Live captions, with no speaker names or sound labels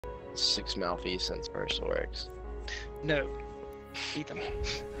6 malfeasance first works. No. Ethan.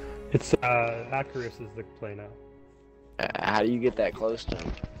 It's Acarus is the play now. How do you get that close to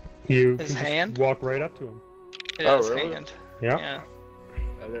him? You His can just hand? walk right up to him. Yeah, Oh, his really? hand. Yeah. Yeah.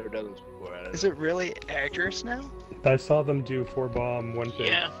 I've never done this before. I don't Is know. it really Actress now? I saw them do 4 bomb, 1 thing.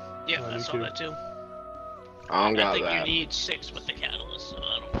 Yeah, on I saw YouTube. that too. I don't I got think that. you need 6 with the catalyst, so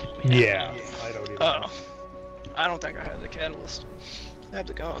I don't think we have Yeah, that. I don't even. Oh. I don't think I have the catalyst. I have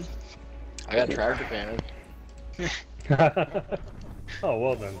the gun. I got tractor cannon. Oh,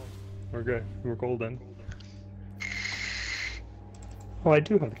 well then. We're good. We're golden. Oh, I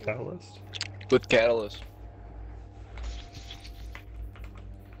do have the catalyst. With catalyst.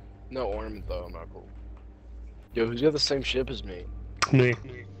 No ornament though, I'm not cool. Yo, who's got the same ship as me? Me.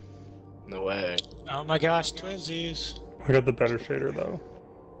 No way. Oh my gosh, twinsies. I got the better shader though.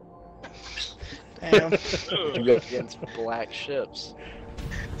 Damn. You go against black ships.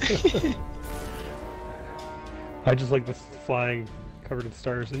 I just like this flying covered in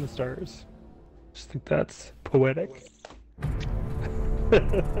stars in the stars. Just think that's poetic.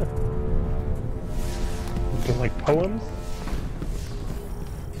 You like poems?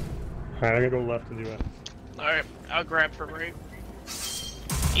 Alright, I'm gonna go left and do it. Alright, I'll grab for right.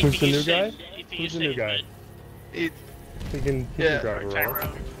 Who's the new guy? Who's the new guy? It, He can Yeah, grab a relic.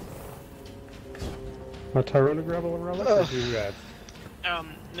 Tyrone. Want Tyrone to grab a relic or do that?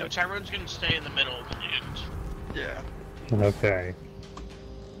 No, Tyrone's gonna stay in the middle and yeah. Okay.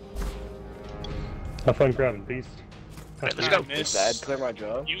 Have fun grabbing, beast. Alright, let's go. Miss. Did I clear my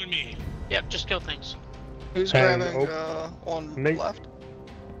job? You and me. Yep, just kill things. Who's And grabbing on Nate. left?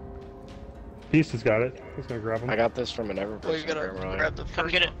 Beast has got it. He's gonna grab him. I got this from an ever Well, you person. gotta grab the first Come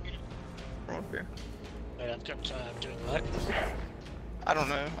get it. one. From up here. Wait, I'm doing what? I don't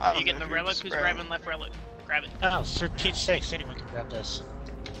know. I don't You getting know the who relic? just Who's grabbed grabbing left relic? Grab it. Oh, for Pete's sakes, anyone can grab this.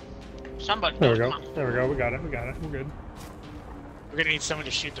 Somebody. There we Come go. on. There we go. We got it. We got it. We're good. We're gonna need someone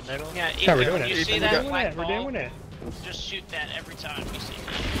to shoot the middle. Yeah, Yeah, we're Ethan, doing when it. you see Ethan, that we're doing black it. We're ball, doing it. just shoot that every time you see it.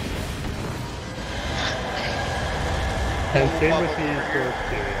 And We'll same pop with up the over here. first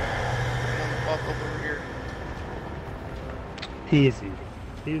two. And then pop up over here. Easy.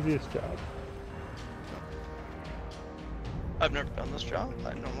 Easiest job. I've never done this job.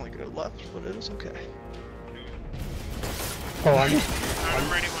 I normally go left, but it is okay. Oh, I'm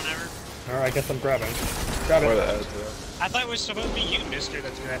ready whenever. Alright, I guess I'm grabbing. Grab Where it. the hell is I thought it was supposed to be you, mister,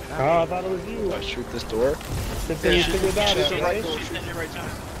 that's grabbing it. Oh, I thought it was that? you. Do I shoot this door? Good thing you Yeah, figured that shoot out, the right? right door. Shoot that every time.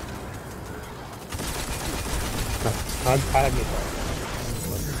 I have no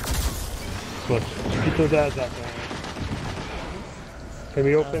problem. Look, keep those ads up, man. Can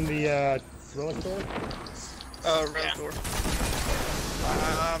we open the relic door? Red Yeah. door.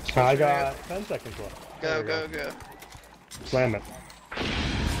 I got 10 seconds left. Go, There we go, go. Slam it.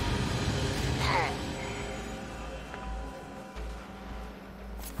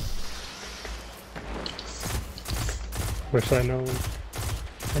 Wish I known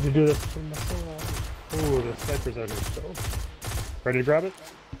how to do this from before. Ooh, the sniper's out here still. Ready to grab it?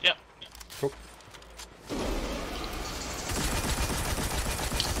 Yep. Cool.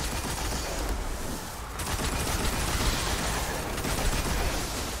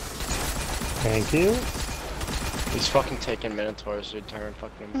 Thank you. He's fucking taking Minotaurs to turn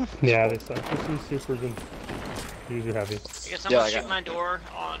fucking. Yeah, they suck. Just use supers and use your heavy. I guess I'm Yeah, gonna I shoot got- my door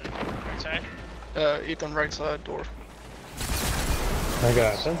on right side. Ethan, right side door. I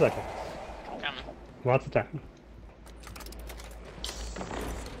got 10 seconds. Coming. Lots of time.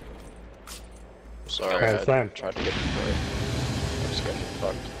 Sorry, Alright, I slam. tried to get the door. I'm just getting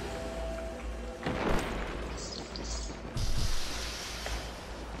fucked.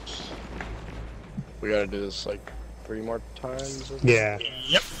 We gotta do this like 3 more times. Yeah.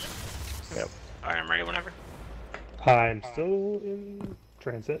 Yep. Alright, I'm ready whenever. I'm still in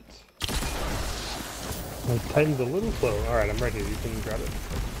transit. My time's a little slow. Alright, I'm ready. You can grab it.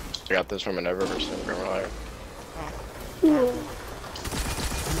 I got this from an Eververse and Grimmer.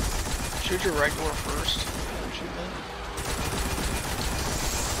 Shoot your right door first. Shoot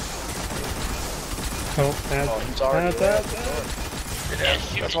Oh, that's, Oh, he's already that's, there. that. Yeah,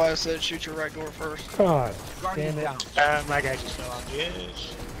 shoot that's it. why I said shoot your right door first. God damn it. My guy just fell on the edge.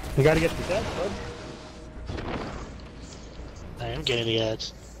 You gotta get the death, bud. I am getting the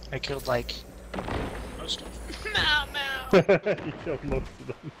edge. I killed like most of them. No, no. You killed most of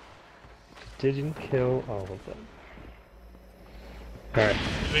them. Didn't kill all of them. Alright.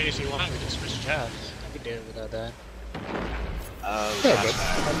 I mean, if you want, we can switch jobs. I could do it without that. Yeah, but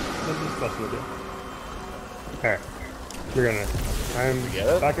I'm just messing with you. Alright. We're gonna. I'm get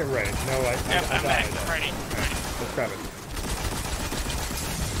it? back at right. No, I Yep, I'm back. died. I'm ready. Let's grab it.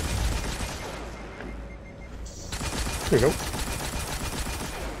 There we go.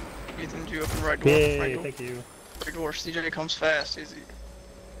 Ethan, do you open right door? Yay, Right door. thank you. Right door. CJ comes fast. Easy.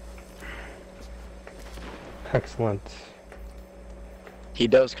 Excellent. He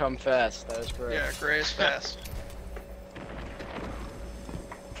does come fast. That is correct. Yeah, Gray is fast.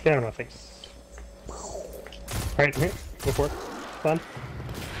 Get out of my face. Alright, here. Go for it. Fun.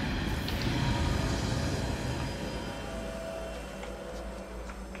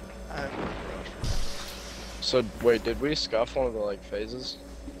 I have So wait, did we scuff one of the like phases?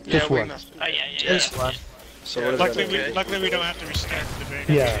 yeah, Just we one. messed Oh, it. yeah. Just one. So Yeah, what is Luckily, that? okay. luckily we don't have to restart the very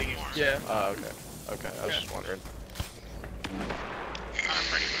Yeah. next thing anymore. Yeah. Oh, okay. Okay, I was just wondering. I'm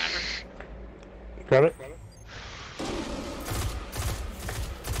ready whenever. Grab it.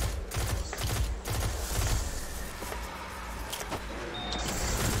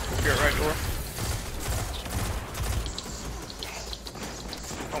 Get right door.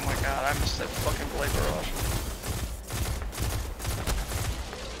 Oh my god, I missed that fucking blade barrage.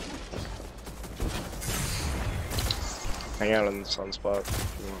 Hang out in the sunspot.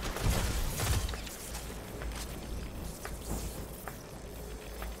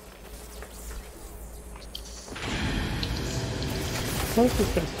 How is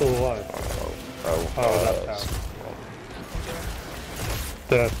this guy still alive? Oh, that's how.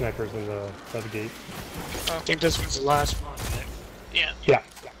 The sniper's in the by the gate. I think this one's the last one. Right? Yeah, Yeah.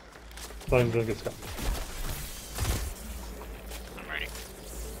 Let him do a good stuff. I'm ready.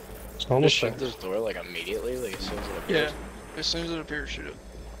 Just Almost there. shoot this door like immediately, like as soon as it Yeah. appears. As soon as it appears, shoot it.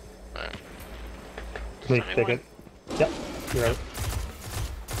 Alright. Make Only take one. it. Yep. You're right.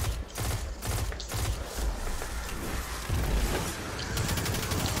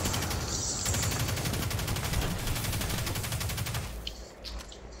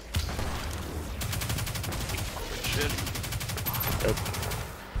 Shit. Yep.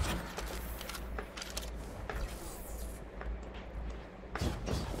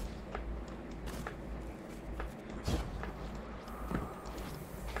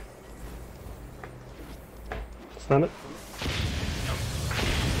 Stun it.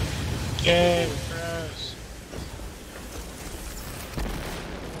 Yay, froze.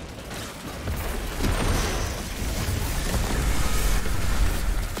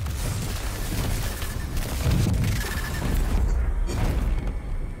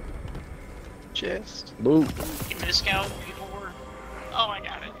 Chest. Boom. Give me the scout before. Oh, I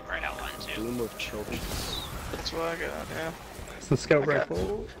got it. Right outline too. Boom of children. That's what I got, yeah. It's the scout I got-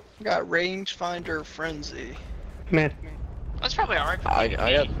 rifle. Got rangefinder frenzy. Man. That's probably alright for I me. got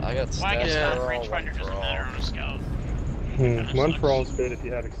Why I stats guess Yeah. not for all, rangefinder one for doesn't matter all. on a scout. One for all is good if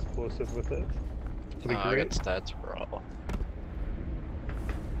you had explosive with it. That'd be I got great. stats for all.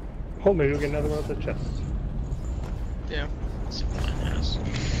 Oh, maybe we'll get another one at the chest. Yeah. Let's see what mine has.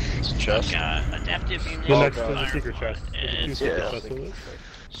 It's a chest. Got adaptive The munition. next is God. the secret chest. There's two And secret Yeah. chests with it.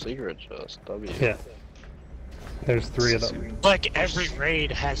 Secret chest. W. Yeah. There's three of them. Like every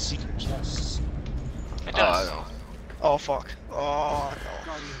raid has secret chests. it Oh, I does. know. Oh fuck. Oh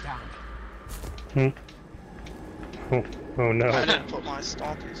Oh, oh no. I no. didn't put my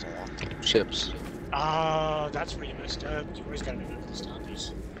stompies on. Chips. Oh, that's where you messed up. You always gotta remove the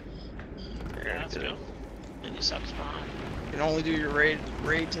stompies. Yeah, let's go. And you suck spawn. You can only do your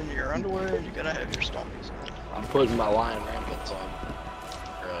raids in your underwear, and you gotta have your stompies on. I'm putting my lion rampants on.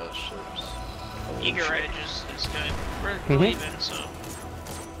 Ships. Eager Edge is good. We're Mhm. leaving, so.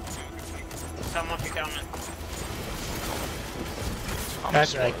 Come if you're coming.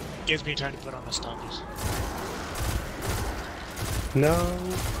 That's right. Gives me time to put on the stompies. No.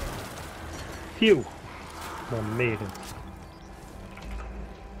 Phew. I made it.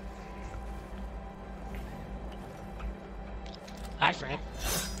 Hi, Fred.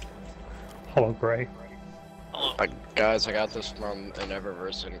 Hello, Gray. Hello. Guys, I got this from an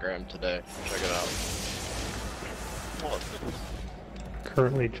Eververse Engram today. Check it out. What?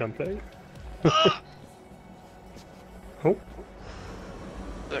 Currently jumping. Oh,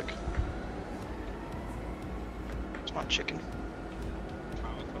 Sick. It's my chicken.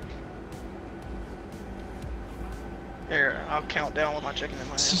 Here, I'll count down with my chicken in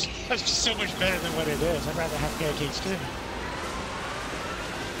my hand. That's just so much better than what it is. I'd rather have pancakes too.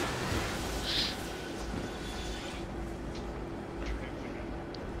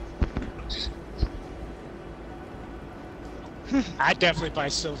 I'd definitely buy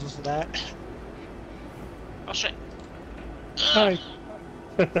silver for that. Oh shit. hi.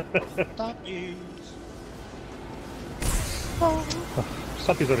 Stompies.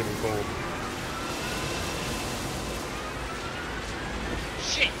 Stoppies aren't even gold.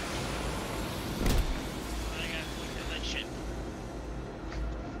 Shit. I gotta look at that shit.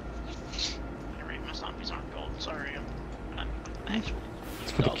 Alright, my zombies aren't gold. Sorry, I'm actually.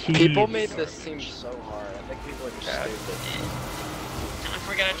 It's for the keys. People made this seem so hard. I think people are just stupid. Don't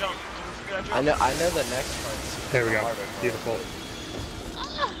forget I jump. Don't forget I jump. I know the next part's There we go. harder. Beautiful.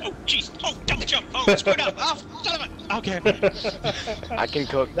 Oh, jeez. Oh, double jump. Oh, screwed up. Oh, son of a... Okay. I can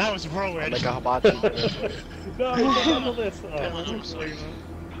cook. That was I'll whirlwind. make a hibachi dinner. No, you can handle this.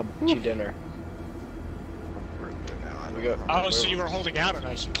 Hibachi dinner. We go. Oh, so you were holding out on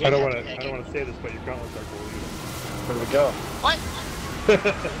us. You I did don't have want to to. I make don't it. want to say this, but your gauntlets are cool. Where do we go? What?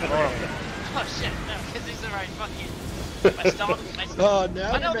 Oh, Oh shit, no, because these are right fucking. My stomach. Oh,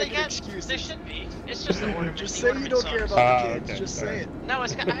 now I know you're they making got. excuses. There should be. It's just the ornament. Just the say you ornament don't sucks. care about Ah, the kids. okay, Just alright. say it. No,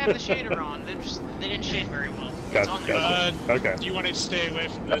 it's got, I have the shader on. They didn't shade very well. It's Gotcha, on there. gotcha. Okay. You want to stay away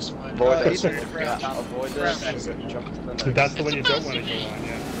from this one. avoid this. Ethan, Yeah, avoid this. and Jump to the next. That's the one you don't want to go on.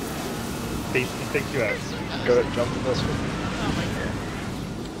 Yeah. He thinks you out. Go jump to this one. Oh my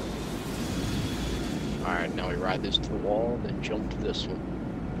god. Alright, now we ride this to the wall, then jump to this one.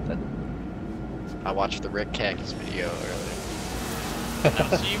 Then I watched the Rick Khakis video earlier. No,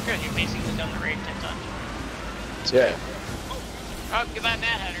 so you're good. You're basically done the raid 10 times. Yeah. Oh, goodbye,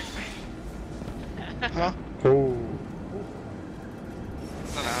 Mad Hatter. Huh? Oh.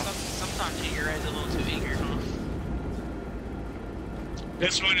 Sometimes your guys are a little too eager, huh?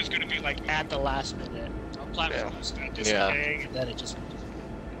 This one is going to be like at the last minute. Our platform is going to disappear, and then it just.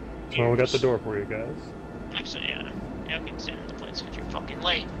 Well, we got the door for you guys. Actually, yeah. Yeah, I can stand in the place because you're fucking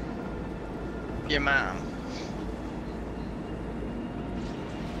late. Yeah, man.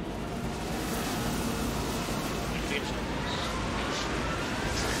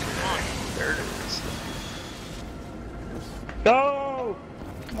 Come on. There it is. No!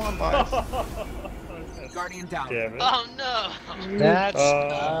 Come on, boys. Guardian down. Damn it. Oh no! That's Oh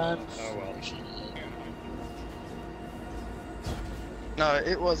well. unfortunate. No,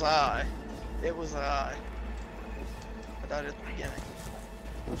 it was I. It was I. I died at the beginning.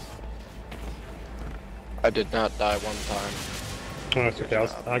 I did not die one time. Oh, that's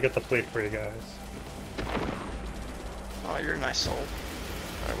okay. I'll get the plate for you guys. Oh, you're a nice soul.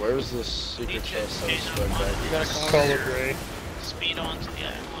 Alright, where's this secret chest that was stuck back? You gotta come over Color here. gray. Speed on to the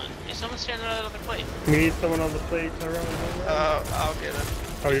other one. Is someone standing on that other plate? We need someone on the plate, Tyrone. I'll get it.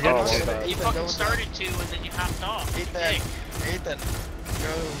 Oh, you're Oh, getting well, it? that- You Ethan, fucking go with started to and then you hopped off. Ethan. Dick. Ethan,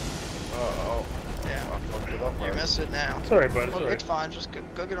 go. Oh, Yeah, I fucked it up. you already. missed it now. Sorry, bud. It's Well, alright. it's fine. Just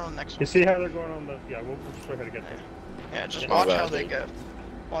go get on the next You one. see how they're going on the? Yeah, we'll just go ahead and get there. Yeah, just Yeah. watch Oh, how bad, they dude. go.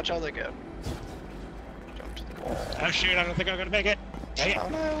 Watch how they go. Jump to the wall. Oh shoot, I don't think I'm going to make it. Dang it. Oh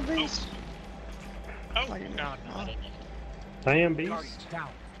no, beast. Oh, Like it. no, I didn't. I am beast. Guardian down.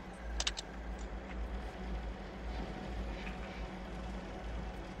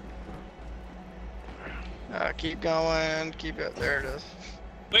 Keep going. Keep it. There it is.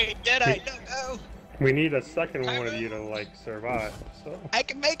 Wait, did I? No, We need a second one of you to like survive. So. I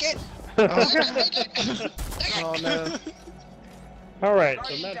can make it. Oh no. All right.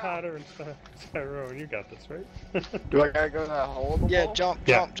 So Mad Hatter and Tyrone, you got this, right? Do I gotta go to that hole in the Yeah, wall? jump,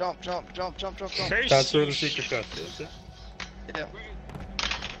 Yeah. jump. That's where the secret chest is. Yeah,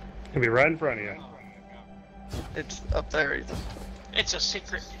 It'll be right in front of you. it's up there, Ethan. It's a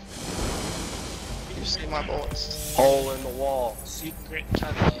secret. You see my bullets. Hole in the wall. Secret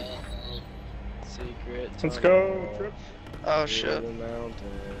tunnel. Secret. Let's tunnel. go, Trip. Oh Through shit. the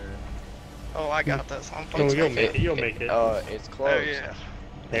mountain. Oh, I got this. I'm Oh, fucking you'll safe. make it. You'll make it. It's closed. Oh yeah,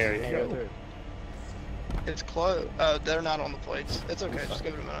 There you Can't go go. through. it's closed. They're not on the plates. It's okay. Just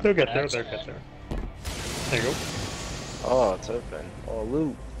give it a minute. They'll get there. They'll get there. There you go. Oh, it's open. Oh,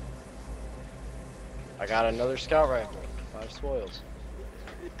 loot. I got another scout rifle. 5 spoils.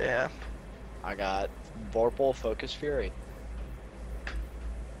 Yeah. I got Vorpal Focus Fury.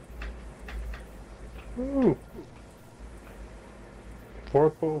 Ooh.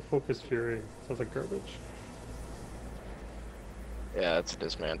 Vorpal Focus Fury. Sounds like garbage. Yeah, that's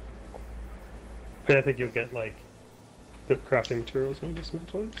this, man. But I think you'll get like the crafting materials when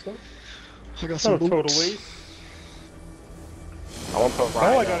dismantling. So. I got Oh, some total boots. waste. I want the Oh,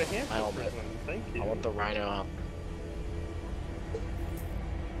 rhino. I got a hand for helmet. this one. Thank you. I want the rhino helmet.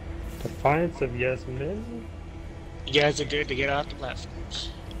 Defiance of Yasmin. You guys are good to get off the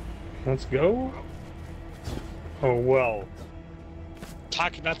platforms. Let's go. Oh well.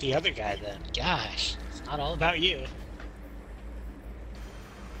 Talk about the other guy then. Gosh, it's not all about you.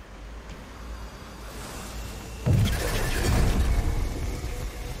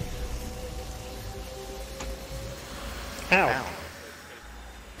 Ow.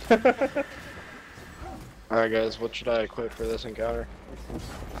 Alright, guys, what should I equip for this encounter?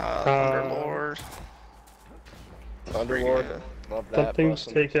 Thunderlord. Thunderlord. good. Love that. Something to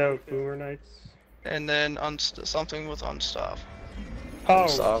bussin'. take out Boomer Knights. and then something with unstop. Oh,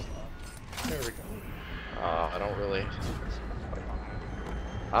 So, there we go. I don't really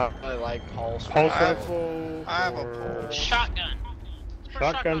like pulse. Pulse I have- rifle. I have a or- pulse. Shotgun. Let's put a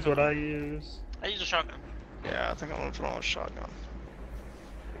Shotgun's shotgun what on. I use. I use a shotgun. Yeah, I think I'm gonna put on a shotgun.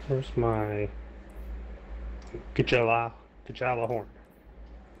 Where's my Kajala horn?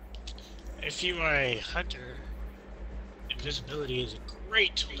 If you are a hunter, invisibility is a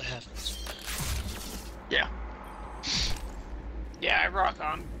great tool to have. Yeah. Yeah, I rock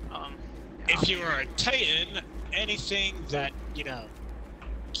on. If you are a titan, anything that, you know,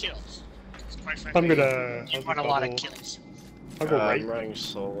 kills. Quite frankly, I'm gonna. you I'll want a go lot of double- kills. I'll go right. I'm running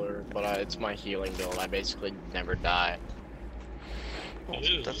solar, but it's my healing build. I basically never die.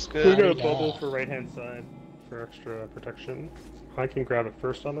 Ooh. That's We good. got a Yeah. bubble for right hand side for extra protection. I can grab it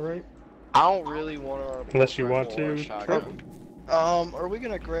first on the right. I don't really want to. Unless you want to, Shotgun. Are we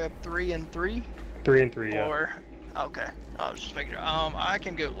gonna grab 3 and 3? 3 and 3, yeah. Or okay. I was just making sure. I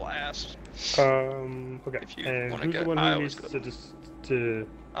can go last. Okay. If you And wanna who's go- the one I who always needs go. to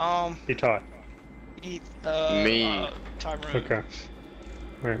Um, be taught? Me. Tyrone. Okay.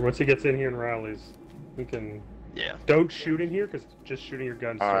 Alright, once he gets in here and rallies, we can... Yeah. Don't shoot in here, because just shooting your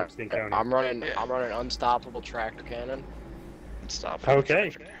gun Alright, starts the encounter. I'm running. Yeah. I'm running unstoppable tractor cannon. Stop.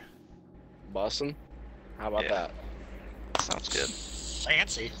 Okay. Bussin'. How about Yeah. that? Sounds good.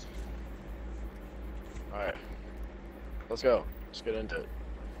 Fancy. All right. Let's go. Let's get into it.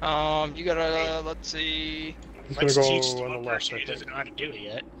 You gotta let's see. He's Let's gonna teach go the on the one left, person I who think. doesn't know how to do it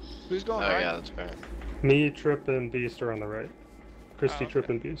yet. Who's going Oh right? yeah, that's fair. Me, Trip, and Beast are on the right. Christy, okay. Trip,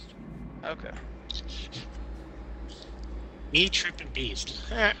 and Beast. Okay. Me, Trip, and Beast.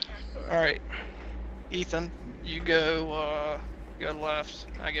 All right. Ethan, you go left.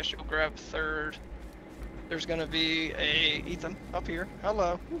 I guess you'll grab third. There's gonna be a Ethan up here.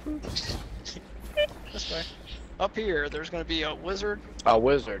 Hello. Woohoo. This way. Up here, there's gonna be a wizard. A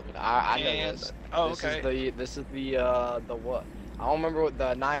wizard. I know And- this. oh, This okay. This is the what? I don't remember what the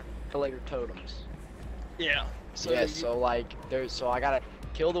annihilator totems. Yeah. So Yeah. you- So like there's I gotta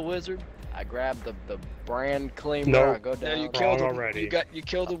kill the wizard. I grab the brand claimer. No. I go no, down. you Wrong killed the, already. you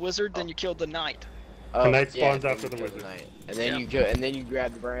killed the wizard, then you killed the knight. Oh, The knight yeah, spawns then after you the kill wizard. knight. And then Yep. you go, and then you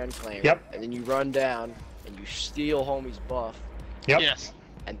grab the brand claimer. Yep. And then you run down and you steal homie's buff. Yep. Yes.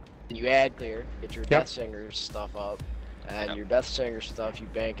 And you add clear, get your Yep. Death Singer stuff up, and Yep. your Death Singer stuff you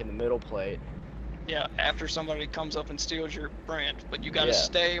bank in the middle plate. Yeah. After somebody comes up and steals your brand, but you gotta Yeah.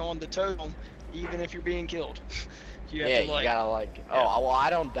 stay on the totem, even if you're being killed. You have Yeah, to like. you gotta like. yeah. Oh, well, I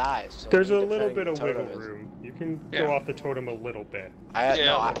don't die. So There's a depending little on bit the of totem wiggle is- room. You can Yeah. go off the totem a little bit. I Yeah,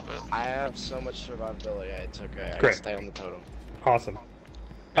 no, a little bit. I have so much survivability. It's okay. I can Great. stay on the totem. Awesome.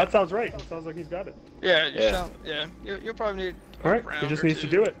 That sounds right. It sounds like he's got it. Yeah. Yeah. You'll probably need. a Alright, round he just or needs to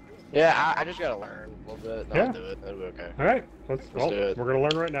two. do it. Yeah, I just gotta learn a little bit. And Yeah. I'll do it. It'll be okay. Alright, let's do it. we're gonna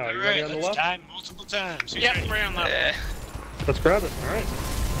learn right now. You ready Alright, on the let's left? die multiple times. Who's Yep, ready? we're on left. Yeah. Let's grab it. Alright.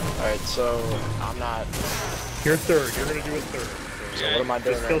 All right, so I'm not. You're third. You're gonna do it third. So what am I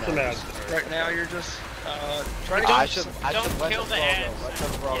doing Just kill right some now? ads. Right now you're just try to I get should don't let kill the the frog ads. go. Let the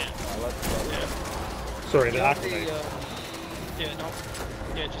frog Yeah. go. Let the frog go. Sorry, the kill acolyte.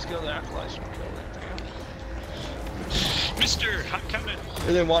 just kill the acolytes and kill that thing. Mister, I'm coming.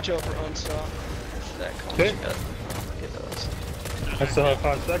 And then watch out for unstop. That comes. Okay. You gotta get those. I still have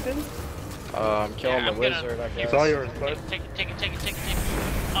 5 seconds. I'm killing Yeah, the I'm gonna- wizard, I guess. It's all yours, bud. Take it.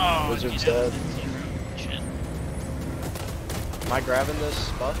 Oh, Wizard's you know, dead. Shit. Am I grabbing this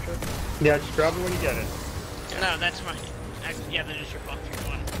buff trip? Yeah, just grab it when you get it. No, that's mine. Yeah, that is your buff. You're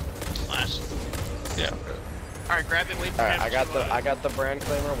one. Last. Yeah. Alright, grab it. Wait for Alright, him I got the brand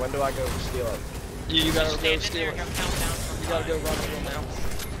claimer. When do I go steal it? You gotta go Stand in steal there. it. Go count down from You gotta go 5. run to him now.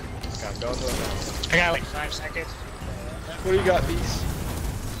 Okay, I'm going to it now. I got like 5 seconds. What do you got, Beast?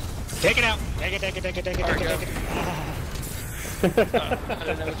 Take it out. Take it. Alright, go. I didn't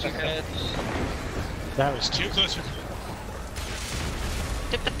know what you had. That was too close for me.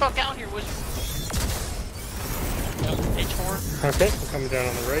 Get the fuck out here, wizard. H4. Okay, we're coming down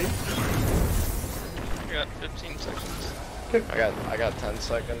on the right. You got 15 seconds. I got 10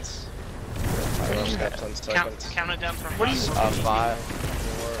 seconds. I almost got 10 seconds. Count it down from What do you- 5,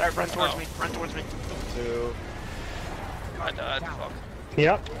 4, Alright, run towards me. Run towards me. 2. I died. Fuck.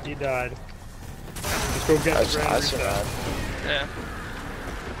 Yep, he died. Just go get the I brand reset. survived. Yeah.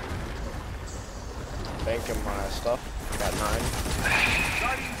 Banking my stuff. Got 9.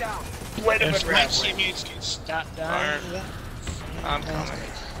 Guardian down. Wait a If minute. my teammates can stop dying. I'm coming.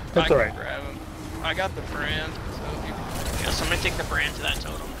 That's I can alright. grab him. I got the brand, so if you Yeah, so I'm gonna take the brand to that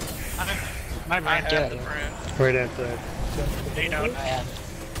totem. My I man have dead. the brand. Right outside. They don't. I have.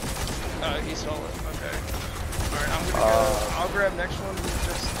 He's install it. Okay. Alright, I'm gonna go. I'll grab next one.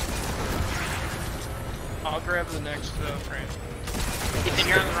 I'll grab the next frame. Ethan,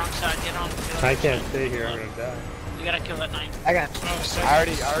 you're on the wrong side. Get on. I can't stay here. I'm gonna die. You gotta kill that knight. I got 12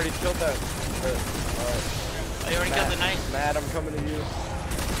 seconds. I already killed that. Oh, you already killed the knight? Mad, I'm coming to you.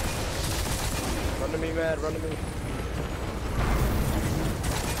 Run to me, Mad, run to me.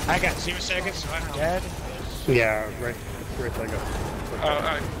 I got 0 seconds, so I'm dead. Yeah, right like a.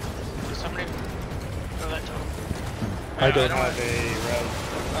 Alright. Somebody throw that to him. I don't have a res. I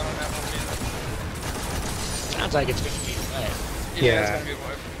don't have one either. Sounds like it's gonna be wet. Yeah, it's gonna be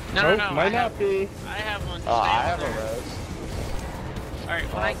wet. No, no, Might not be. I have one. I have a res.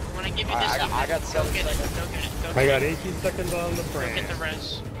 Alright, when I give you this, I got go 7 get it. seconds. Go get it. Go I get got it. 18 seconds on the Go frame. get the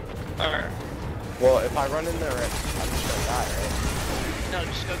res. Alright. Well, if I run in there, I'm just gonna die, right? No,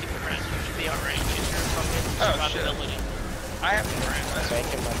 just go get the res. You should be alright. Use your fucking survivability. I have the frame. I'm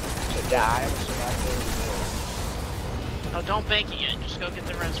banking my to die. I'm surviving. Oh, don't bank it yet. Just go get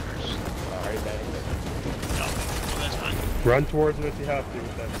the res first. Already banked it. No, well, that's fine. Run towards him if you have to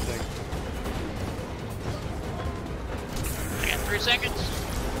with that thing. I got 3 seconds. 2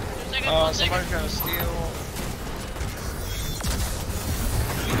 seconds, 1 second. Somebody's gonna steal.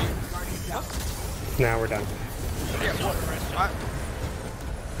 Now we're done. Yeah,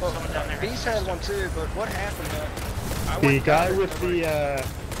 Someone down there. Beast had one too, but what happened? The guy with the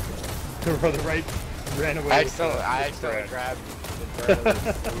for the right ran away. I with accidentally the grabbed the bird.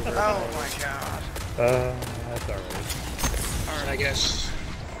 Oh my god. That's alright. Alright, I guess.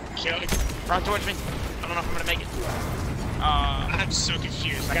 Kill it. Run towards me. I don't know if I'm gonna make it. I'm so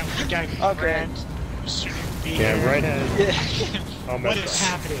confused. I got one guy friend shooting me. Yeah, right hand. All What messed is up.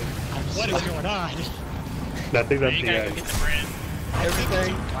 happening? What is going on? I think that's You the gotta go end. get the brand.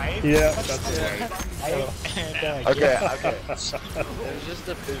 Everything right? Yeah, that's the end. Okay, okay. It's just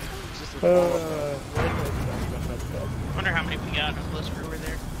a I wonder how many we got of those over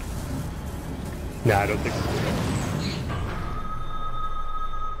there. Nah, I don't think so.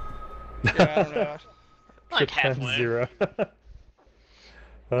 Yeah, I don't know. Like Times halfway. 0.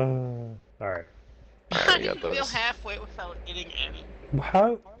 Alright. I you got didn't feel those. halfway without getting any.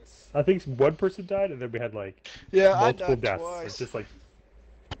 How? I think one person died, and then we had like Yeah, I multiple died deaths. twice. It's just like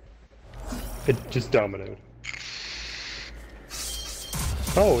it just dominoed.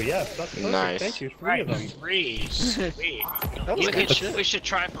 Oh yes, that's perfect. Nice. Thank you. 3 Right, of them. 3. Sweet. That was good shit. We should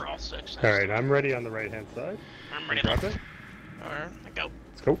try for all 6. All right, I'm ready on the right hand side. I'm ready Grab to it. Alright. go.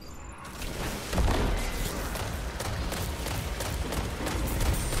 Let's go.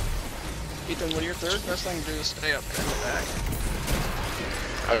 Ethan, when you're third, best thing to do is stay up there in the back.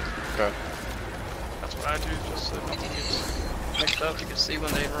 Okay. That's what I do, just so nothing gets mixed up. You can see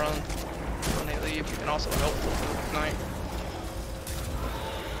when they run, when they leave. You can also help the night.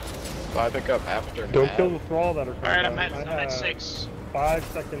 So I pick up after. Don't Mad. kill the thrall that are coming. Alright, I'm down. at 6. 5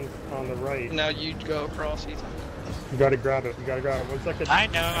 seconds on the right. Now you go across, Ethan. You gotta grab it. You gotta grab it. 1 second. I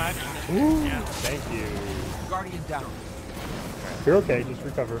know. Ooh, Yeah. thank you. Guardian down. You're okay. Just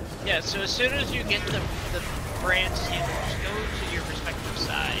recover. Yeah, so as soon as you get the brand seal, just go to your respective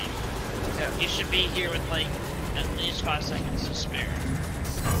side. Yeah. You should be here with like at least 5 seconds to spare.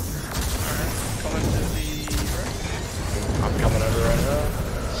 Alright. Coming to the right. I'm coming over right now.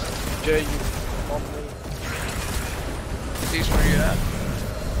 Jay, you bump me. Beast, where you at?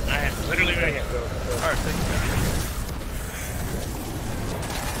 I am literally right here. Alright, thank you.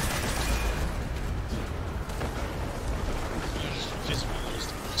 Just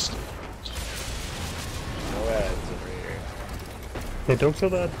No ads over here. Hey, don't kill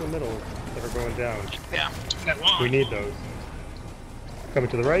the ads in the middle that are going down. Yeah. that long. We need those. Coming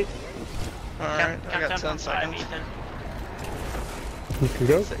to the right. Alright, I got Count 10 down from 5, seconds. Ethan. You can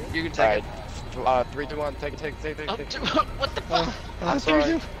go. You can take Alright. 3, 2, 1. Take it. Oh, what the it. fuck? I'm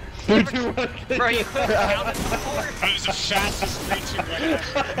sorry. 3, 2, 1. Bro, you couldn't count it before? I was the fastest 3, 2,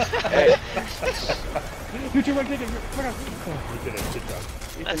 1. Hey, 3, 2, 1. Take it. Come on. Oh, you did it. Good job.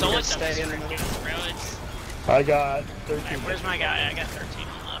 That's you all can it stay does, in the middle. bro. It's... I got 13 Alright, where's my guy? I got 13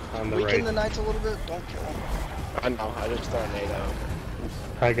 left. on the Weaken the right. knights a little bit, don't kill them. I know. I just threw a nade out.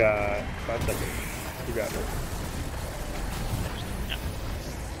 I got 5 seconds. You got it.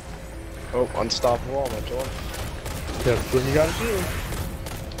 Oh, unstoppable, Mitchell. That's what you gotta do.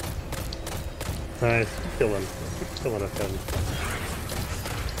 Nice. Keep killing. Keep killing us then.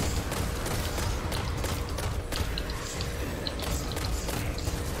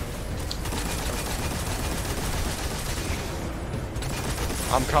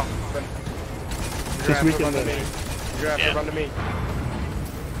 I'm coming. You're Just gonna have to weaken run to them. me. You're gonna have to run to me.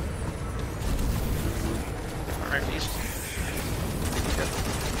 Alright, Beast.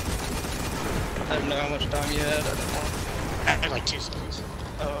 I didn't know how much time you had. I didn't want. I had like 2 seconds.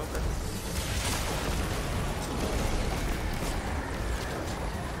 Oh, okay.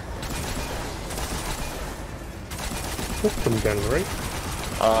 Coming down to the right.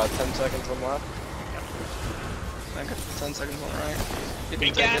 10 seconds on left. 10 seconds on the right. You We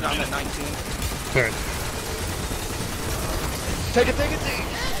can take it. got I'm it. at 19. Alright. Take it, take it, take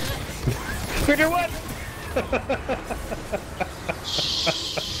it! Trigger what?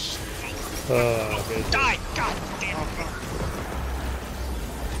 Amazing. Die! God damn it!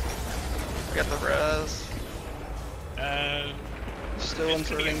 I got the res. Still it's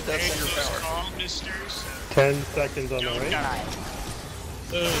inserting gonna be a deaths very under close power. call, misters. 10 seconds on the Don't right. die.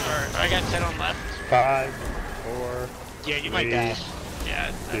 Alright, I got 10 on left. 5, 4, Yeah, you might 3, die.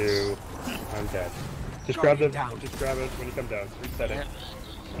 Yeah, that's... 2. I'm dead. Just grab the. Just grab it when you come down. Reset it.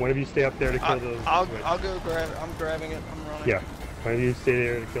 One of you stay up there to kill the. I'll witch. go grab it. I'm grabbing it. I'm running. Yeah. One of you stay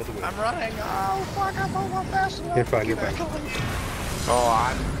there to kill the witch. I'm running. Oh fuck! I'm not fast enough. You're fine. You're Keep fine. going. Oh,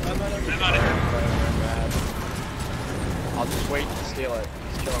 I'm out of I'm out of here. I'll just wait to steal it.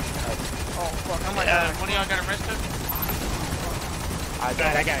 Just kill him. Oh fuck! I'm like, What do y'all got arrested? I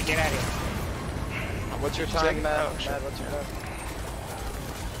God, I gotta get out of here. What's your Take time, it. Matt? Oh, shit. Matt, what's your time?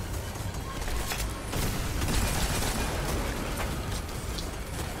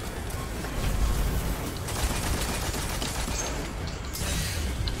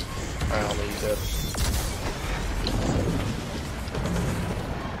 Alright,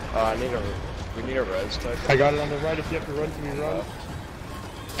 I'll leave it. We need a res type. I got it on the right. If you have to run to me, run.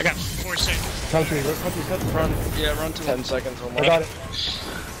 I got 4 seconds. Come to me. Come to me. Run. yeah, run to 10 seconds on I left. got it.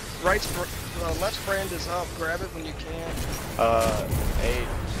 Left's brand is up. Grab it when you can. 8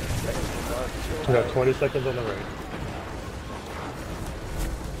 seconds on left. We got 20 seconds on the right.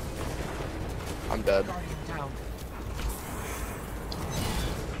 I'm dead. Guardian down.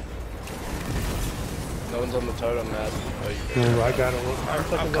 No one's on the totem, Matt. Oh, you Ooh, I got it. 10 I'm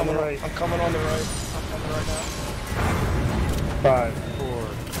seconds on the coming. right. I'm coming on the right. I'm coming right now. 5, 4,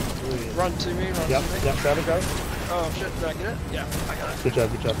 3. Run to me. Run Yep. to me. Yep. Got it, guys. Oh shit! Did I get it? Yeah, I got it. Good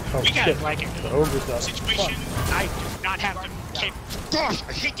job. Good job. Oh We got shit. it, like The ogre's up. situation. I do not have the cap. Gosh,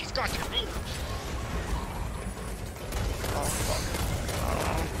 I hate these goddamn moves. Oh fuck.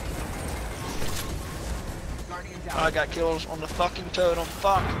 Guardian down. I got kills on the fucking totem.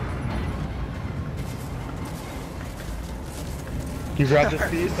 Fuck. You grab this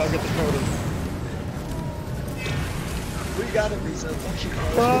piece. I'll get the totem. We gotta reset. Fuck you.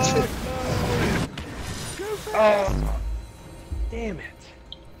 Fuck. Oh. Damn it.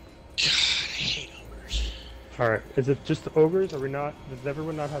 God, I hate ogres. Alright, is it just the ogres? Are we not? Does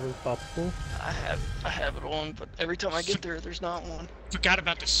everyone not have unstoppable? I have it on, but every time I get there, there's not one. Forgot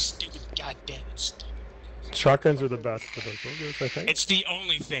about the stupid goddamn stupid. Shotguns are the best for those ogres, I think. It's the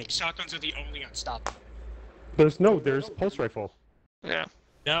only thing. Shotguns are the only unstoppable. There's pulse rifle. Yeah.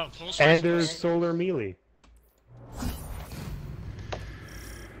 No, pulse And rifles- there's solar melee.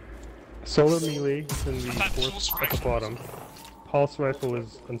 Solar melee is in the I thought fourth pulse at the rifle bottom. Pulse rifle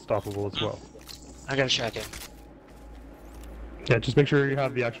is unstoppable as well. I got a shotgun. Yeah, just make sure you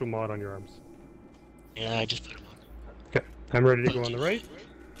have the actual mod on your arms. Yeah, I just put them on. Okay, I'm ready to go on the right.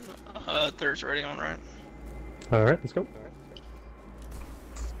 Third's ready on right. Alright, let's go.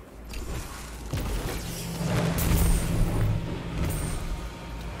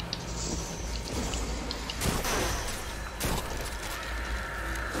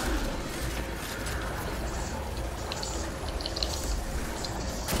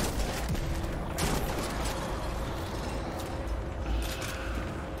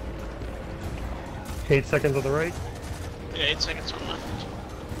 Eight seconds on the right. Yeah, 8 seconds on left.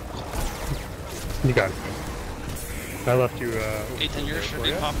 You got it. I left you, Ethan, yours should for be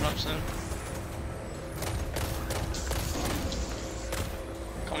ya. popping up soon.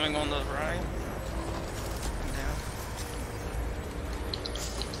 Coming on the right. Down.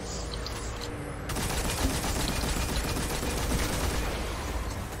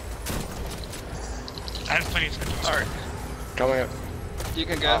 I have plenty of seconds. Alright, Coming up. you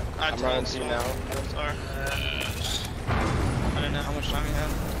can go. I'm running to you now. Sorry. I didn't know how much time you had.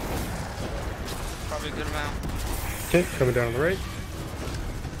 Probably a good amount. Okay, coming down on the right.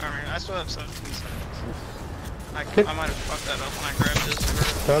 Alright, I still have 17 seconds. Okay. I might have fucked that up when I grabbed this.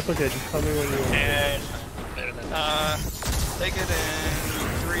 No, that's okay, just tell me when you want. And, take it in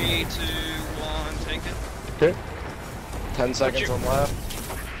 3, 2, 1, take it. Okay. 10 seconds on left.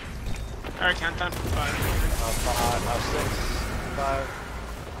 Alright, count down. 5, 6, 5,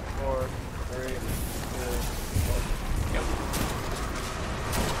 4, 3, 2, 1. Yep.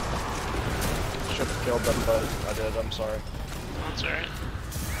 Should have killed them, but I did. I'm sorry. That's alright.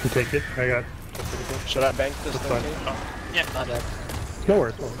 You take it. I got Should I bank this That's thing? fine. Yeah, My bad. No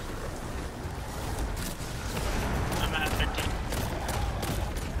worries, no worries. I'm at 13.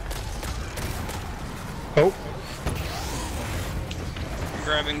 Oh, I'm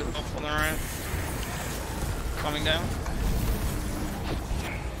grabbing the buff on the right. Coming down.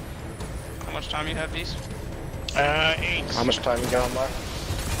 How much time you have, Beast? 8. How much time you got on left?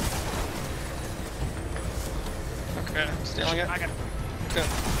 Okay, stealing it. I got Good.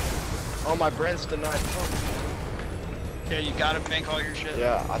 Oh, my Brent's denied. Yeah, you gotta bank all your shit.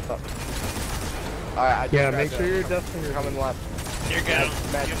 Yeah, I thought. Alright, I just yeah, grabbed make sure it. you're definitely Coming left. You're good.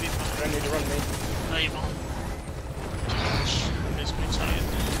 Matt, You'll be you fine. don't need to run me. No, you won't. This means I am.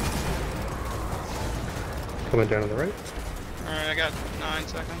 coming down on the right. Alright, I got 9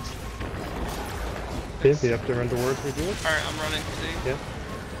 seconds. Okay, you have to run towards me, do it. Alright, I'm running. See? Yeah.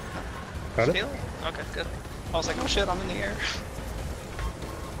 Got it? Steal? Okay, good. I was like, oh shit, I'm in the air.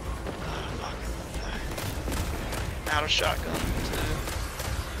 Out of shotgun, too.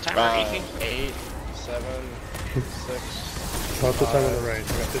 Timer 18. 8, 7, 6. Lots of time on the right. You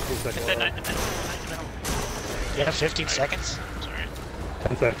got 15 seconds. Midnight, the middle. You have 15 seconds? Sorry.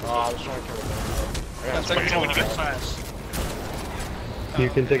 10 seconds. Oh, I was trying to kill it. I got 10 seconds. When you get fast. You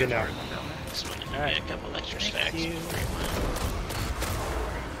can take it now. This one, you Alright. get a couple extra stacks. you.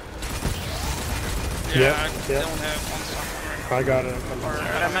 Yeah, Yep, I yep. don't have one something right I got it.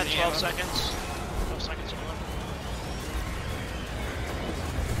 Alright, I'm at 12 seconds. 12 seconds left.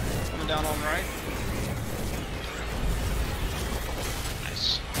 Coming down on the right.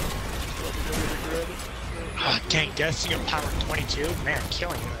 Nice. Oh, dang, Death Seal power 22? Man,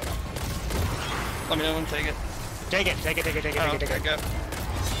 killing you right now. Let me know when to take it. Take it, take it, take it, take it, Oh, take it, okay, take it. go.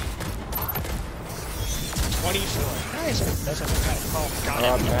 24. Nice, that's not bad. Oh,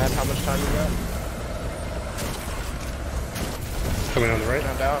 God. Matt, how much time you got? Coming on the right.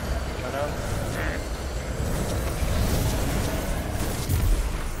 Count down. Count down.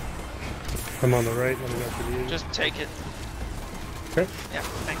 I'm on the right. Let me know for you. Just take it. Okay. Yeah,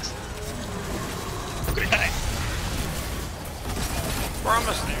 thanks. Good night. We're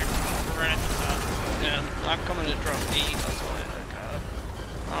almost there. We're right at the top. Yeah, I'm coming to drop 8, that's all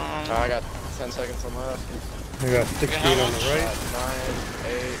I got. I got 10 seconds on left. I got 16 how on the much? right.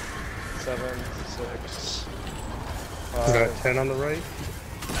 9, 8, 7, 6. I got 10 on the right.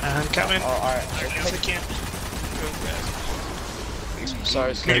 I'm coming. Oh, alright. Yes, I can. Go fast.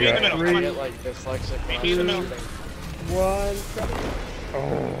 Sorry, Maybe in the Scott. middle, I come get on. like dyslexic when Maybe in the I middle. say things. 1.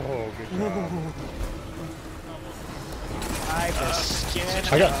 Oh, good job. I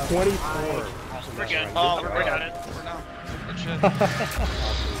just I got 24. We're good. Oh, we we're got it. We're done. Good shit.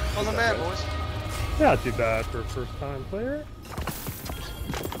 Wasn't bad, boys. Not too bad for a first time player.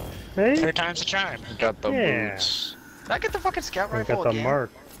 Hey, Third time's a charm. Got the Yeah. boots. Did I get the fucking scout I rifle got the again?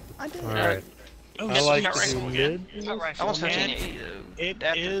 mark. I did. Alright. Oh, I yes, like got to do rifle mid. again. Got I rifle was again. 1580 though. It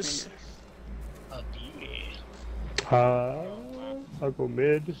Adaptive is media. a beauty. I'll go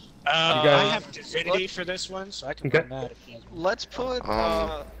mid. I guys- have Divinity for this one, so I can Okay. run that if you guys want. Let's put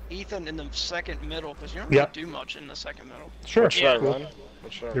Ethan in the second middle because you don't really Yeah. do much in the second middle. Sure. What should I Cool. run?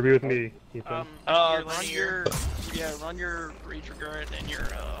 What should I You'll be with me, Ethan. Run linear. run your Regret and your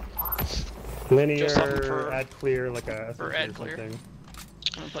Linear, just something for- add clear, like a for SSD add or clear. something.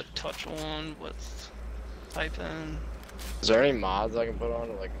 I'm gonna put touch on with type in. Is there any mods I can put on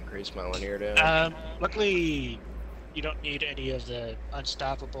to like increase my linear damage? Luckily, you don't need any of the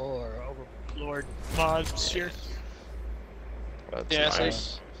Unstoppable or Overlord mods here. That's Yeah, so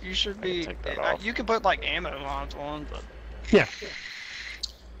nice. you should I be. can take that off. You can put like ammo mods on, but Yeah.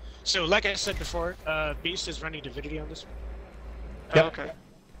 So, like I said before, Beast is running Divinity on this one. Yep. okay.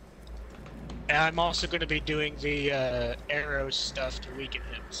 And I'm also going to be doing the arrow stuff to weaken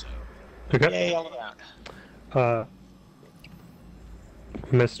him, so. Okay. Yay, all around.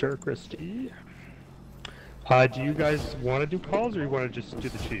 Mr. Christie. Do you guys want to do calls or you want to just do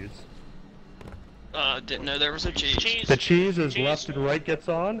the cheese? Didn't know there was a cheese. Cheese. The cheese is Cheese. left and right gets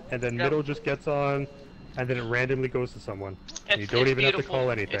on, and then Yep. middle just gets on, and then it randomly goes to someone. And you It's- don't it's even have to beautiful. call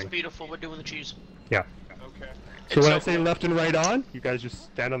It's anything. beautiful. We're doing the cheese. Yeah. Okay. So It's when I so say cool. left and right on, you guys just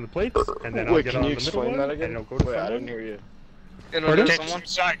stand on the plates, and then I'll Wait, get can on you the middle explain one, that and again? it'll go to Wait, I someone. didn't hear you. It'll Pardon? do Okay, someone.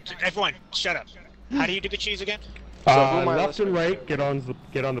 sorry, everyone, shut up. How do you do the cheese again? So who am I Left and listening right to?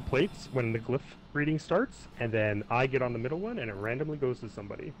 get on the plates when the glyph reading starts, and then I get on the middle one, and it randomly goes to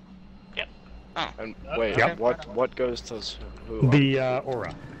somebody. And wait, Yep. what goes to who? The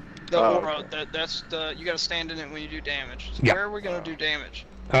aura. The Oh, aura. okay. That's the. You gotta stand in it when you do damage. So Yeah. where are we gonna do damage?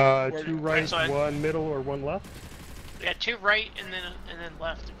 Two right, side. one middle, or one left. Yeah, 2 right and then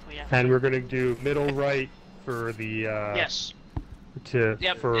left if we have. And we're gonna do middle right for the Yes. to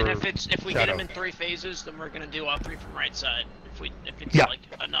Yep. for And if we get Shadow. them in 3 phases, then we're gonna do all 3 from right side. If it's Yeah. like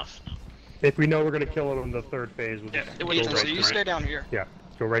enough. If we know we're gonna kill it in the 3rd phase, we'll Yeah, just go Ethan, right so you to stay it. down here. Yeah,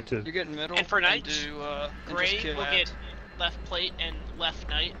 go right to. You get in the middle. And for knights, do, and just Gray kill will ads. get left plate and left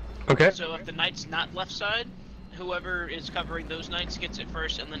knight. Okay. So if the knight's not left side, whoever is covering those knights gets it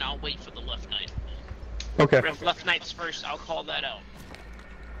first, and then I'll wait for the left knight. Okay. If left knight's first, I'll call that out.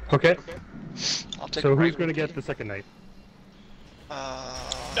 Okay. I'll take So right who's gonna with get you. the second knight?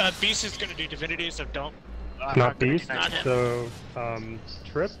 Beast is gonna do divinity, so don't. Not Beast. Not him. So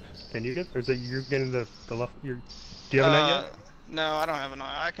Trip, can you get? Or is it you're getting the left? Do you have a knight yet? No, I don't have a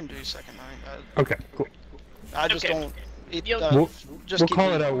knight. I can do second knight. Okay, cool. I just Okay. don't. You'll- Just We'll keep call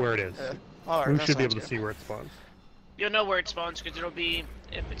me- it out where it is. Yeah. All right, We that should be sounds able to good. see where it spawns. You'll know where it spawns because it'll be,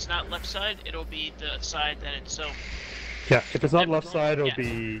 if it's not left side, it'll be the side that it's so. Yeah, if it's not left Yeah. side, it'll Yeah.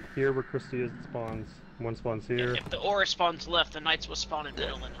 be here where Christy is. It spawns. One spawns here. If the aura spawns left, the knights will spawn in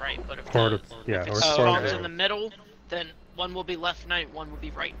middle and right. But if, Part the, of yeah, if or it it Oh, spawns spawns there. in the middle, then one will be left knight, one will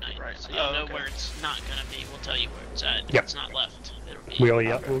be right knight. Right. So you'll Oh, know okay. where it's not gonna be. We'll tell you where it's at. If Yep. it's not left, it'll be. We'll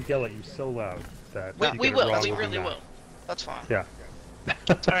yell at you so loud that you We get it will. wrong We within really that. will. That's fine. Yeah.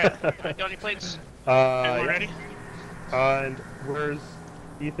 Alright, got any plates? Everyone Yeah. ready? And where's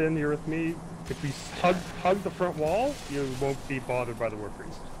Ethan? You're with me. If we hug the front wall, you won't be bothered by the war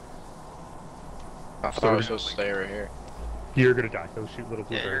priest. I thought I was supposed to stay right here. You're gonna die. They'll shoot little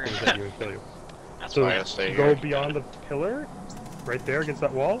Yeah, blueberry you're things at you and kill you. That's So I fine. gotta stay go here. beyond the pillar, right there against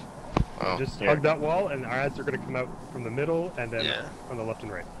that wall. Oh, Just here. hug that wall, and our ads are gonna come out from the middle and then Yeah. on the left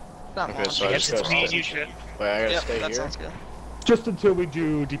and right. Not Okay, much. so I Yes, just it's gotta me. stay. You should. Wait, I gotta Yep, stay that here? sounds good. Just until we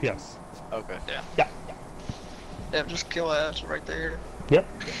do DPS. Okay. Yeah. Yeah, just kill ads right there. Yep.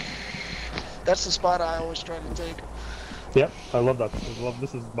 That's the spot I always try to take. Yep. I love that.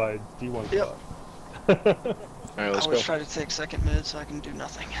 This is my D1 Yep. spot. Alright, I let's always go. try to take second mid so I can do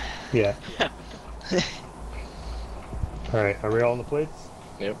nothing. Yeah. Alright, are we all on the plates?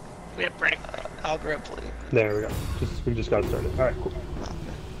 Yep. We have break. I'll grab plate. There we go. We just got started. Alright, cool.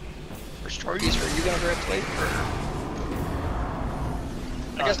 For stories, are you gonna grab plate? Or...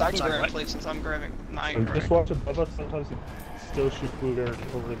 I guess I can grab plate since I'm grabbing 9. And Right? just watch above us, sometimes you still shoot blueberry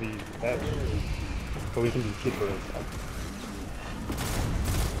over the edge. But we can just keep it inside.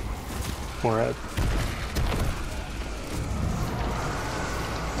 More ads.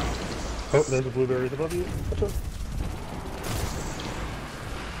 Oh, there's a blueberries above you. Watch out.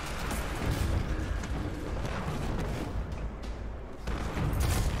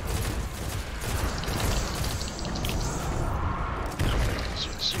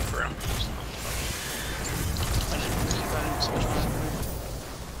 Super.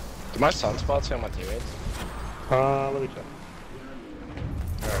 Do my sunspots say on my teammates? Let me check.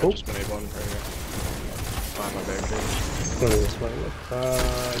 Alright, Oh. just made one right here. Find my barricade. Let me explain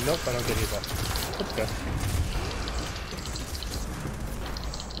it. Nope, I don't get any of that. That's okay.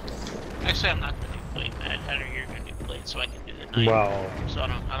 Actually, I'm not gonna do plate. Header, you're gonna do plate, so I can do the knight. Wow. So I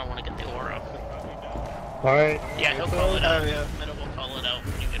don't want to get the aura. Alright. Yeah, he'll call it out. Oh, yeah. Middle will call it out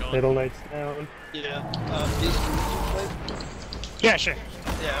when you get on. Middle knight's down. Yeah. Beast, can you plate? Yeah, sure.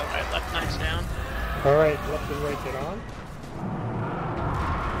 Yeah. Alright, left knight's down. Alright, left and right get on.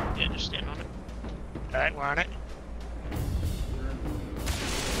 Yeah, just stand on it. Alright, we're on it.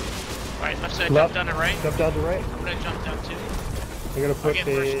 Alright, left side, Left. jump down to right. Step down to right. I'm gonna jump down too. I'm gonna put get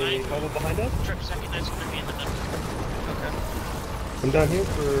first a knight. bubble behind us. Trip second knight's gonna be in the middle. Okay. I'm down here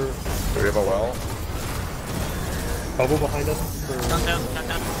for Do we have a well? bubble behind us for Count down for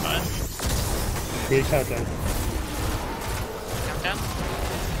 5. me countdown. Count down.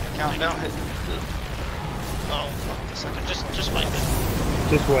 Countdown hit. Oh, the second. Just fight it.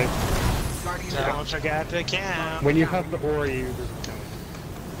 Just wait. Guardian Don't down. forget to count. When you have the aura, you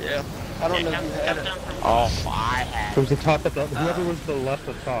Yeah. I don't know count, who had count it. down from Oh, I had it was the top at the whoever was the left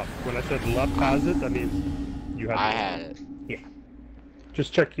at top. When I said left has it, that means you had I it. had it.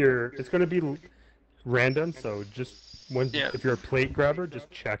 Just check your it's gonna be random, so just when Yeah. if you're a plate grabber, just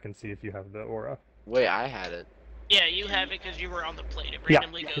check and see if you have the aura. Wait, I had it. Yeah, you have it because you were on the plate. It Yeah.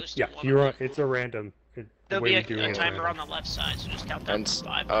 randomly goes to Yeah, one you're of on, the- it's a random. The There'll way be we do a it is timer on random. the left side, so just count down And from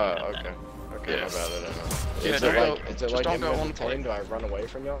 5. oh, and count okay. down. Okay, Yeah. my bad. I don't know. Yeah, Is it don't like go- is it just like don't in go the on the contain? Do I run away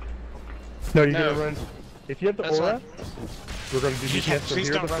from y'all? No, you're No. gonna run. If you have the That's aura, fine. we're gonna do DPS from Please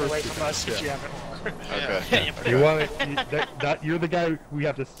here don't the run first away two from us times. if you haven't. Okay. You want it, that you're the guy we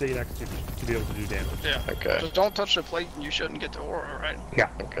have to stay next to be able to do damage. Yeah. Okay. Just don't touch the plate and you shouldn't get the aura, right? Yeah.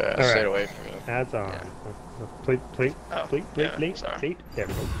 Okay. I Alright. stayed away from you. Ads on. Yeah. Plate, Oh, plate, yeah, plate. sorry. There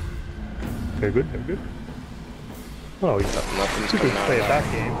we go. Very good, very good. Oh, yeah. Nothing's You coming can out play of a that.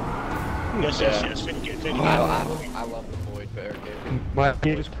 back game. Yes, Yeah. yes, yes. Very good, very I good. love the void. barricade. My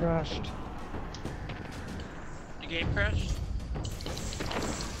game just crashed. The game crashed?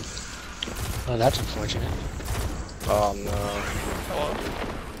 Oh, that's unfortunate. Oh no. Hello?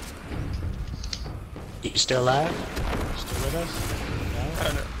 You still alive? Still with us?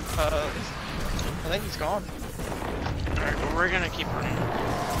 I think he's gone. Alright, well, we're gonna keep running.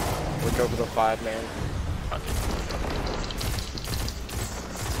 Look over the 5-man. Fuck it.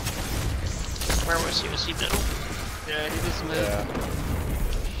 Where was he? Was he middle? Yeah, he was mid. Yeah.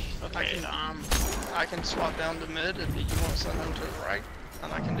 Okay, I can swap down to mid if you want to send him to the right,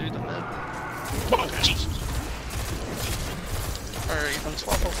 and I can do the mid. Oh, Jesus. Or you can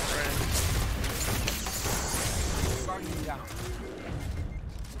swap over right. Guardian down.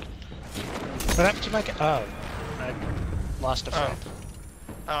 What happened to my oh, I lost a friend.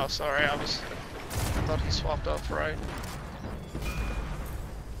 Oh, sorry, I thought he swapped up right.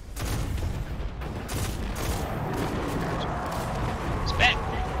 it's back.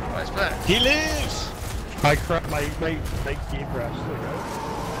 Oh, he's back. He lives! My game crashed.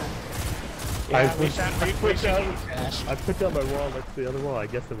 I put down my wall next to the other wall. I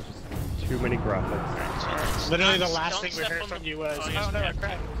guess it was just too many graphics. Literally the Don't last thing we step heard on from the- you was, oh, oh yes, no, I yeah.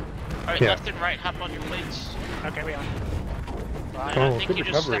 cracked. Alright, Yeah. left and right, hop on your plates. Okay, we are. And Oh, I think good you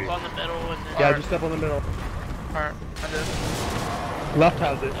just recovery. step on the middle and then Yeah, just step on the middle. Alright, I did. Left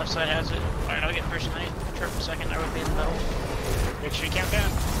has it. left side has it. Alright, I'll get first night. Trip second, I would be in the middle. Make sure you count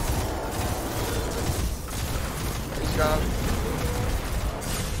down. He's gone.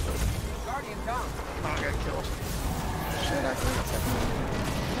 Guardian down. Oh, I got killed. Shit, I couldn't.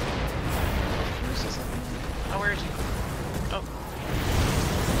 Oh, where is he? Oh,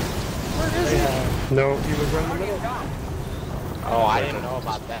 Where is he? No, he was right in the Guardian middle. down. Oh, I didn't know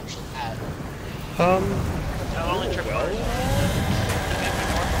about that. no, only trip well.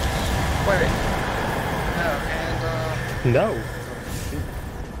 Wait. No, and No.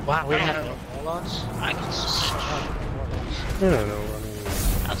 Wow, we I don't have know. no warlocks? I can switch. I don't know. I mean,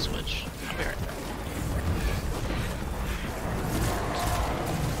 I'll switch. I'll be right back.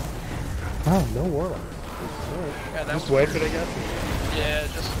 oh, no warlock. yeah, that Just was wait for it, I guess. yeah,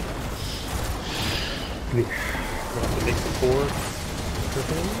 just We'll have to make the board for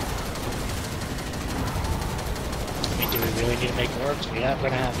him. I mean, do we really need to make works? We are gonna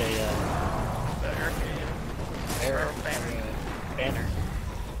have a barricade. banner.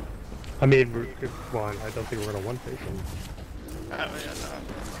 I mean, if one, I don't think we're gonna one-face him. Oh yeah, no.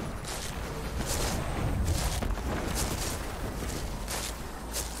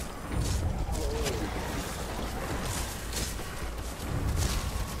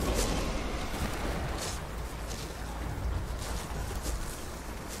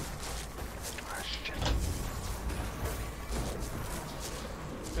 Ah, shit.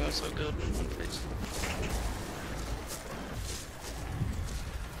 Doing so good with one face.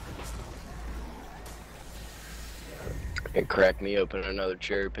 It cracked me open another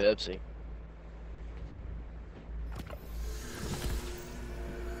cherry Pepsi.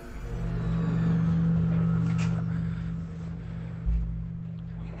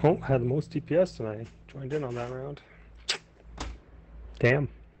 Oh, had the most DPS and I joined in on that round. Damn.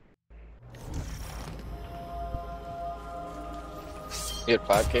 You had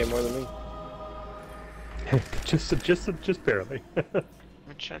 5K more than me. just barely. Let me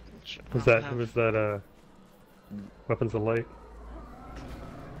check. was that Weapons of Light?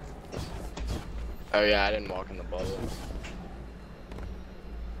 Oh yeah, I didn't walk in the bubble.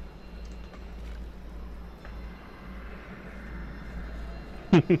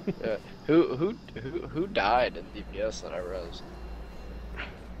 Yeah. Who died in DPS that I rose?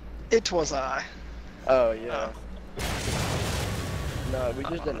 It was I. Oh yeah. No, we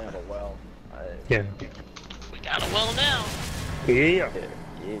just didn't have a well. Yeah. We got a well now. Yeah.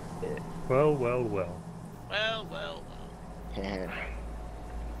 Yeah. Well. Well, well, well.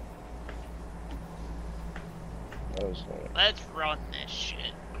 That was fun. Let's run this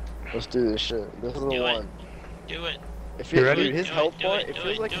shit. Let's do this shit. This is the Do it. one. Do it. If You it, ready? dude, his Do it, health do bar, it, it do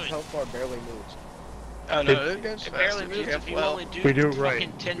feels it, like do his it. health bar barely moves. Oh no, it goes It fast barely if moves you if have you well. only do We do it right.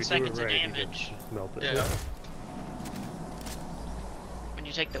 fucking 10 We do it seconds of right, you damage. just melt it. Yeah. When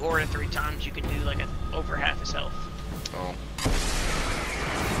you take the aura 3 times, you can do like over half his health. Oh.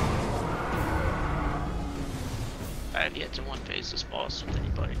 I have yet to one phase this boss with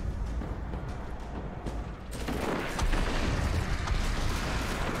anybody.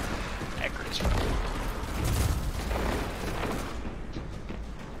 Accurate's right.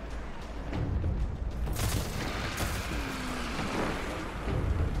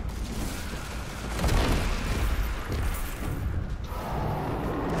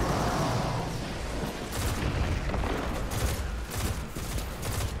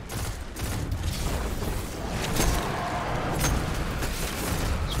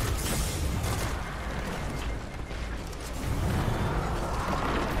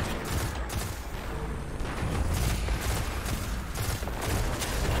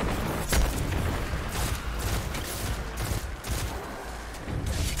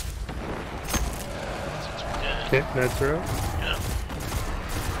 Okay, nice throw. Yeah.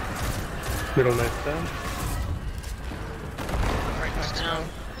 Middle knife down. Right this down.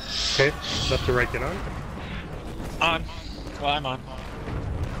 Okay, left to right get on. On. Well, I'm on.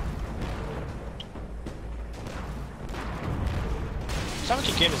 Someone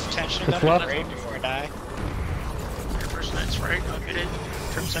can get his attention. It's That'd be left. great before I die. Your first knight's right, I'll get it.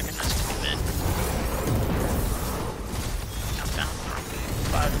 Turn second knight's gonna be mid. Countdown from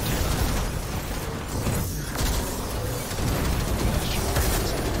 5 to 2.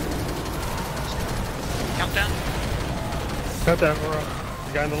 Countdown. Countdown, we're up.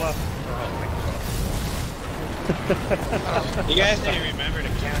 The guy on the left. You guys need to remember to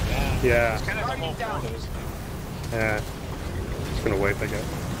count down. Yeah, It's kind of the whole point of this. yeah. Just gonna wait, I guess.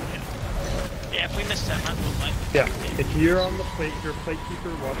 Yeah, if we miss that, might look like. Yeah, if you're on the plate, you're a plate keeper,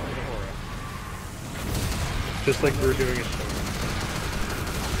 watch for the horror. Just like we're doing it.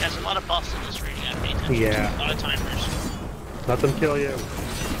 There's a lot of buffs in this rating, I pay attention Yeah. to. A lot of timers. Let them kill you.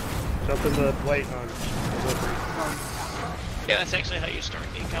 Jump in the plate on. Yeah, that's actually how you start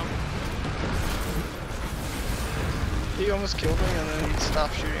game count. He almost killed me and then he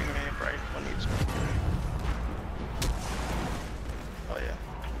stopped shooting me right when he was. Oh yeah.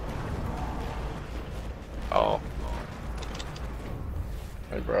 Oh.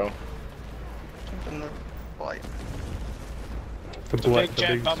 Hey, bro. Jump in the light. The It's a black, big the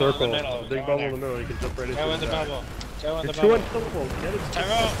jet big bubble in the circle, middle. the big Go bubble in in the middle, you can jump right into Go in it. the bubble. Go in You're the too bubble. unkillable, get it.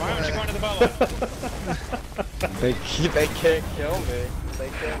 Tyrone, why aren't you going to the bubble? They can't kill me. They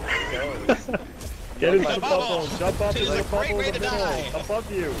can't kill me. Get into the the bubble. bubble, jump up This into is the a great bubble way in the to middle, die.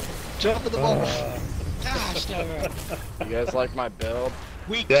 above you. Jump in the bubble. Gosh, no. You guys like my build?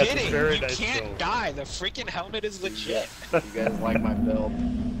 We Yeah, get it's a it. very You nice can't build. die. The freaking helmet is legit. You guys like my build?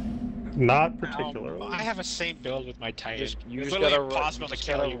 Not particularly. I have a same build with my Titan. You It's just literally gotta run- impossible you to just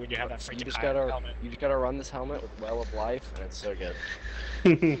kill gotta- you when you have that freaking You just Titan gotta helmet. you just gotta run this helmet with Well of Life, and it's so good.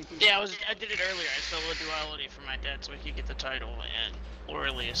 Yeah, I did it earlier. I stole a duality from my dad so we could get the title, and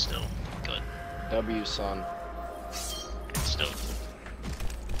Orally is still good. W son. It's still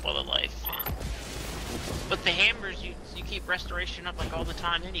well of life. And... But the hammers, you keep restoration up like all the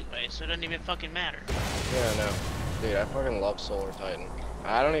time anyway, so it doesn't even fucking matter. Yeah, I know. Dude, I fucking love Solar Titan.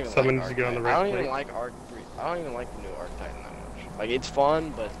 I don't even Someone like needs to Arc get on the Titan. I right don't even plate. like Arc 3. I don't even like the new Arc Titan that much. Like, it's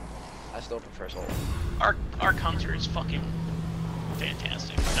fun, but I still prefer Solar. Arc Hunter is fucking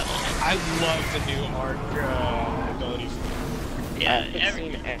fantastic. I love I love the new arc ability. it. Yeah, I haven't every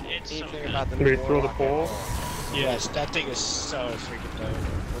seen it's so anything good. about the Can we new throw the Warlock pole? at all. Yes, that thing is so freaking dope.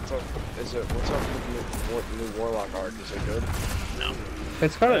 What's up? What's up with the new Warlock arc? Is it good? No,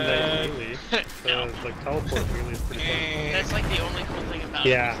 It's kind of nice, really. no. Like teleport really is pretty fun. That's like the only cool thing about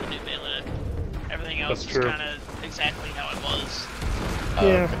Yeah. it is the new melee. Everything else That's is true. kind of exactly how it was.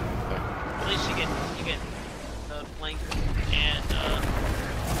 Yeah. Okay. At least you get the blink and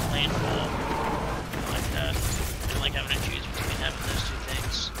landfall like that. And like having to choose between having those two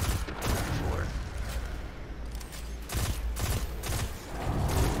things before.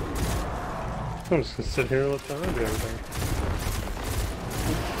 I'm just gonna sit here and let the arm do everything.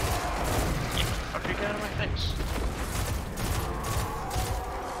 Yeah, fuck you, get out of my face.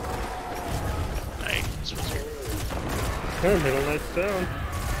 Alright, this one's here. Yeah, middle knight's down.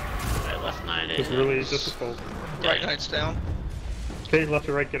 Alright, left knight is... It's really difficult. Right Yeah. knight's down. Okay, left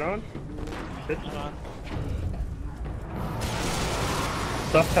to right, get on. Hit. Hold on.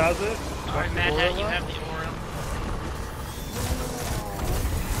 Left has it. Alright, Mad Hat, you have the aura.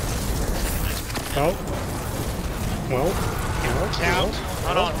 Oh. Well. Count.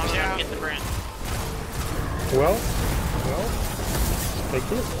 Hold on, Yeah. get the brand. Well. Thank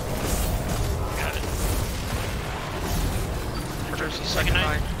you. Got it. First and second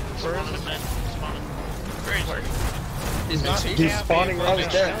knight. Where is Spawning him in. Spawning. Where is he? He's not. He's spawning Oh, right he's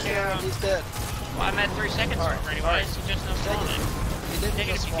now. dead. He's dead. Well, I'm at 3 seconds Alright, for anyways. He just no spawning. He didn't Take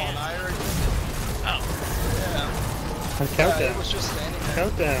it just if you spawn. can. I already did. Oh. Yeah. A It countdown. was just standing there.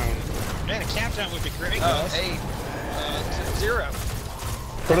 Countdown. Man, a countdown would be great. Oh, guys. 8. 0.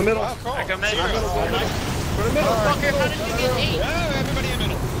 For the middle. Oh, cool. I go mid. For the middle. Fucker, how did you get 8? Oh, everybody in the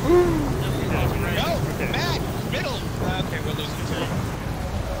middle. No, Okay. Matt, middle. Okay, we're losing it.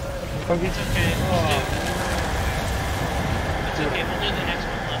 Oh, he's It's okay. It's okay, we'll do the next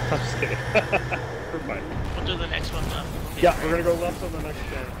one left. I'm just kidding. Never mind. We'll do the next one left. Yeah, we're gonna go left on the next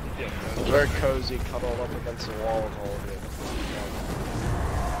turn. Yeah. It's very cozy, cuddled up against the wall with all of it.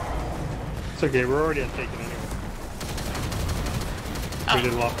 It's okay, we're already at taken anyway. Oh, We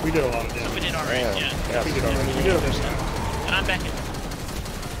did a lot of so we damage. did alright, Yeah. yeah. Yeah. We did already. We did already. And I'm back in full,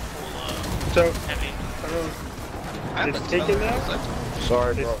 So, heavy. everyone, I'm It's taken now?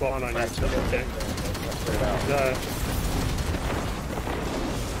 Sorry, they bro. spawn on you. That's okay. Clear it out.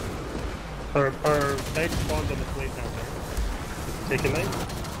 Our knight spawns on the plate down there. Take a knight.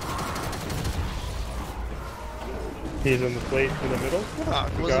 He's on the plate in the middle. Ah,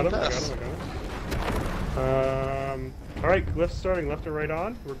 We got him, we got him, we got him. Alright, glyph starting left and right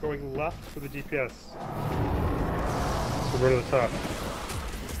on. We're going left for the DPS. So we're to the top.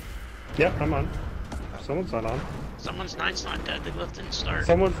 Yep, I'm on. Someone's not on. Someone's knight's not dead. The glyph didn't start.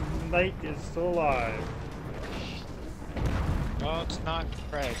 Someone's knight is still alive. Well, it's not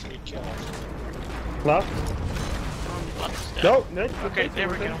right. We killed it. Left? Left is dead. No, Nick. Okay, there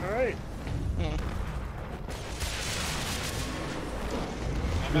we go. Alright. Hmm.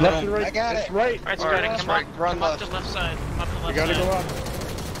 Left and right. I got it's it. right. Alright, so Alright, gotta that's come right. up, Run come up left. the left side. Come up the left We gotta side. go up.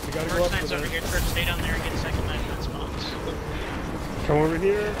 We gotta go First up. knight's to over the- here. First, stay down there and get second knight when it spawns. Come over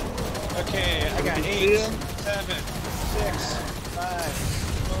here. Okay, I got You can 8, see him? 7, 6, 5,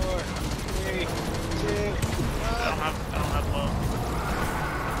 4, 3, 2, I don't have low.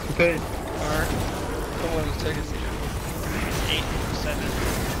 Okay. Alright. Someone take it. 8, 7,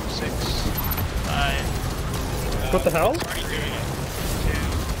 6, 5. What the hell? Already doing it. 2,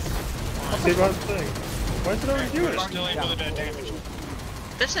 1. Save on thing. Why is it already doing We're it? still able to do damage.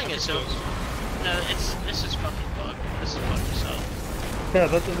 This thing is so. No, this is fucking bugged. This is bugged as hell. Yeah,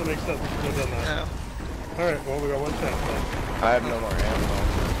 that doesn't make sense. We've done that. Yeah. Alright, well, we got one chance. I have no more ammo.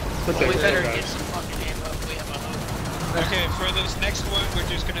 It's okay, Well, we better guys. get some fucking ammo if we have a hope. Okay, for this next one, we're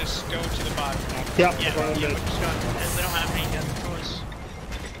just gonna go to the bottom. Yeah, Yeah, we're on yeah, mid. we're just going. We don't have any other choice.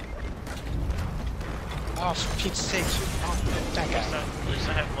 Oh, for Pete's sake, shoot on that guy. At least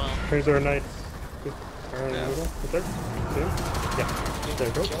I have well. Here's our knights. Alright, in the Yeah. middle. Right there. See him? Yeah.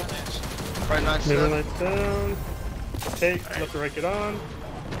 There we go. Killing it. Right, nice. Middle knights down. Take, left to right, get on.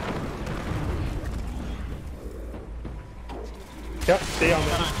 Yep, stay on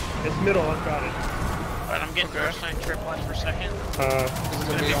there. It's middle, I've got it. Alright, I'm getting first knight trip watch for second. Is it It's gonna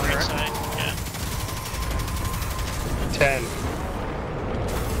gonna be be on right right? side. Yeah. 10,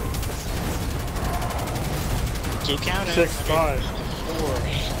 Keep counting. 6, 5, 4,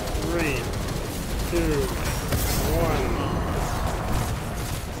 3, 2, 1.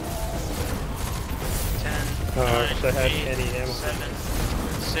 10, Oh, 9, if I had 8, any ammo. 7,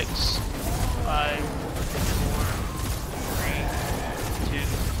 6, 5, 4, 3, 2.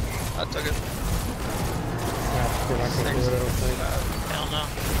 I took it. Yeah, we're not gonna do it, I don't think. Hell no.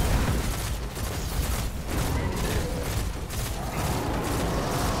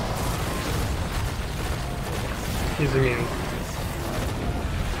 He's immune.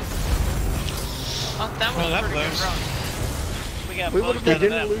 Oh, that Well, was that pretty good blows. run. We got We, bugged we out of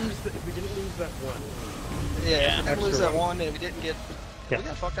didn't that. lose. We didn't lose that one. Yeah, Yeah. we didn't lose Extra that one. one, and we didn't get. Yeah. We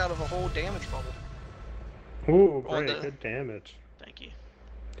got fucked out of a whole damage bubble. Ooh, On great, the- good damage. Thank you.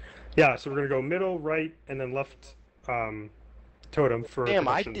 Yeah, so we're gonna go middle, right, and then left. Totem for. Damn,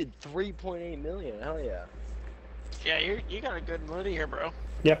 I protection. did 3.8 million. Hell yeah. Yeah, you got a good mood here, bro.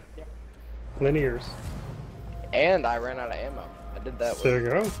 Yep. Linears. And I ran out of ammo. I did that There with. you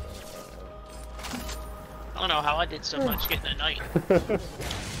go. I don't know how I did so much getting a knight.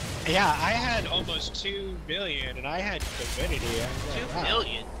 Yeah, I had almost 2 million, and I had divinity. I was 2 like, wow.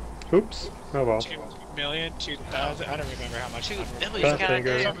 million. Oops. Oh well. 2 million, 2,000. I don't remember how much. 2 I remember. million. That thing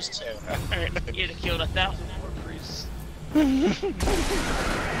goes- Goddamn. Almost 2. You'd have killed 1,000 more priests. I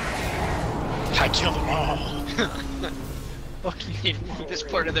killed them all. Fuck you. This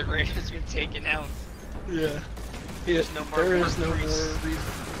part of the raid has been taken out. Yeah. There's no more There is no more priests. reason.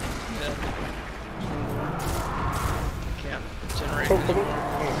 Yeah. Can't generate Oh, any oh, more.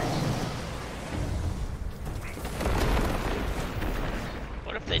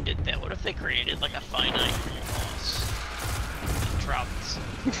 What if they did that? What if they created like a finite boss? And dropped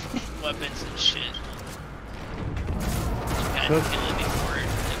weapons and shit. You had to That's- kill it before it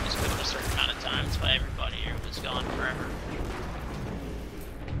was good a certain amount of times by everybody or it was gone forever.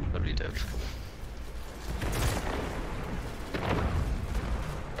 That'd be dope.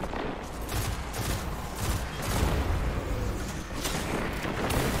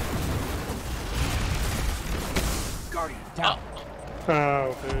 Guardian Oh, down.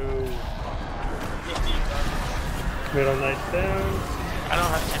 Oh, boo. Middle knights down. I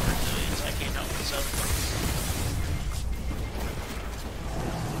don't have 10 resilience, I can't help myself.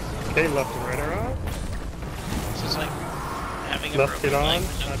 Okay, left and right are on. This is like having a Left broken it on, leg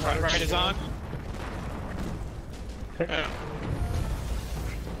with no not front Right is on. Yeah.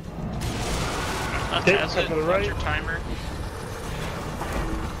 Left Okay, has up it, to the watch right. your timer.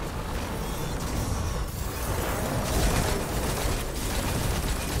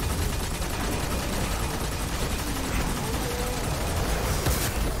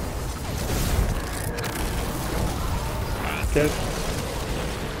 Dead.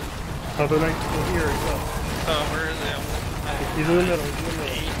 Other knight's still here as well. Where is he? He's in the middle, he's in the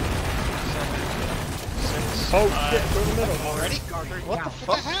middle. 6, Oh 5, shit, go in the middle. Already? What the What the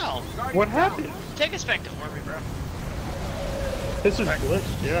fuck? hell? What happened? Take us back to Orby, bro. This is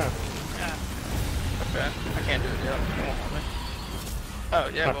glitched, yeah. Yeah. Okay, I can't do it yet. Oh,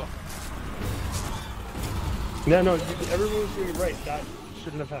 yeah, well. No, no, everyone was doing it right. That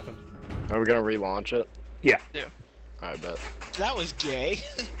shouldn't have happened. Are we gonna relaunch it? Yeah. I bet. That was gay.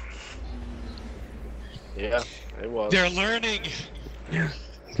 Yeah, it was. They're learning.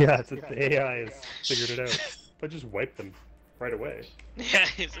 Yeah, the AI has figured it out. I just wiped them right away. Yeah,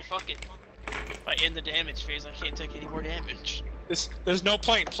 it's a fucking. If I end the damage phase, I can't take any more damage. There's no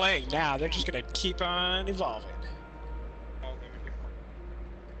point playing now. They're just gonna keep on evolving.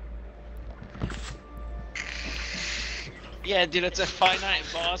 Yeah, dude, it's a finite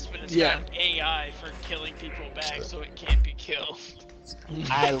boss, but it's got an AI for killing people back, so it can't be killed.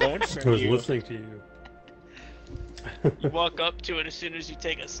 I learned I from was you. listening to you. You walk up to it, as soon as you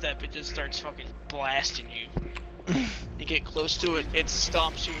take a step, it just starts fucking blasting you. You get close to it, it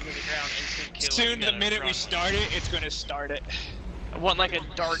stomps you into the ground, instant kill. Soon, You the gotta minute we run. start it, it's gonna start it. I want like a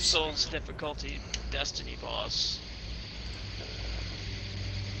Dark Souls difficulty Destiny boss.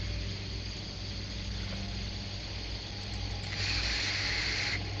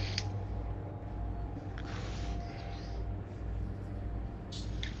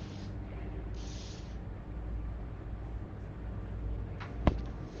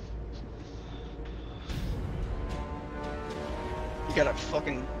 You got a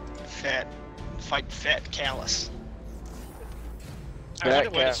fucking fight fat Callus. I wonder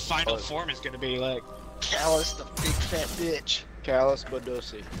what Cat- its final oh. form is gonna be like. Callus, the big fat bitch. Callus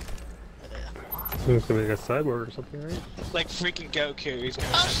Bodosi. So it's gonna be like a cyborg or something, right? Like freaking Goku. He's gonna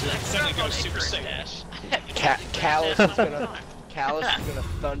Oh, shit, suddenly go I'm Super on Saiyan. Dash. Callus is gonna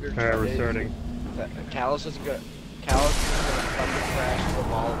thunder. Alright, we're starting. Callus is gonna thunder crash the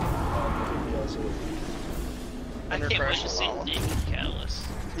ball of the DLC. I can't wait Crash to see Lava. naked Callus.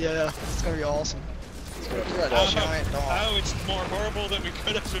 Yeah, it's gonna be awesome. It's gonna be that giant dog. Oh, it's more horrible than we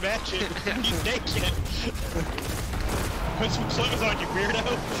could have imagined. He's naked. Put some clothes on, you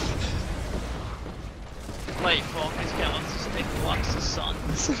weirdo. Wait, Vulcan's Callus' dick blocks the sun.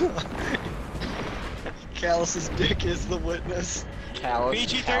 Callus's dick is the witness. Callus.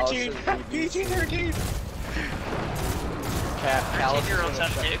 PG-13. PG-13. Callus is 13-year-olds gonna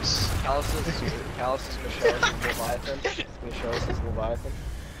have dicks. Callus is gonna show us his Leviathan. He's gonna show us his Leviathan.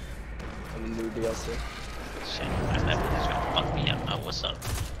 In the new DLC. Shit, I thought he was gonna fuck me up. Oh, what's up?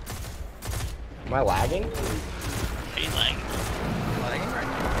 Am I lagging? Are you lagging? Lagging right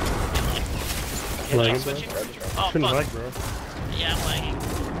now. You Lagging, like bro? switching? Registrar. Oh, Shouldn't fuck. lag, bro. Yeah, I'm lagging. I'm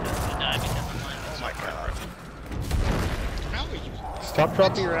gonna die because I'm lagging. Oh my god. How are you? Stop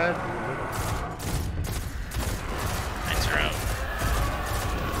dropping your ad. That's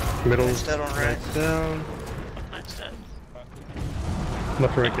right. Middle. It's dead on red. Right down. That's dead.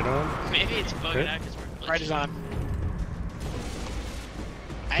 Left right get on. Maybe it's bugging Okay. out because we're glitching. Right is on.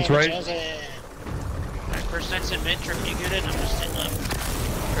 It's right. Alright, first night's in mid, trip you good in, I'm just hitting left.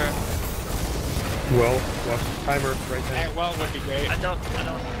 Okay. Well, watch timer right Hey, hand. well would be great. I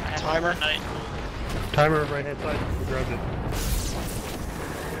have Timer? Night. Timer right hand side. We grabbed it.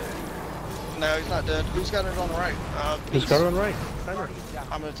 No, he's not dead. Who's got it on the right? Just got it on right. Timer.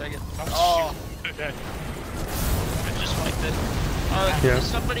 I'm gonna take it. Oh, Okay. I just wiped it. Yeah. Does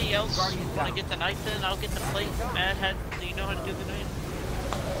somebody else want to get the knife then? I'll get the plate. Mad Hat, do you know how to do the knife?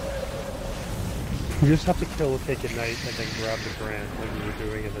 You just have to kill a taken knight and then grab the brand like you were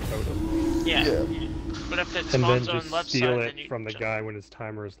doing in the totem. Yeah. But if it And then spawns on just left steal side, then you it from the jump. guy when his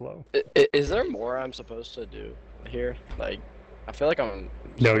timer is low. Is there more I'm supposed to do here? Like, I feel like I'm.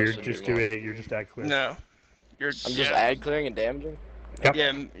 No, you're supposed to just do more. doing it. You're just ad clear. No. You're I'm just ad clearing and damaging. Yep.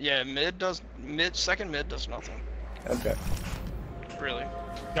 yeah, second mid does nothing. Okay. Really.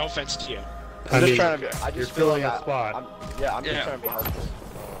 no offense to you. I'm I just mean, trying to be. I you're just feel filling like the spot. I'm just Yeah. trying to be helpful.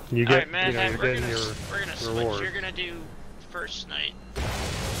 You get, Alright, Mad you know, Hat, you're we're getting gonna, your we're gonna switch. reward. You're gonna do first night.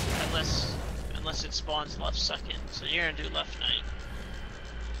 Unless it spawns left second. So you're gonna do left night.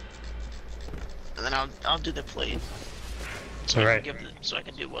 And then I'll do the plate. So Alright. so I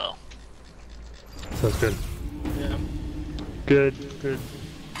can do well. Sounds good. Yeah. Good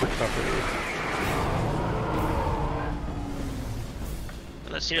recovery.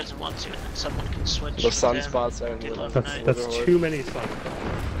 Unless he doesn't want to, and then someone can switch. The with him. sunspots and Do left the night. That's Witherwood. too many suns.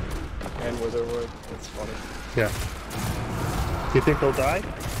 And Witherwood. It's funny. Yeah. You think they'll die?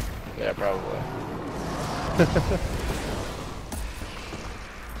 Yeah, probably.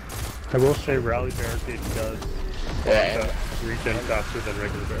 I will say Rally Barricade does Yeah, regen faster than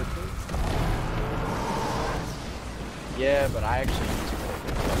regular barricade. yeah, but I actually use it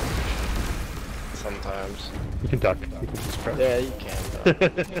sometimes. You can duck. You can just crouch. Yeah, you can.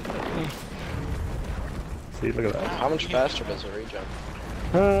 See, look at that. How much faster does it regen?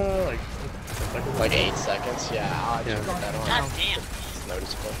 Like a second. Like 8 seconds? Yeah, I Yeah. just put that on. God damn. It's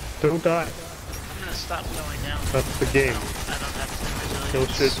noticeable. Don't die. I'm gonna stop going down. That's the game. I don't have the Kill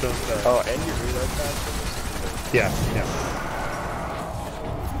resilience. shit, don't die. Oh, and you reload faster? Yeah, yeah.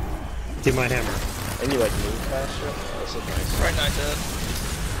 Get my hammer. And you like move faster? This is nice. Right Knight dead.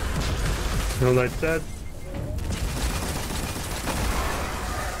 Middle Knight's dead.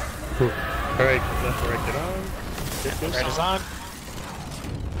 Alright, left, right, get on. Red is on.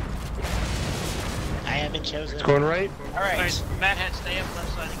 I have been chosen. It's going right. Alright. Alright, Mad Hat, stay up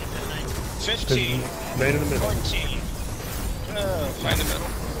left side and get that knight. 15, Right in the middle. 14, 12, Right in the middle.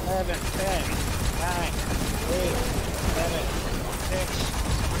 11, 10, 9, 8, 7, 6,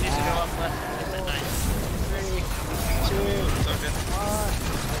 Needs to go up left and get that knight. 3, 2, It's okay. 1.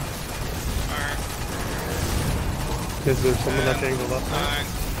 Alright. Is there someone not getting the left side?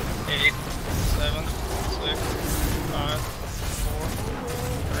 9, 8, 7, 6, 5,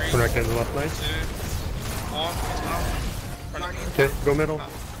 4, 3, We're not getting the left knight. 2, 1. It's on. Right Knight. Okay, go middle.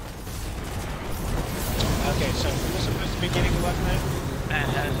 Okay, so who's supposed to be getting the left knight? Mad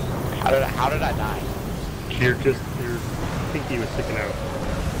Hat. How did I die? Your pinky was sticking out.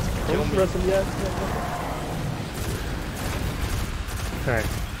 Don't press him yet. Alright.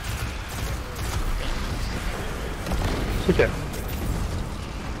 Okay.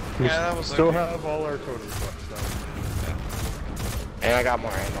 We Yeah, that was still okay. have all our totems left, so. And I got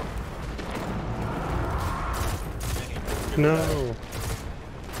more ammo. No.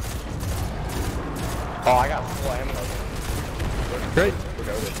 Oh, I got full ammo. Great. We're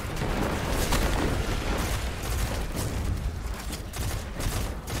goated.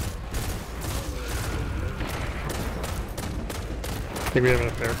 Think we have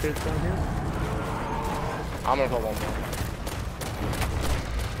enough barricades down here? I'm gonna put one more.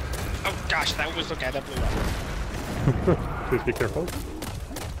 Oh gosh, that was the guy that blew up. Please be careful.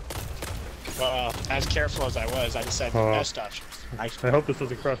 Well, as careful as I was, I decided the best option. I hope this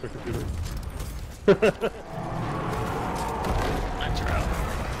doesn't crash my computer. Knight's are out.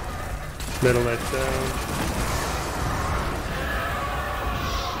 Middle Knight's down.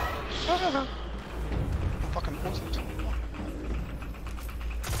 Fucking poisoned.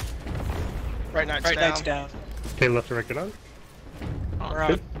 Right Knight's Right down. knight's down. Okay, left and right, get on. We're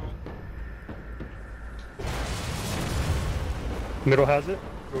on. Good. Middle has it.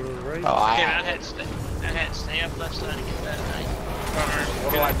 Go to the right. Oh, Okay, I Mad Hat, stay up left side and get that knight.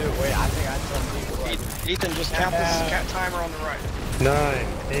 What do I do? Wait, I think I told you. What do I do? Ethan, just count this cat timer on the right. 9,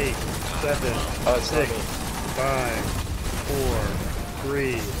 8, 7, Oh, it's not 6, me. 5, 4,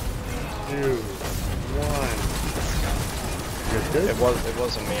 3, 2, 1. Good. It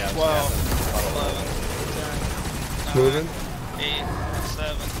wasn't me. I was 12, gathering. 11, 10, 9, Moving. 8,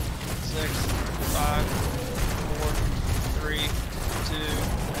 7, 6, 5, 4, 3, 2,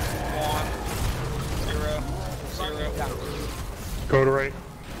 1, 0, 0. Go to right.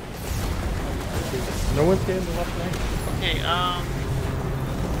 No one's getting the left lane. Okay,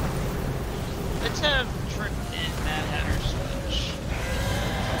 let's have Trip and Mad Hatter switch.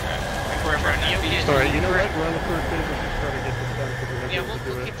 We're right now. Alright, you know what? We're on the first phase. Let's try to get this done because we're Yeah, not able to do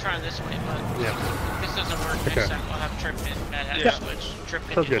we'll it. keep trying this way, but Yeah. if this doesn't work, Okay. next time we'll have Trip and Mad Hatter Yeah. switch. Trip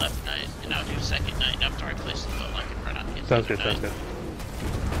can Sounds do good. left knight, and I'll do second knight. And after I place the bow, I can run out and get Sounds the good, other sounds knight. good.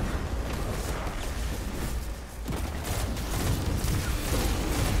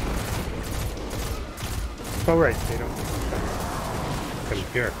 Oh, right, they don't. Come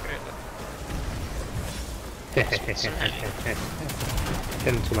here. Get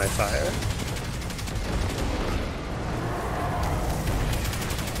into my fire.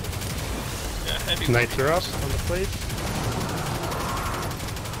 Yeah, heavy. Knights are up on the plate.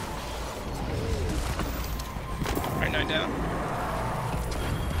 Right Knight down.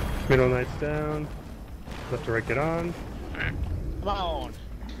 Middle Knight's down. Left to right, get on. Come on.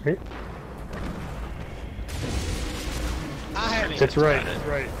 Right. I have it. It's right, it's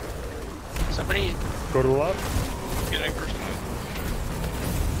right. Somebody, Go to the left. Getting first move.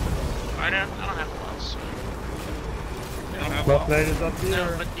 I don't have gloves. You don't have Left well. Knight is up here.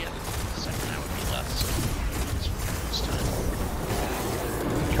 No, but the second knight would be left, so it's time.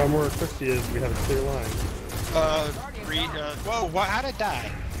 Come where Christy is, we have a clear line. Whoa, what? How'd it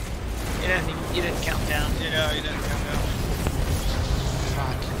die? You didn't count down. Yeah, you didn't come down.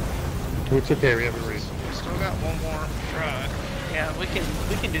 Fuck. It's okay, we have a race. We still got one more try. Yeah, we can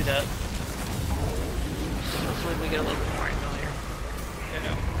do that. Hopefully we get a little bit more angle here.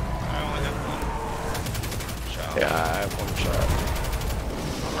 Yeah. I only have one shot. Yeah, I have one shot.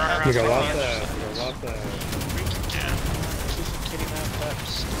 Run around You got the lots edge. of, you got lots of. Yeah. Keep kitty mouth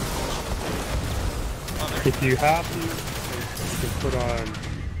pups. If you have to, you can put on.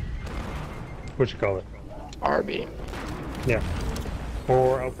 What you call it? RB. Yeah.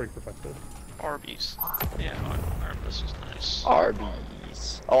 Or Outbreak Perfected. Arby's. Yeah, this is nice.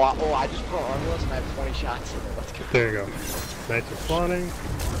 RBs. Oh, I just put on armless and I have 20 shots in it. Let's go. There you go. Knights are spawning.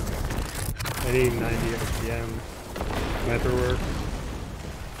 Any 90 RPM. Sniper work.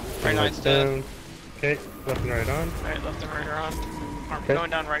 Grey Knight's dead. down. Okay, left and right on. Alright, left and right are on. Arm Okay. going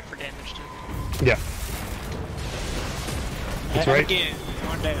down right for damage too. Yeah. It's And right. again,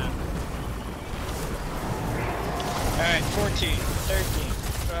 going down. Alright, 14, 13,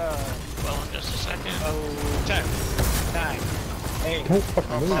 Well, in just a second. 10, 9, 8, Don't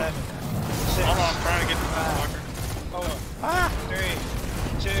fucking move. 7, 6, Hold on, I'm trying to get the 5, motherfucker. 4,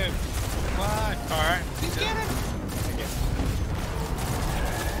 3, 2, 1. Alright. He's getting.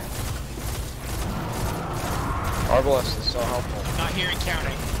 Arbalest is so helpful. Not here and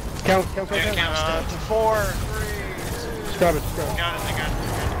counting. Count. Here Count. count still. 4, 3, Just grab it. Just grab it. got it, I got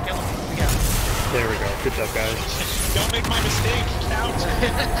it. Kill him. We got it. There we go. Good job, guys. Don't make my mistake. Count.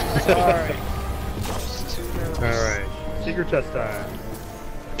 Sorry. Alright. Secret chest time.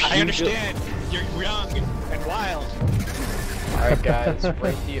 I understand. You're young and wild. Alright guys,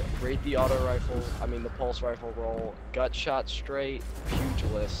 rate the auto rifle, the pulse rifle roll, gut shot straight,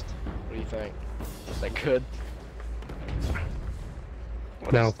 pugilist. What do you think? Is that good?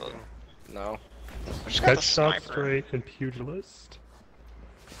 What No. is the- No? I just got the Gut shot sniper. straight and pugilist.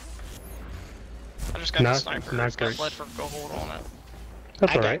 I just got Not- the sniper. not It's got great. lead for gold on it.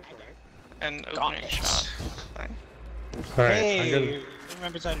 That's I got- alright. And opening Gauntlets. shot thing. Alright, Hey, I'm who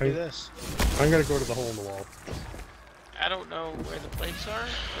remembers how to do this? gonna go to the hole in the wall. I don't know where the plates are,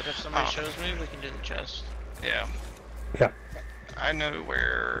 but if somebody Oh. shows me, we can do the chest. Yeah. Yeah. I know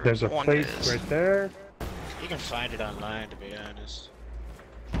where There's a one plate is. right there. You can find it online, to be honest.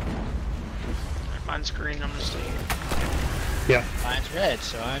 Mine's green, I'm gonna stay here. Yeah. Mine's red,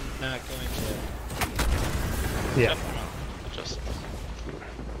 so I'm not going to Yeah. Just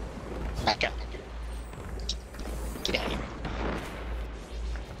back up. Get out of here.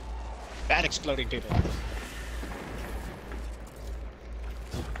 Bad exploding people.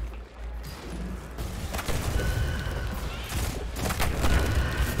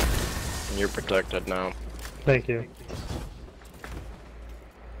 You're protected now. Thank you.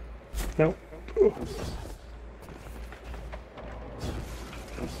 Nope. Ooh.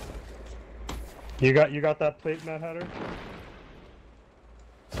 You got that plate, Mad Hatter?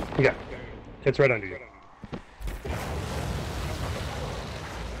 Yeah. It's right under you.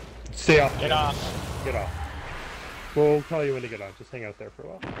 Stay off. Get off. Get off. We'll tell you when to get on. Just hang out there for a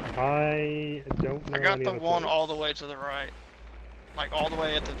while. I don't know I got any the other one plates. all the way to the right. Like all the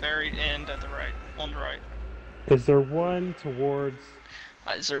way at the very end at the right. On the right. Is there one towards...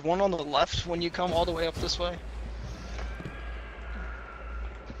 Is there one on the left when you come all the way up this way?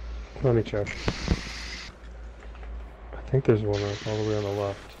 Let me check. I think there's one all the way on the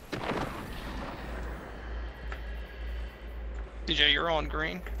left. DJ, you're on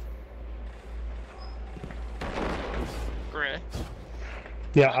green. Gray.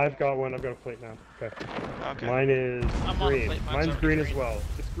 Yeah, I've got one. I've got a plate now. Okay. Okay. Mine is I'm on the green. plate, mine's Mine's already green as green. well.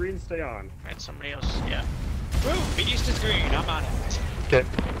 It's green, stay on. Right, somebody else, yeah. Woo! Beast is green. I'm on it. Okay.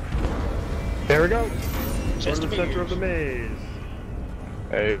 There we go. Go Just to the a center of the maze.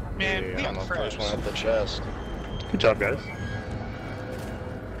 Hey, Man, I'm being the first froze. one at the chest. Good job, guys.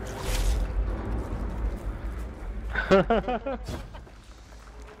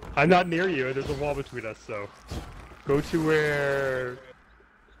 I'm not near you, and there's a wall between us, so go to where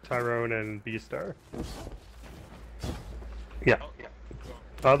Tyrone and Beast are. Yeah.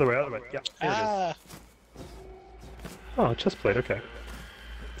 Other way, other way. Yeah, here it is. Ah, Oh, chest plate, okay.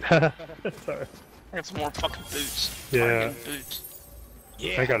 Sorry. I got some more fucking boots. Yeah. Fucking boots.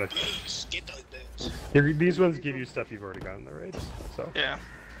 yeah. I got it. Boots. Get those boots. These ones give you stuff you've already got in the raid, so. Yeah.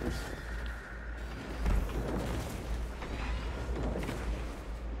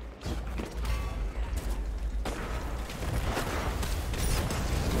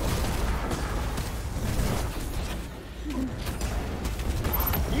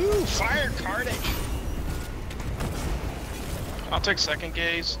 You fire cartage. I'll take second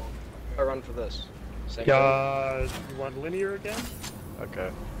gaze. I run for this. Same You want linear again? thing?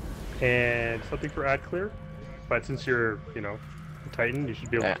 Okay. And something for ad clear. But since you're, a Titan, you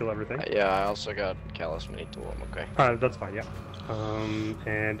should be able Yeah. to kill everything. Yeah, I also got Callus Mini Tool. I'm okay. That's fine, yeah.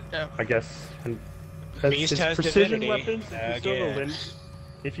 And Yeah. I guess Beast has precision divinity. weapons. If you, Again.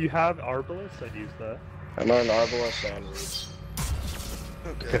 if you have Arbalest, I'd use that. I'm on Arbalest and Reeds.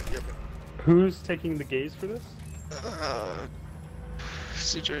 Okay. Yep. Who's taking the gaze for this?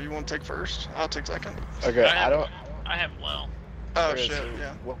 CJ, you want to take first? I'll take second. Okay, I I don't. I have well. Oh okay, shit, so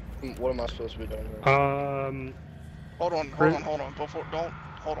yeah. What am I supposed to be doing here? Hold on. Before, don't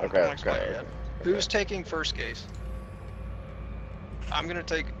Okay, explain okay, it yet. okay. Who's taking first gaze?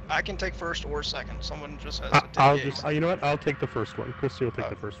 I can take first or second. Someone just has to take I'll gaze. just. You know what? I'll take the first one. Christy will take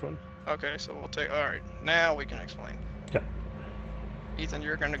the first one. Okay, so we'll take. All right, now we can explain. Yeah. Ethan,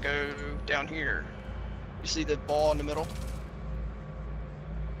 you're gonna go down here. You see the ball in the middle?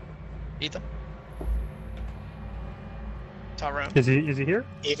 Ethan. Tyrone. Is he here?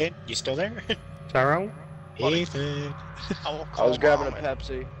 Ethan, you still there? Tyrone? Ethan. I was grabbing a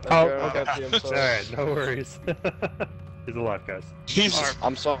Pepsi. I was grabbing a Pepsi, I'm sorry. Alright, no worries. He's alive, guys. He's Alright.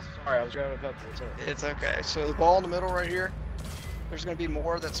 I'm sorry, I was grabbing a Pepsi. It's alright. It's okay. So the ball in the middle right here, there's going to be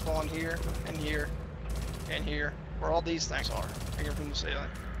more that spawn here and here and here, where all these things are, hanging from the ceiling.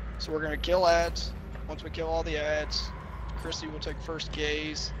 So we're going to kill ads. Once we kill all the ads, Christy will take first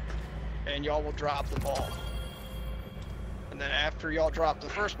gaze, and y'all will drop the ball. And then after y'all drop the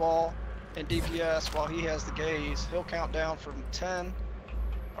first ball, in DPS, while he has the gaze, he'll count down from 10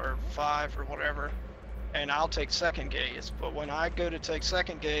 or 5 or whatever, and I'll take second gaze. But when I go to take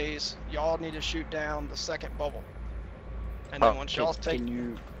second gaze, y'all need to shoot down the second bubble. And then once y'all take Can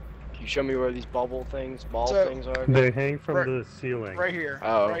you show me where these ball things are? They hang from Right- the ceiling. right here,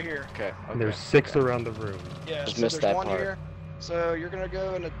 Oh, right here. Okay. And there's 6 okay. around the room. Yeah, Just so missed there's that one part. here. So you're gonna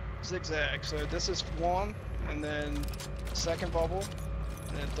go in a zigzag. So this is 1, and then second bubble,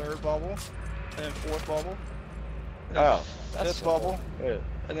 and then third bubble, and then fourth bubble. And then Oh, that's fifth simple. bubble, Yeah.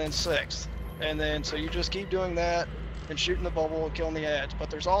 and then sixth. And then so you just keep doing that and shooting the bubble and killing the ads. But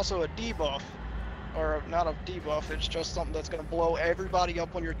there's also a debuff, or not a debuff. It's just something that's gonna blow everybody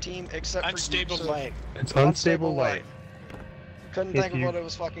up on your team except unstable for you. So light. It's unstable light. Couldn't If think of you- what it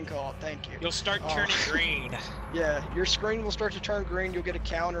was fucking called. Thank you. You'll start Oh. turning green. Yeah, your screen will start to turn green. You'll get a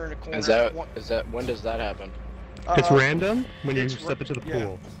counter in a corner. Is that One- when does that happen? It's uh, random when you it's step into the yeah.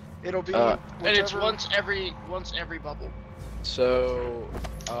 pool. It'll be. And it's whichever- once every bubble. So,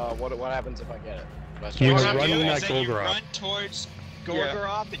 what happens if I get it? Do I You start What just I'm run doing in is that that you Golgoroth. run towards Yeah.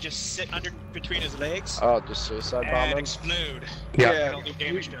 Golgoroth and just sit under between his legs Oh, just suicide bomb and him? explode. Yeah. It'll do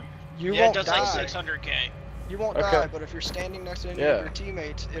damage to him. You Yeah, it won't does die. like 600k. You won't Okay. die, but if you're standing next to any Yeah. of your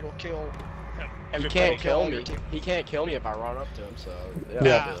teammates, it'll kill. He Everybody can't kill all me. your team. He can't kill me if I run up to him. So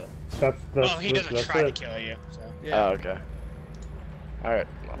Yeah. I'll do it. That's Well, he doesn't that's try it. to kill you. So. Yeah. Oh, okay. All right.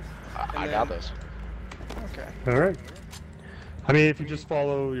 Well, I And got then- this. Okay. Alright. I mean, if you just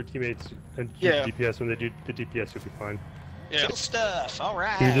follow your teammates and shoot Yeah. DPS when they do the DPS, you'll be fine. Yeah. Kill stuff. All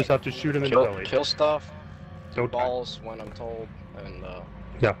right. You just have to shoot him in the belly. Kill stuff. Don't Balls when I'm told, and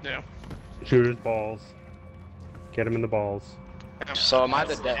Yeah. shoot his balls. Get him in the balls. so am I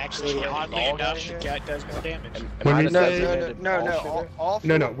the dead? Actually, oddly ball enough, guy the here? gut does more damage. Am When I we the say- designated No. ball All, shooter? all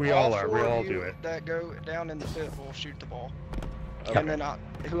No, no, four- we all are. We four of all you do it. That go down in the pit will shoot the ball. Okay. And then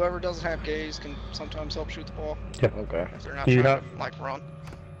whoever doesn't have gaze can sometimes help shoot the ball Okay. if they're not You trying have- to like run.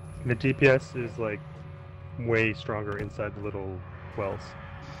 The DPS is like way stronger inside the little wells.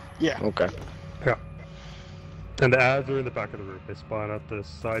 Yeah. Okay. And the ads are in the back of the room. They spawn out the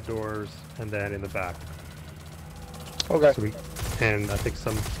side doors and then in the back. Okay. So and I think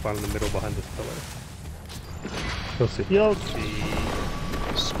some spawn in the middle behind this pillar. You'll see. You'll see.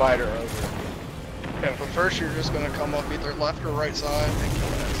 Spider over. Yeah, but first you're just gonna come up either left or right side and kill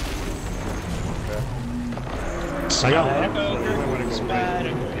that. I got Spider left, so you might want to go Spider.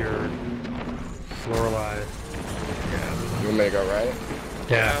 right with your Lorelei. You want me to go right?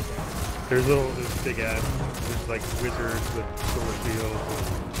 Yeah. There's big ads. There's like wizards with silver shields.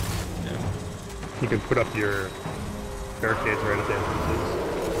 You can put up your barricades right at the entrances.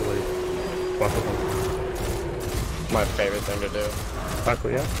 Really buffable. My favorite thing to do.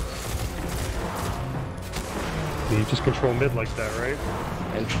 Exactly, yeah. You just control mid like that, right?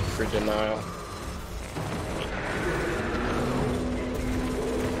 Entry denial.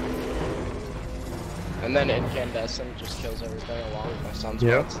 And then incandescent just kills everything along with my sunspots.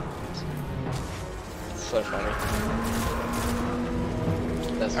 Yep. It's so funny.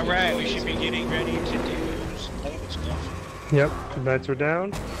 That's All the right, we amazing. should be getting ready to do some damage stuff. Yep. Knights are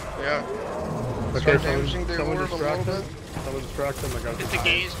down. Yeah. Okay, Start damaging the someone orb a distract little him. Someone distract him. I got Did the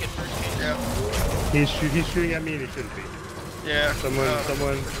gaze get first gaze? Yeah. He's shooting at me and he shouldn't be. Yeah.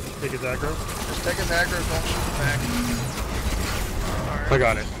 Someone take his aggro. Just take his aggro, don't shoot the back. I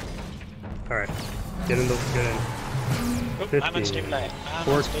got it. Alright. Get in. Oh, 15, I'm unstabilized.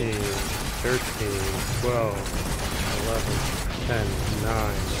 14, 13, 12, 11, 10,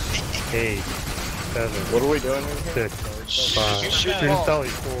 9, 8, 7, What are we doing in here? 6, Shoot 5, the shoot bell. his belly,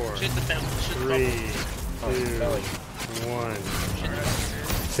 4, Shoot the bell. Shoot the 3, bubble. 2, belly. 1. Shoot the bell.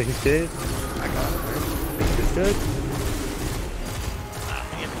 Take his days. I got it. Think it's good.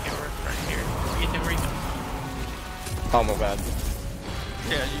 We have to get right here. We get to where you go. Oh, my bad.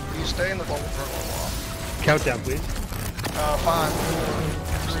 Yeah, you stay in the bubble for a little while. Countdown, please. 5, 4,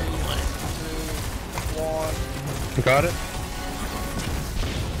 3, 2, 1. Got it?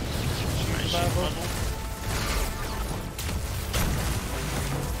 Right, shoot the bubble.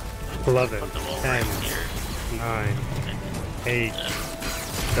 11, Put the wall 10, right here. 9, 8,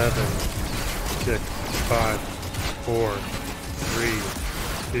 7, 6, 5, 4, 3,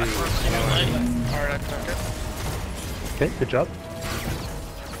 2, 1. Alright, I took it. Okay, good job.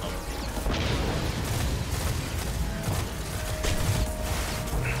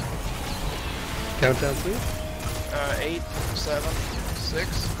 Countdown, please. 8, 7,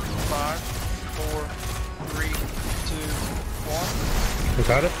 6, 5, 4, 3, 2, 1. You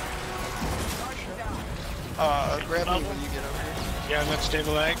got it? Grab me when you get over here. Yeah, I'm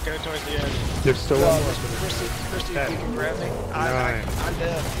unstabilized. Go towards the edge. There's still one more. Christy, if you can grab me. 9, I'm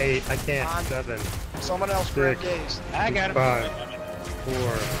dead. 8, I can't. I'm- 7, Someone else grab 6. Gaze. I got him. 5,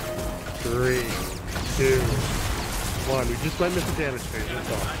 4, 3, 2, 1. We just might miss a damage phase, that's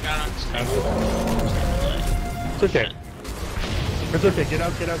all. I got on. It's okay. It's okay. Get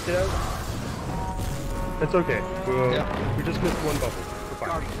out, get out, get out. It's okay. We just missed one bubble. We're fine.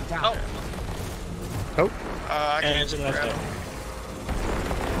 Guardian down. Oh, I And can to the left grab there. him.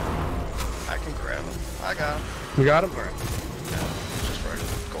 I can grab him. I got him. we got him? Alright. Just right at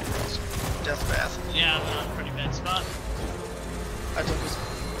the gold cross. Death bath. Yeah, I'm in a pretty bad spot. I took his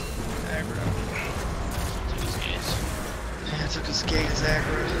aggro. Yeah, I took his gaze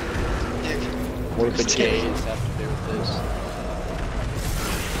aggro. Dick. What do the gays have to do with this?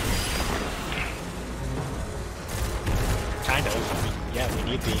 Kind of. I mean, yeah, we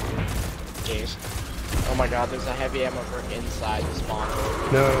need the gaze. Oh my god, there's a heavy ammo brick inside the spawn.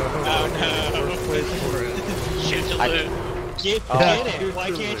 No. Oh, no. Worst place for it. Shoot the I- loot. Get Yeah. it.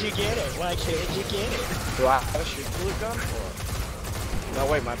 Why can't you get it? Why can't you get it? Do I have a shoot blue gun? Or? No,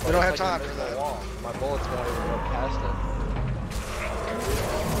 wait, my bullets don't have like time miss for the that. wall. My bullets won't even go past it.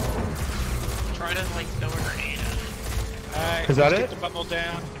 Try to like throw a grenade at it. Alright, Is that let's it? get the bubble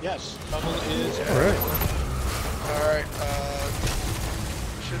down. Yes, bubble is. Alright. Alright,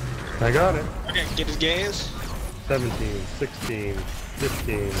 should be I got it. Okay, get his gaze. 17, 16,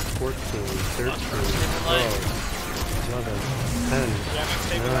 15, 14, 13, 12, 11, 10, Yeah, I'm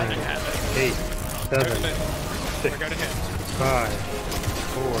unstabilized. 9, 8, 7, We're 6, going to hit. 5,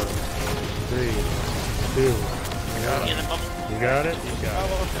 4, 3, 2. I got In it. the bubble. You got it? You got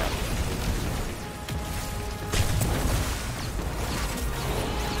it.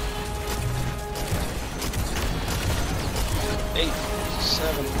 Eight,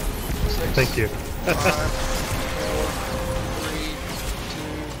 7, 6, Thank you. 5, 4, 3,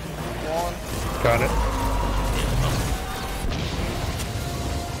 2, 1. Got it.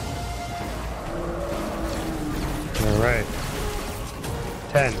 Alright.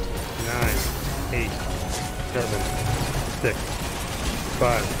 10, 9, 8, 7, 6,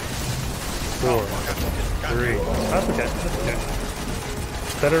 5, 4, 3. That's okay. That's okay.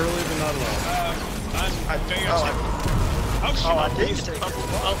 Better early than not at all. I'm doing Oh, oh, shoot. I did take it.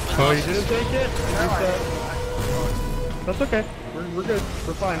 Oh, you didn't take it? That's okay. We're good.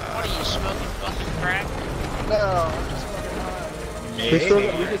 We're fine. What are you smoking fucking crack? No, I'm just fucking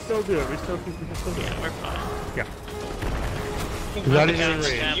high. We can still do it. We can still do it. Yeah, we're fine. Yeah. Not even in Sounds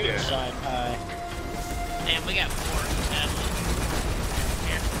range. bad. You Yeah. aside high. Damn, we got 4 sadly.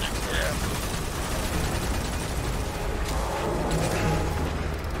 Here, next time.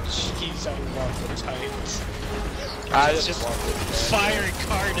 Jeez, I love the Titans. I It's just just want this. firing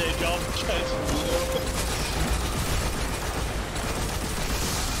carnage all because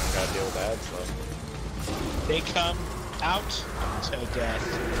Gotta deal with that stuff. they come out to death.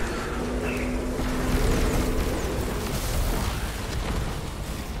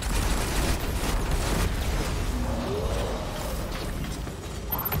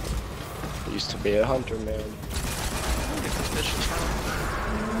 Used to be a hunter, man. Get this bitch in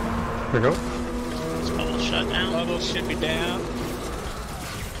front. There we go. This bubble shut down. Bubble should be down.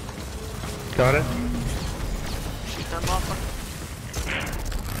 Got it. Shoot that motherfucker.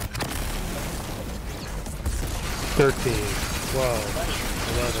 13, 12,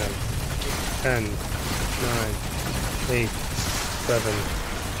 11, 10, 9, 8, 7,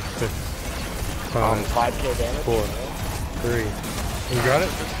 6, 5, 5k damage. 4, 3. You got it?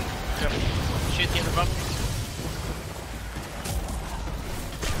 Yep. Shoot the other bubble.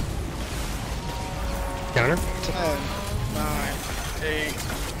 Counter? 10, 9, 8,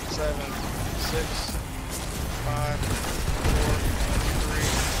 7, 6, 5, 4, 3,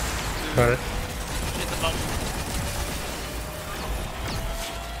 2. Got it. Shoot the bubble.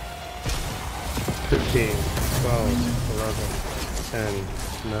 15, 12, 11, 10,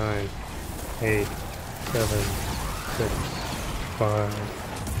 9, 8, 7, 6, 5,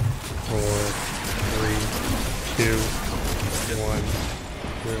 4, 3, 2, 1,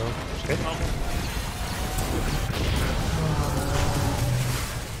 0. Okay. Bubble.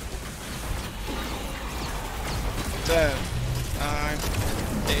 Ten, 9,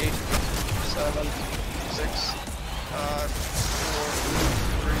 8, 7, 6, 5, 4,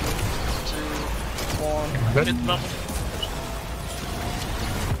 3, 2, 1. Good. Shoot the bubble.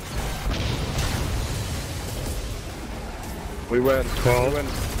 We win. 12, We win.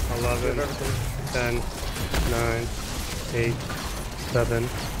 11, 10, 9, 8, 7,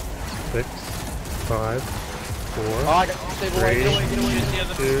 6, 5, 4, Oh, I got stable away. Get away. Get away. Shoot the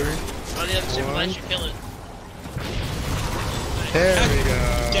other. 2. Oh, the other stabilize, you kill it. There we go.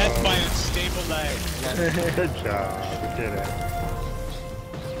 Death by unstable leg. Good job. We did it.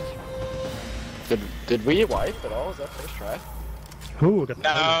 Did we wipe at all? Was that first try? Ooh, got the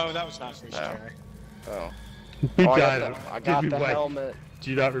No, that was not first No. try. Oh. We Oh, got I it. got Did the we wipe? helmet. Do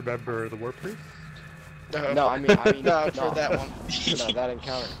you not remember the War Priest? No, I mean, no, for that one. No, that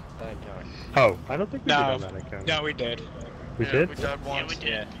encounter. That encounter. Oh, I don't think we No. did on that account. No, we did. We Yeah, did? We died Yeah, once. we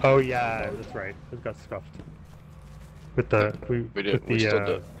did. Oh yeah, that's right. It got scuffed. With the We did. with We the still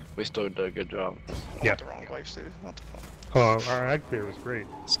did. We still did a good job. I Yeah. went the wrong place, dude. Not the wrong. oh, our ag clear was great.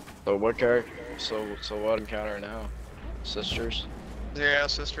 So what character? So what encounter now? Sisters. Yeah,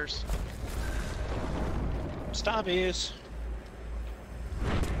 sisters. Stobbies.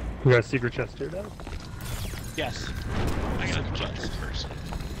 We got a secret chest here now. Yes. I got the chest first.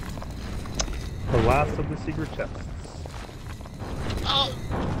 The last of the secret chests. Oh!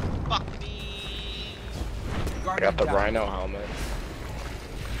 Fuck me! I Guardian got the down. Rhino helmet.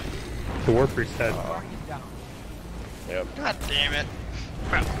 The War Priest head. Guardian down. Yep. God damn it.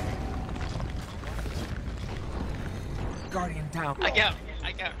 Guardian down. I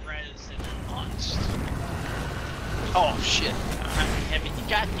got res and then launched. Oh shit. Heavy.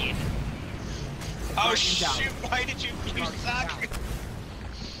 God damn it. Oh Guardian shoot! down. Why did you use Guardian that? down.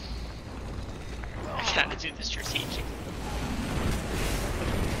 I gotta do this strategic.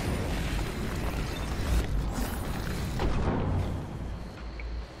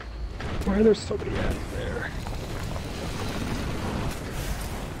 Why are there so many ads there?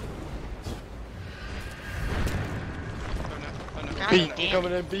 Oh no. Oh no. God Beast. damn it.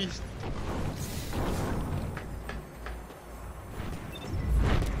 Coming in, beast.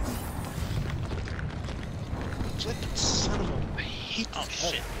 Son of a hate. Oh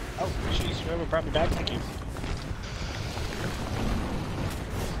shit. Oh jeez, Trevor brought me back. Thank you.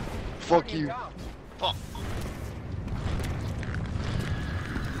 Fuck Guardian you. down. Fuck.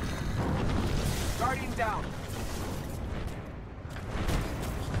 Guardian down.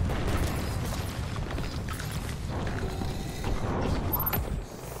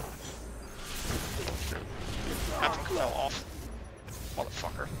 I fell off.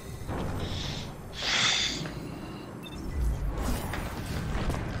 Motherfucker.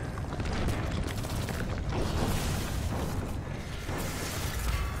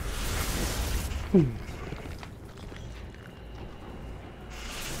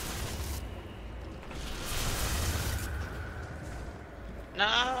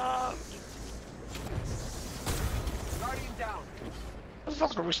 No! Guardian down. How the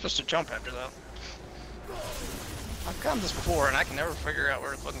fuck are we supposed to jump after that? I've gotten this before and I can never figure out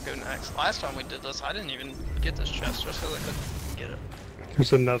where to fucking go next. Last time we did this, I didn't even get this chest just because I couldn't get it.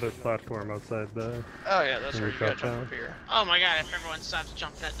 There's another platform outside the. Oh yeah, that's There where we you gotta go, jump Tom. up here. Oh my god, if everyone stops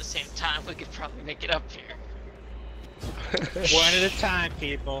jumping at the same time, we could probably make it up here. One at a time,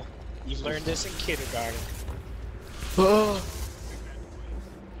 people. You learned this in kindergarten.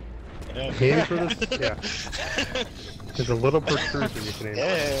 Aim for this. Yeah. There's a little protrusion you can aim for.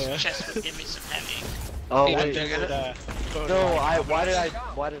 Yeah. Chest would give me some heavy. Oh Yeah, wait. did you get it? No, why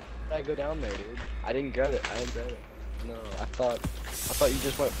did I go down there, dude? I didn't get it. I didn't get it. No, I thought you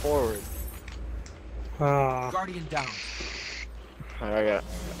just went forward. Ah. Guardian down. I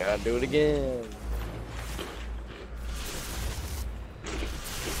gotta do it again.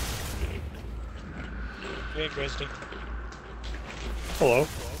 Hey, Grizzly. Hello.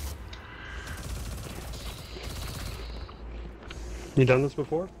 You done this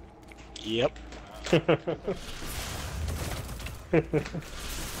before? Yep.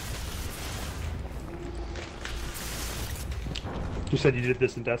 You said you did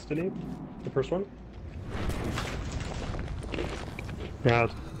this in Destiny? The first one? Yeah,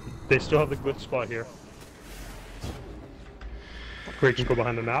 they still have the glitch spot here. Where you can go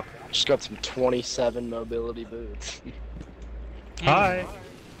behind the map. Just got some 27 mobility boots. Hi!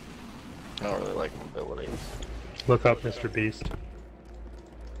 I don't really like mobility. Look up Mr. Beast.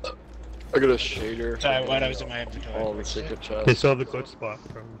 I got a shader. Sorry, what? I was in my inventory. All the secret They chests. still have the glitch spot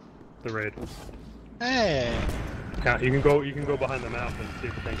from the raid. Hey. Yeah, you can go behind the map and see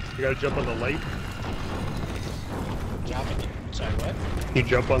everything. You gotta jump on the light. Sorry, what? You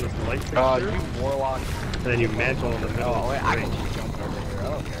jump on this light fixture, You warlock. and then you mantle in the middle. Oh, of wait, the I raid. can just jump over here. I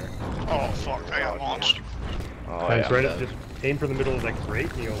don't care. Oh fuck, I got launched. Oh, And yeah, it's right I'm up, dead. just aim for the middle of that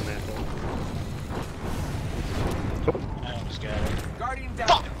grate and you'll mantle. I almost got it. Guardian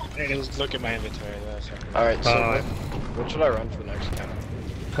down. I need to look at my inventory though. So. Alright, so Uh, what should I run for the next count?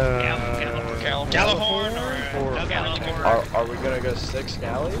 Gallahorn or No, Gallahorn. Are we gonna go 6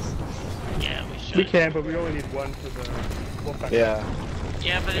 galleys? Yeah, we should. we can, but we only need one for the Wolfpack. Yeah.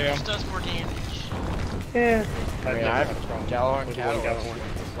 Yeah, but it Yeah. just does more damage. Yeah. I mean, I have Gallahorn With one Catalyst.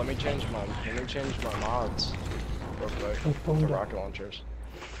 Gallahorn. Let me change my mods real quick. The rocket launchers.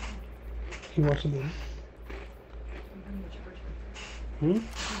 You want some? Hmm?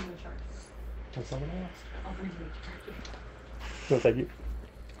 That's someone else. No, thank you.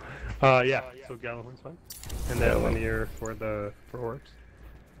 Yeah, so Gallahorn's fine. And then linear for orcs.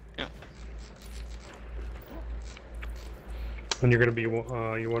 Yeah. And you're gonna be,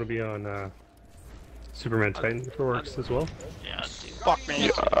 you wanna be on, Superman Titan for orcs as well? Yeah, dude. Fuck me.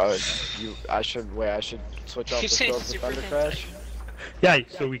 I should switch off You the said scope for Superman Thunder Crash. Yeah,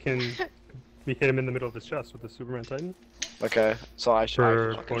 so we hit him in the middle of his chest with the Superman Titan Okay, so I should.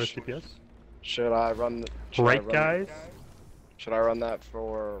 for bonus DPS. Should I run? Right, guys? Should I run that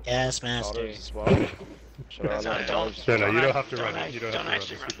for Yes, master. daughters as well? Should I run that for Don't- daughters? No, you Don't don't have to don't run it. act- You don't don't have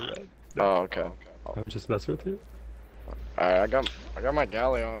actually to run run that. it. Oh, okay. I'm just messing with you. Alright, I got my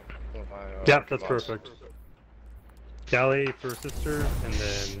galley on. with my, Yeah, that's boss. perfect. Galley for sister, and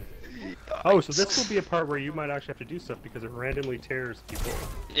then... Oh, so this will be a part where you might actually have to do stuff because it randomly tears people.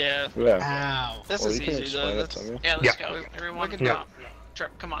 Yeah, Yeah. Ow. this Well, is you can easy explain though. it to That's... me. Yeah, let's Yeah. go. Everyone, can Yeah. go.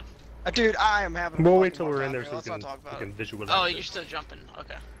 Trip, come on. Dude, I am having. We'll a wait fucking till we're hard in there time so here. Let's not talk we about can it. visualize Oh, it. you're still jumping.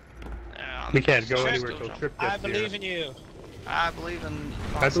 Okay. Yeah, We can't go Sure, anywhere still till jump. Trip I gets believe here. in you. I believe in.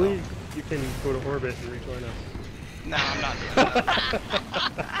 I myself. believe you can go to orbit and rejoin us. No, I'm not doing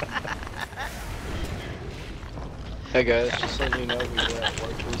that. Hey guys, just so you know, we were at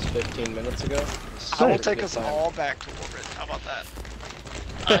work at least 15 minutes ago. I will Nice. take us all back to orbit. How about that?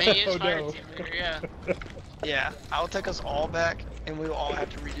 He is Oh, fire no. team leader, yeah. Yeah, I will take us all back, and we will all have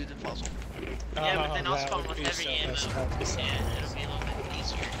to redo the puzzle. Yeah, but then I'll that spawn would with be heavy so ammo. messed up. Yeah, it'll be a little bit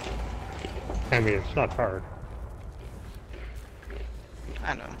easier. I mean, it's not hard.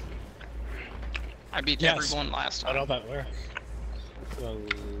 I know. I beat Yes. everyone last I don't know time. about where. Well,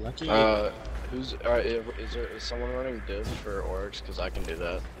 lucky. Is someone running div for orcs? Because I can do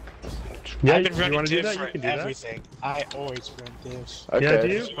that. Yeah, I've been you running want to do div that? for You can do everything. I always run div. Okay. Yeah, do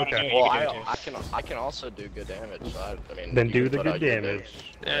you? If you wanna Okay. do it, Well, you can do it. I can also do good damage. So I mean. Then you do can the put good out your damage.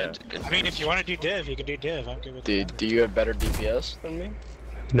 Yeah, Yeah. I mean, if you want to do div, you can do div. I'm good with Do that. you have better DPS than me?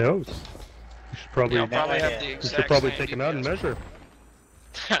 No. You should probably, You'll probably idea. have the you exact should probably same take him out and DPS. measure.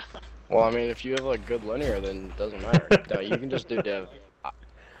 Well, I mean, if you have like good linear, then it doesn't matter. No, you can just do div. I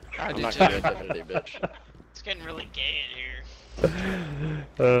I'm do not too. gonna be a divinity bitch. It's getting really gay in here.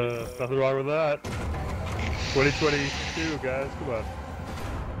 Nothing wrong with that. 2022, guys, come on.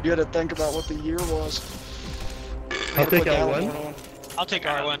 You had to think about what the year was. I'll take Put L1. Gallahorn on. I'll take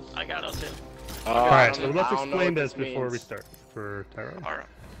R1. I got it too. Alright, so let's explain this before we start for Tyrone. Alright.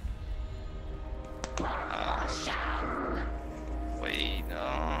 Wait,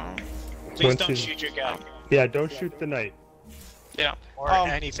 Please Once don't you- shoot your gun Yeah, don't shoot the knight. yeah. or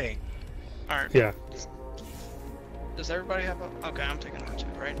anything. Alright. Yeah. Does everybody have a? Okay, I'm taking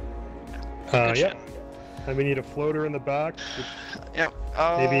R2, right? Yeah. Good shit. And we need a floater in the back. Yeah.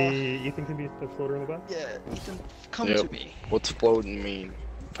 Maybe Ethan can be the floater in the back? Yeah, Ethan, come Yep. to me. What's floating mean?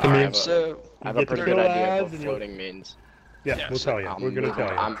 It I means- have a, So, I have a get the pretty good kill idea of ads what and you'll- floating means. Yeah, Yeah, we'll so tell you. We're gonna tell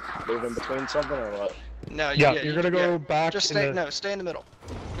you. I'm moving between something or what? no, Yeah, you're gonna go back Just in stay. the- No, stay in the middle.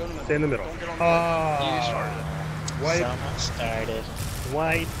 Go in the middle. Stay in the middle. Don't get on the middle. You started it. White, Someone started.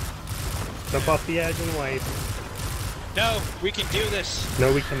 white. Jump off the edge and white. No, we can do this.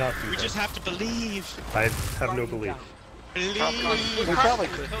 No, we cannot do We that. just have to believe. I have no belief. Believe. We probably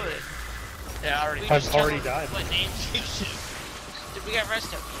could. could. Yeah, I already. We I've just already don't died. know what names we should. We got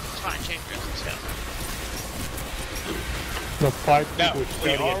rest tokens. It's fine. Change rest. Let's go. No, 5 No, people we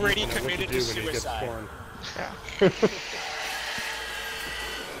shouting at already Ethan on what committed to do to when he gets suicide. torn.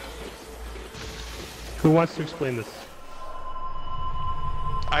 Who wants to explain this?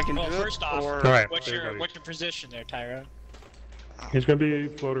 I can Well, do first it, off, or... Alright, what's there you your go. what's your position there, Tyro? He's gonna be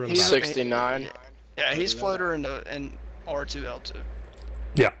floater in the He's back. 69. Yeah, he's floater in R2, L2.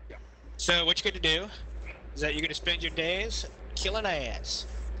 Yeah. So what you're gonna do is that you're gonna spend your days killing ass.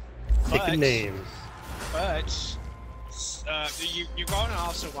 Taking names. But you're going to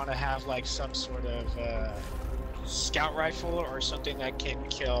also want to have like some sort of scout rifle or something that can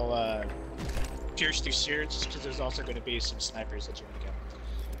kill pierce through sears, because there's also going to be some snipers that you want to kill.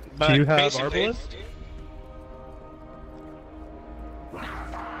 But Do you have basically- Arbalest?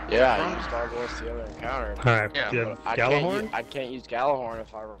 Yeah, I used Arbalest the other encounter. Alright, Yeah, do you have I Galahorn? can't use Galahorn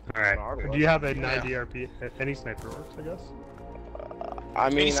if I were Alright. Arbalest. Do you have a 90 RP? Any sniper works, I guess? I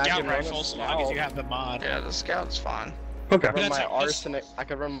Any mean, I scout can run a rifle, as long as you scout. have the mod. Yeah, the scout's fine. Okay. I could run That's my it, that's- arsenic. I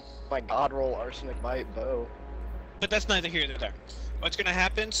could run my God Roll Arsenic Bite bow. But that's neither here nor there. What's going to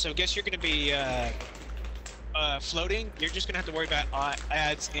happen? So guess you're going to be floating. You're just going to have to worry about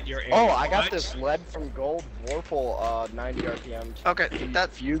ads in your area. Oh, I got But- this lead from Gold Vorpal 90 RPM. Okay,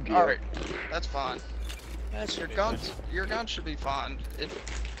 that's few gear. alright. That's fine. That's Your ridiculous. gun should be fine.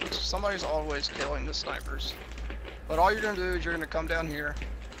 If somebody's always killing the snipers. But all you're gonna do is you're gonna come down here.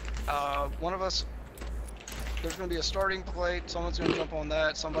 One of us, there's gonna be a starting plate. Someone's gonna jump on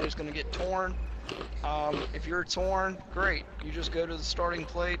that. Somebody's gonna get torn. If you're torn, great. You just go to the starting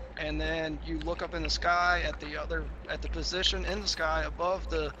plate and then you look up in the sky at the position in the sky above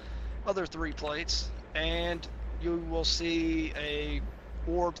the other 3 plates, and you will see a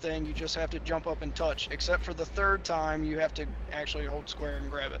orb thing. You just have to jump up and touch. Except for the 3rd time, you have to actually hold square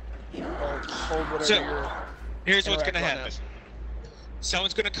and grab it. Hold whatever So- you're. Here's what's going to interact happen. button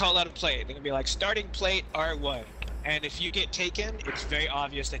Someone's going to call out a plate. They're going to be like, starting plate R1. And if you get taken, it's very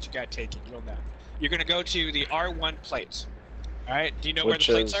obvious that you got taken. You'll know. You're going to go to the R1 plate. Alright? Do you know Which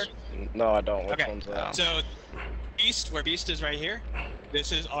where the plates is... are? No, I don't. Which Okay. one's that? So, Beast, where Beast is right here,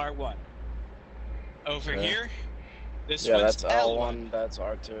 this is R1. Over Okay. here, this Yeah, one's that's L1. L1, that's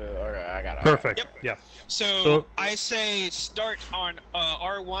R2. Okay, I got it. Perfect. Yep. Yeah. So I say start on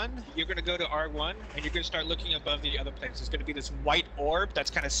R1. You're going to go to R1, and you're going to start looking above the other plates. There's going to be this white orb that's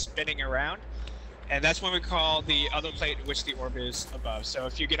kind of spinning around, and that's when we call the other plate in which the orb is above. So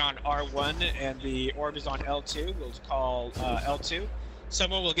if you get on R1 and the orb is on L2, we'll call L2.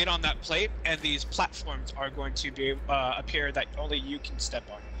 Someone will get on that plate, and these platforms are going to be appear that only you can step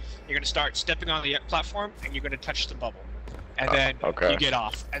on. You're going to start stepping on the platform, and you're going to touch the bubble. And then okay. you get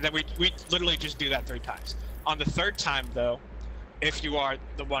off. And then we literally just do that 3 times. On the 3rd time, though, if you are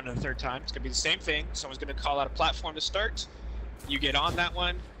the one on the 3rd time, it's going to be the same thing. Someone's going to call out a platform to start. You get on that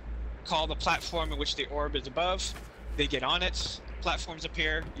one, call the platform in which the orb is above. They get on it, platforms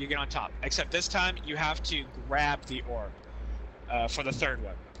appear, you get on top. Except this time, you have to grab the orb for the 3rd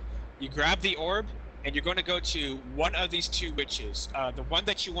one. You grab the orb, and you're going to go to one of these 2 witches. The one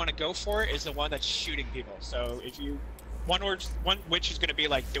that you want to go for is the one that's shooting people. So if you... One witch is going to be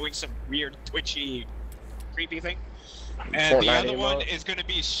like doing some weird, twitchy, creepy thing. And the Fortnite other one emote. is going to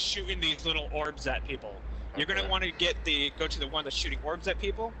be shooting these little orbs at people. You're going to want to go to the one that's shooting orbs at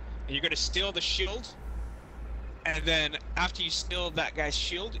people, and you're going to steal the shield. And then after you steal that guy's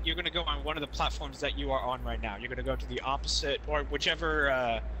shield, you're going to go on one of the platforms that you are on right now. You're going to go to the opposite, or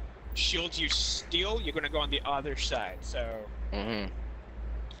whichever shield you steal, you're going to go on the other side. So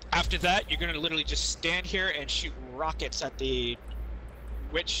after that, you're going to literally just stand here and shoot rockets at the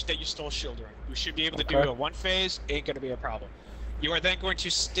witch that you stole shield on. You should be able to do Okay. a 1 phase, ain't going to be a problem. You are then going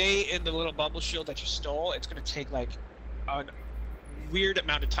to stay in the little bubble shield that you stole. It's going to take like a weird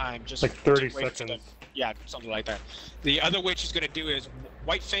amount of time. Just Like 30 to wait for seconds. yeah, something like that. The other witch is going to do is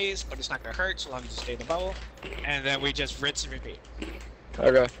white phase, but it's not going to hurt so long as you stay in the bubble. And then we just rinse and repeat.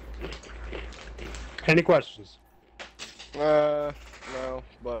 Okay. Any questions? No,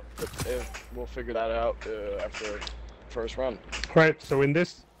 but we'll figure that out after first run. Alright, so in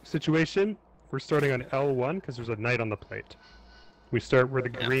this situation, we're starting on L1 because there's a knight on the plate. We start where the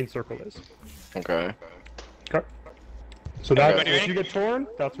green circle is. Okay. Okay. So that Okay. if you get torn,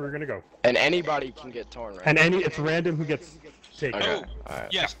 that's where you're gonna go. And anybody can get torn, right? And it's random who gets taken. Okay. Oh,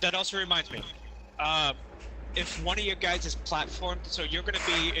 Alright. yes, that also reminds me. If one of your guys is platformed, so you're going to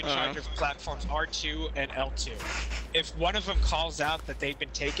be in charge of platforms R2 and L2. If one of them calls out that they've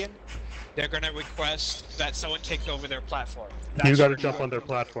been taken, they're going to request that someone take over their platform. You That's gotta your jump job. on their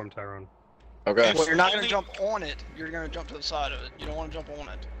platform, Tyrone. Okay. Well, you're not Only- going to jump on it. You're going to jump to the side of it. You don't want to jump on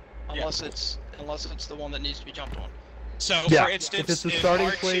it, unless it's the one that needs to be jumped on. So, Yeah, for instance, if it's a starting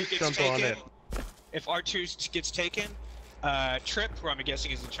R2 plate, gets jump on taken, it. if R2 gets taken, Trip, who I'm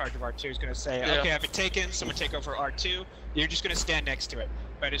guessing is in charge of R2, is going to say, Yeah. okay, I've been taken, someone take over R2, you're just going to stand next to it.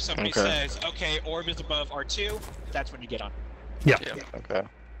 But if somebody Okay. says, okay, orb is above R2, that's when you get on. Yeah. Okay.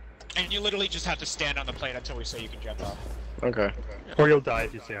 And you literally just have to stand on the plate until we say you can jump off. Okay. Or you'll die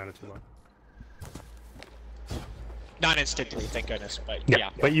if you stay on it too long. Not instantly, thank goodness, but Yeah, yeah.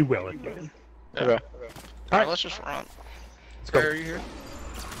 but you will if you do. Okay. Alright, let's just run. Let's go. Are you here?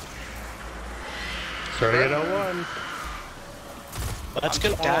 Starting at L1. Let's go,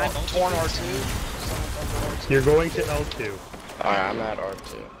 Torn, guys. torn R2. Someone come to R2. You're going to L2. Alright, I'm at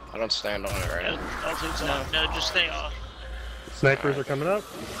R2. I don't stand on it right No, now. L2's off. No, just stay off. Snipers are coming up.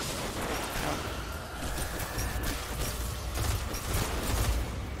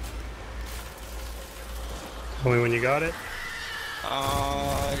 Tell me when you got it.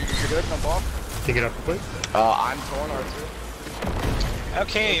 You're good, jump off. Take it up the plate. I'm torn R2.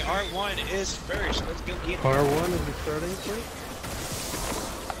 Okay, R1 is first. Let's go get it. R1 is the starting plate.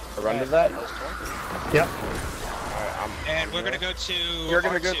 I run to that? That's torn? Yep. Alright, I'm... And we're gonna go to You're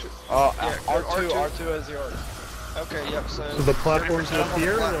gonna R2. go to. Oh, Yeah, R2, R2. R2 is yours. Okay, yep, so. So the platforms Jump up on the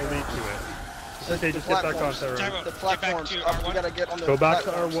here, platform. they'll lead to it. The- Okay, the just get back on platforms. there. Tyro, The get back platforms. to You R1. gotta get on the Go back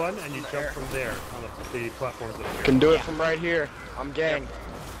to platforms. R1 and you jump from there on the platforms up here. Can do it from right here. I'm gang.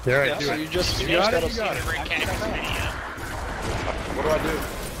 Alright, Yeah, do so it. you just got it, gotta you got it. Favorite cactus video. What do I do?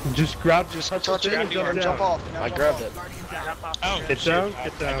 Just grab, just touch touch the it thing and and jump down. off. Now I jump grabbed off. it. Jump off. Oh, Get shoot. down, I-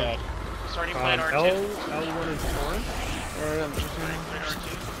 get my down. bad. Starting plate R2. L1 is torn. Starting plate R2.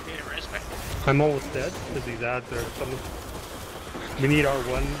 Get it respect. I'm almost dead because these ads are some. We need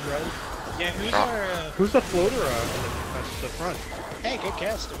R1 res. Yeah, who's our, Who's the floater at the front? hey, good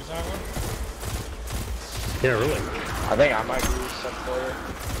cast. It was R1. Yeah, really. I think I might be set player.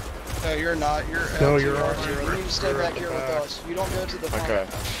 No, you're not. You're No, L2 you're R2. R2. You need to stay You're back at here the with back. us. You don't go to the front. Okay.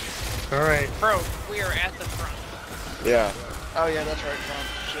 Alright. Bro, we are at the front. Yeah. Oh yeah, that's right, front.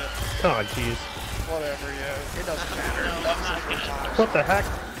 Shit. Oh, jeez. Whatever, yeah. It doesn't matter. No, That I'm was the not first gonna- time. What the heck?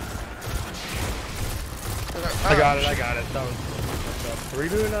 Oh, I got it, I got it. That was. Are we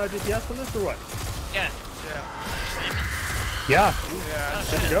doing GPS on this or what? Yeah. Yeah. Yeah. Yeah.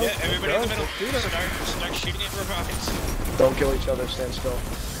 Let's go. Yeah, everybody in the middle. Let's do that. Start shooting at robots. Don't kill each other, stand still.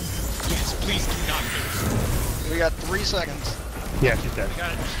 Yes, please do not move. We got 3 seconds. Yeah, she's dead. We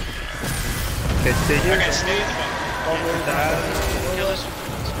got it. Okay, stay here. Okay, stay in the bubble. Don't move. Kill us.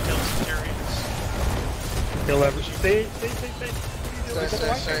 Kill us, Centurions. Kill every. Stay. Stay.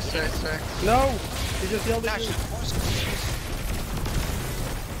 No! He just yelled at Gosh, you. of course.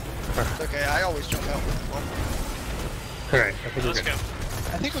 It's okay, I always jump out with one. Alright, I think we're Let's good. go.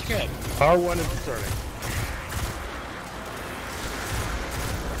 I think we're good. R1 is starting.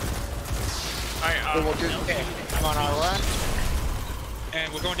 Alright, Then we'll do. Okay, I'm on R1.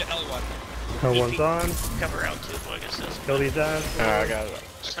 And we're going to L1. L1's on. cover L2, so I guess this. Kill these ads. I got it.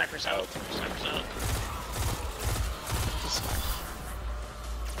 Sniper's out. Sniper's out.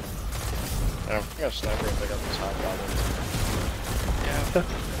 I don't think I have sniper if I got the top problems. Yeah.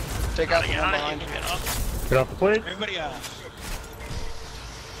 Take out the one behind you. Get up. Get off the plate. Everybody, We're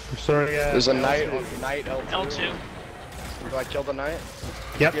starting at. There's a L2. knight L2. L2. Do I kill the knight?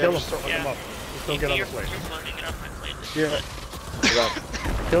 Yep, Yeah, kill him. just throw Fuck him yeah. up. Just don't get on the plate. You're floating it up my plate. Yeah. Okay.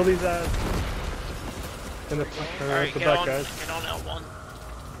 Kill these ads. In the, Alright, the get back, on, guys. get on L1.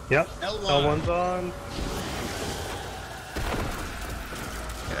 Yep. L1. L1's on.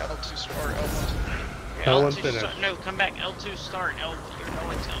 Yeah, L2 start, L1. L1 L2 finish. start, no, come back. L2 start. You're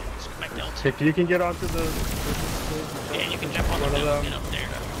L1 zone. Just come back to L2. If you can get onto the. Yeah, you can jump on the one of middle and them. get up there.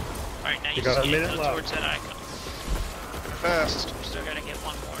 Alright, now you You got just a need to minute go left. towards that icon. Fast. Still gotta get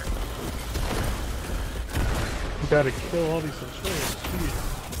one more. You gotta kill all these Centurions. Jeez.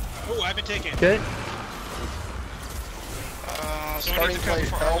 Oh, I've been taken. Okay. Starting needs to come plate,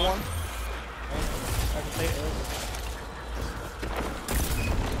 for L1.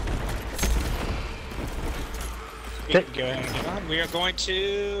 Okay. Go ahead and get on. We are going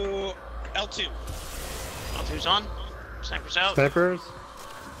to L2. L2's on. Sniper's out. Snipers.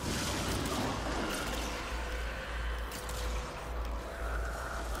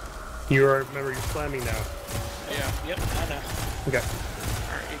 You are, remember, you're slamming now. Yeah. Yep, I know. Okay.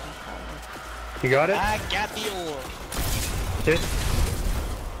 Alright, you can call me. You got it? I got the orb. Okay.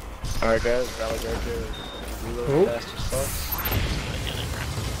 Alright guys, Valley Guard Oh. reload fast as fuck.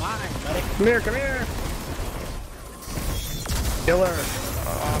 Fine, buddy. Come here, come here! Kill her!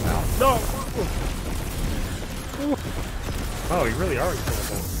 No! Ooh. Oh, you really are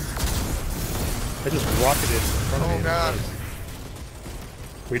unkillable. I just rocketed in front of Oh, you. God.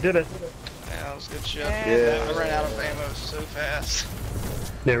 We did it. Yeah, that was good shit. Yeah. I ran out of ammo so fast.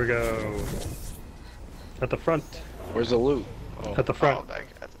 There we go. At the front. Where's the loot? Oh. At the front. Oh, back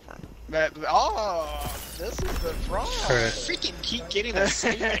at the front. Oh, this is the front. Alright. Freaking keep getting the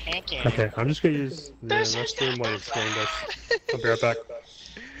same hand cannon. Okay, I'm just gonna use the restroom while you're exploring this. I'll be right back.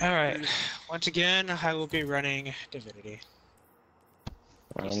 Alright, once again, I will be running Divinity.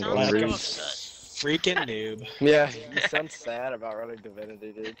 I'm sound going like to a read- freaking noob. Yeah, you sound sad about running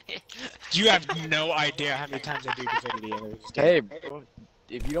Divinity, dude. You have no idea how many times I do Divinity in this game. Hey, bro,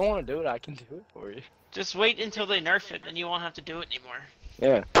 if you don't want to do it, I can do it for you. Just wait until they nerf it, then you won't have to do it anymore.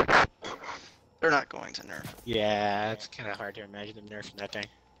 Yeah. They're not going to nerf. Yeah, it's kind of hard to imagine them nerfing that thing.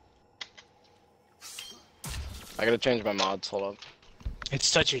 I gotta change my mods, hold up. It's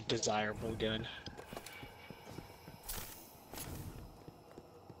such a desirable gun.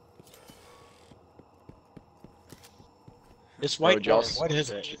 This white would y'all orb, s- what is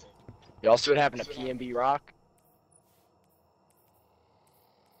it? Y'all see what happened to PNB Rock?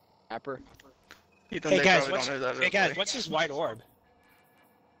 Rapper? Ethan, Hey they guys, probably don't know that. hey guys, what's this white orb?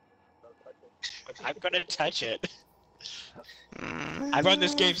 I'm gonna touch it. I've run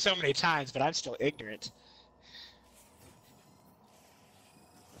this game so many times, but I'm still ignorant.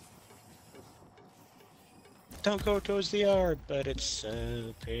 Don't go towards the orb, but it's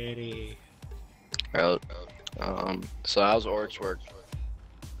so pretty. So how's Oryx work?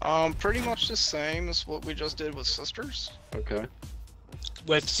 Pretty much the same as what we just did with sisters Okay.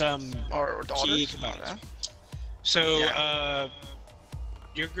 With some or key daughters. commands. So, Yeah.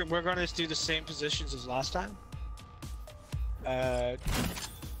 we're going to do the same positions as last time.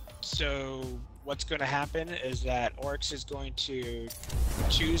 So what's going to happen is that Oryx is going to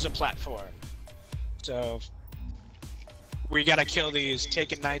choose a platform. So we got to kill these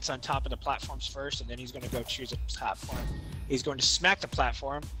Taken Knights on top of the platforms first, and then he's going to go choose a platform. He's going to smack the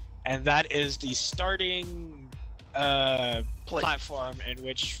platform, and that is the starting platform in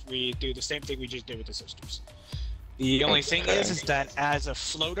which we do the same thing we just did with the sisters. The only thing is that as a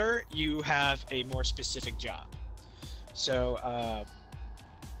floater, you have a more specific job. So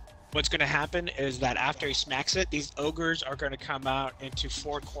what's going to happen is that after he smacks it, these ogres are going to come out into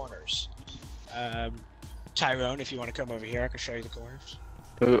 4 corners. Tyrone, if you want to come over here, I can show you the corners.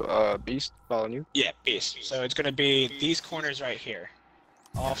 Beast following you? Yeah, beast. So it's going to be these corners right here.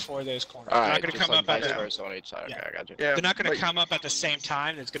 All 4 of those corners. Alright, They're not going to just come like up at vice the, versa on each side. Yeah. Okay, I got you. Yeah, they're not going but- to come up at the same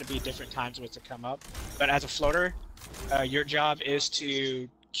time. There's going to be different times with to come up. But as a floater, your job is to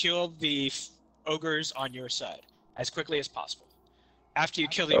kill the ogres on your side as quickly as possible. After you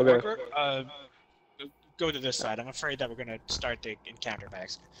kill the Okay. ogre, go to this side. I'm afraid that we're going to start the encounter by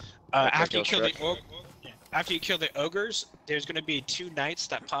accident. After you kill after you kill the ogres, there's going to be 2 knights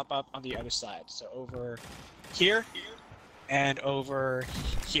that pop up on the other side. So over here and over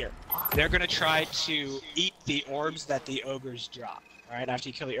here. They're going to try to eat the orbs that the ogres drop. All right, after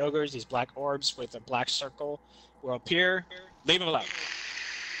you kill the ogres, these black orbs with a black circle will appear. Leave them alone.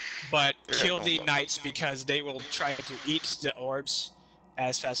 But kill the knights because they will try to eat the orbs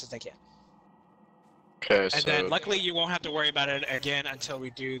as fast as they can. Okay, And so then luckily you won't have to worry about it again until we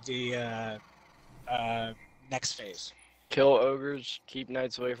do the next phase. kill ogres, keep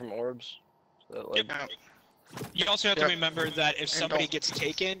knights away from orbs. So that, like, Yeah. You also have to Yep. remember that if And somebody don't- gets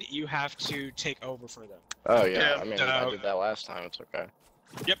taken, you have to take over for them. oh yeah, Yeah, I mean so- I did that last time. It's okay.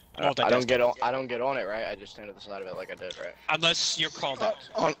 Yep. I Well, that don't does- get on. I don't get on it, right? I just stand at the side of it like I did, right? Unless you're called out.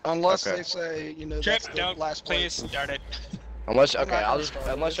 Unless Okay. they say, you know, Trip, that's the don't, last please place. start it. Unless I'm okay, not I'll gonna just start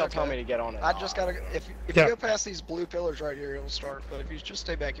it, unless it's y'all tell okay. me to get on it. I just gotta, if Yeah. you go past these blue pillars right here, it'll start. But if you just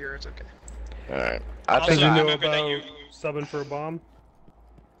stay back here, it's okay. All right. I Also, Did think you I know remember that about you- subbing for a bomb?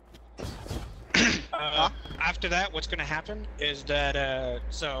 After that, what's going to happen is that,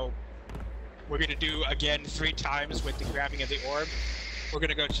 so we're going to do again 3 times with the grabbing of the orb. We're going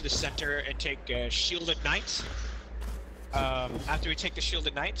to go to the center and take Shielded Knights. After we take the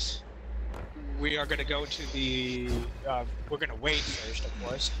Shielded Knights, we are going to go to the, we're going to wait first, of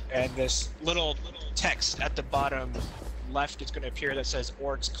course, and this little text at the bottom left is going to appear that says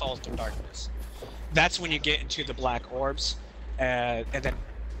Oryx Calls to Darkness. That's when you get into the black orbs, and then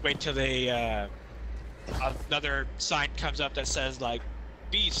wait till they, another sign comes up that says like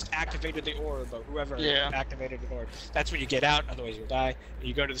Beast activated the orb, or whoever Yeah. activated the orb. That's when you get out, otherwise you'll die, and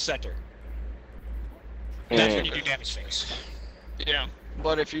you go to the center. That's when you do damage phase. Yeah.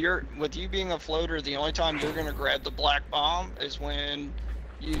 But if you're, with you being a floater, the only time you're gonna grab the black bomb is when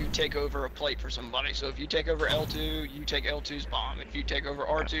you take over a plate for somebody. So if you take over L2, you take L2's bomb. If you take over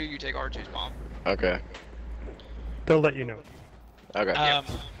R2, you take R2's bomb. okay. They'll let you know. Okay.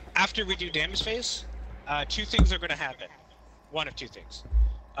 After we do damage phase, 2 things are going to happen. One of 2 things.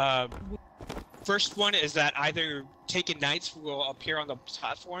 First one is that either Taken Knights will appear on the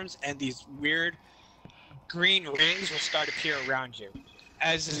platforms, and these weird green rings will start to appear around you.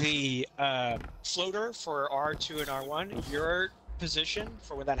 As the floater for R2 and R1, your position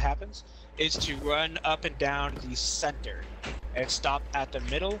for when that happens is to run up and down the center and stop at the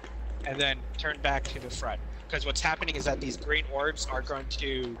middle and then turn back to the front. Because what's happening is that these green orbs are going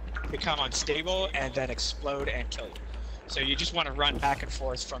to become unstable and then explode and kill you. So you just want to run back and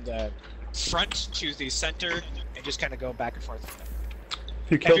forth from the front to the center and just kind of go back and forth with them.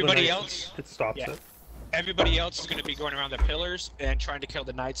 If you kill Everybody the else- knights, it stops yeah. it. Everybody else is going to be going around the pillars and trying to kill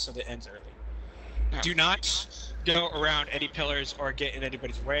the knights so that it ends early. Yeah. Do not go around any pillars or get in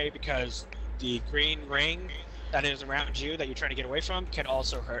anybody's way, because the green ring that is around you that you're trying to get away from can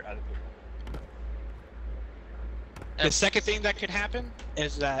also hurt other people. The second thing that could happen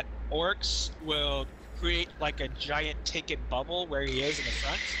is that orcs will create like a giant taken bubble where he is in the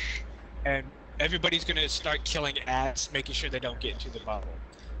front, and everybody's going to start killing ads, making sure they don't get into the bubble.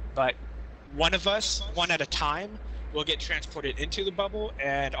 But one of us, one at a time, will get transported into the bubble,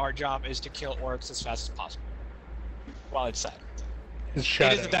 and our job is to kill orcs as fast as possible while inside. His It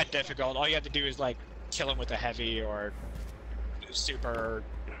shadow. isn't that difficult. All you have to do is like kill him with a heavy or super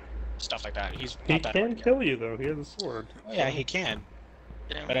stuff like that. He's He not that can hard to kill you though. He has a sword. kill. Yeah, he can.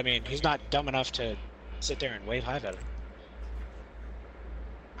 Yeah. But I mean, he's not dumb enough to sit there and wave hive at him.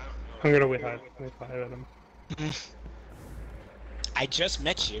 I'm gonna wait high at him. I just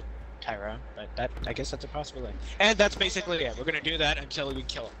met you, Tyrone, but that I guess that's a possibility. And that's basically it. We're gonna do that until we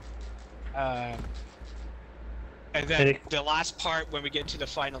kill him. And then Any- the last part, when we get to the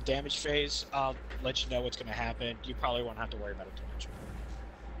final damage phase, I'll let you know what's gonna happen. You probably won't have to worry about it too much.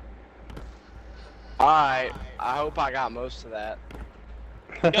 Alright, I hope I got most of that.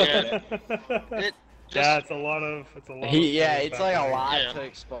 It Yeah, just it's a lot of. It's a lot. Yeah, of it's like a background. lot Yeah. to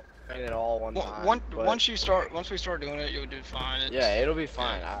explain it all one time. but once we start doing it, you'll do fine. It's, yeah, it'll be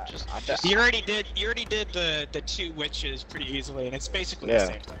fine. yeah, I just- bet- You already did the two witches pretty easily, and it's basically Yeah. the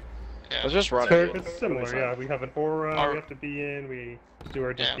same thing. yeah. let's just run So it. it's similar, yeah. We have an aura Our- we have to be in. We do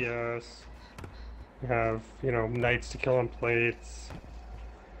our Yeah. DPS. We have, knights to kill on plates.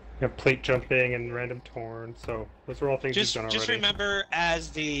 We have plate jumping and random torn. So those are all things Just we've done already. remember,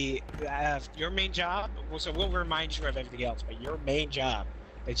 as your main job. Well, so we'll remind you of everything else, but your main job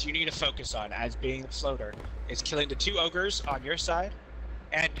that you need to focus on as being the floater is killing the two ogres on your side,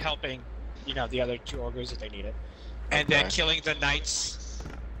 and helping, the other two ogres if they need it, and then Okay. killing the knights,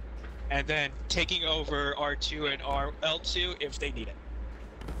 and then taking over R2 and L2 if they need it.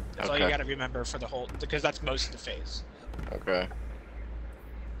 That's all you Okay. got to remember for the whole, because that's most of the phase. Okay.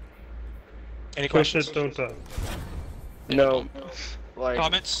 Any Push it, questions? don't No, like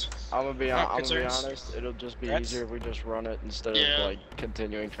Comments? I'm gonna be Concerns? honest. It'll just be Threats? easier if we just run it instead Yeah. of like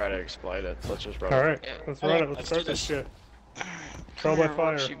continuing trying to explain it. Let's just run All it. right, Yeah. let's Alright, run it. Let's let's start do this this. shit. Trial by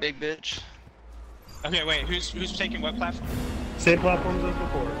fire. You big bitch. Okay, wait. Who's taking what platform? Same platforms as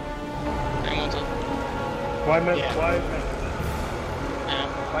before. Anyone's up? Why men? Yeah. Why?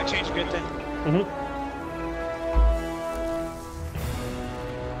 Yeah. Why change a good thing? Mm-hmm.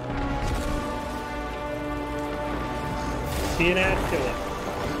 See an ad, kill it.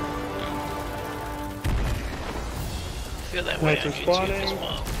 I feel that way Knights on are YouTube spawning. as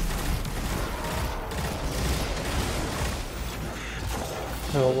well.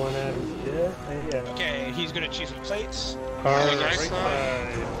 No, one ad is dead. Yeah. Okay, he's gonna choose the plates. Alright, right right side.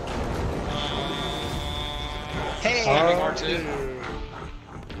 side. Hey! R2.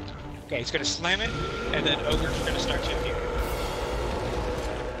 Okay, he's gonna slam it, and then ogres are gonna start to appear.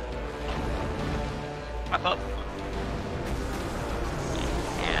 Pop up.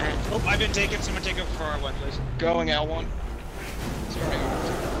 Yeah. Oh, I've been taken. Someone take over for R1, please. Going L1. Starting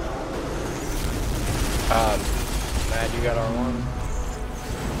Matt, you got R1.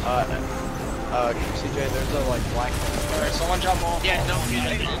 CJ, there's a like black. Alright, someone jump off. Yeah, don't L1.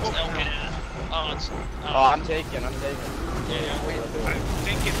 get it. Don't get it. Oh, it's. Oh, I'm taking. Yeah, wait. I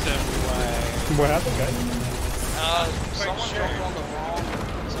think it's a flag. What happened, guys? Someone sure. jumped on the wrong.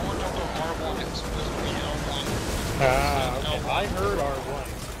 Someone jumped on R1. It was supposed to be L1. Ah, okay. L1. I heard R1.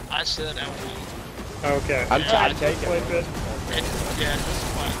 I said L1. Okay. I'm Yeah, taking. Play bit. Yeah, this is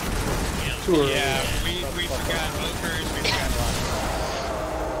fine. Too early. Yeah, we forgot ogres. We forgot lots.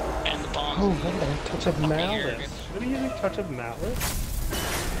 And the bombs. Oh, what a touch of malice. arrogant. What are you using touch of malice?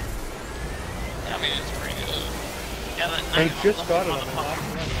 I mean, it's pretty good. Yeah, that I knight just on got it the on the last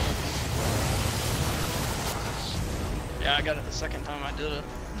run. Yeah, I got it the second time I did it.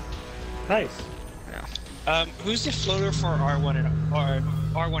 Nice. Who's the floater for R1 and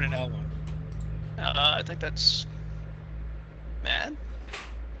R1 and L1? I think that's Mad.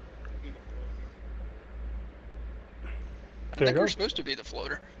 There you we're go. supposed to be the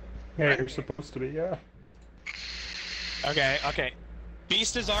floater. Yeah, you're supposed to be, yeah. Okay, okay.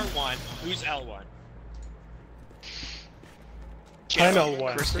 Beast is R1. Who's L1? I'm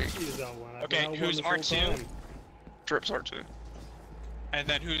L1. Christy. Christy is L1. I've Okay, been L1 who's this whole R2? time. Trips R2. And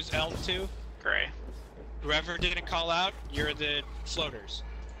then who's L2? Gray. Whoever didn't call out, you're the floaters.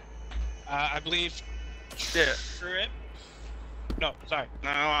 I believe. Yeah. Trip. No, sorry. No,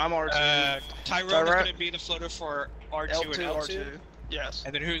 I'm R2. Tyrone is Tyrone- going to be the floater for R2 L2, and L2. R2. Yes.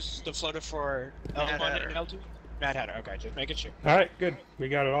 And then who's the floater for Mad L1 Hatter. and L2? Mad Hatter. Okay, just making sure. Alright, good. We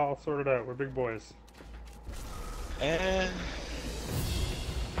got it all sorted out. We're big boys. And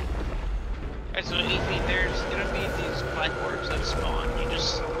Alright, so Ethan, there's gonna be these black orbs that spawn.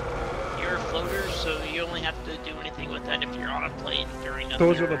 You're a floater, so you only have to do anything with that if you're on a plane during a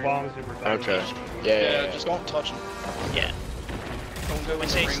Those are the third- bombs we were talking Okay. about. Yeah. Just don't touch them. Yeah. Don't go We in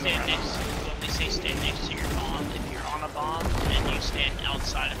say the ring stand around. next. When we say stand next to your bomb, if you're on a bomb and you stand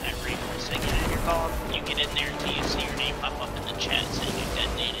outside of that ring for a second at your bomb, you get in there until you see your name pop up in the chat saying you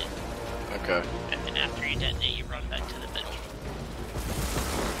detonated. Okay. And then after you detonate, you run back to the middle.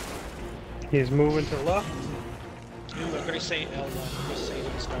 He's moving to left. I'm going to say L1. I'm going to say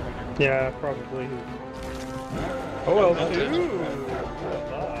he's starting. Yeah, probably. Oh,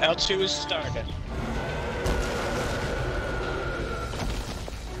 L2! L2 is started.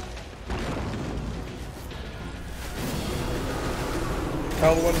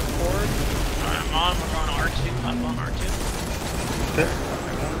 L1 is forward. Alright, I'm on. We're going R2. I'm on R2. Okay.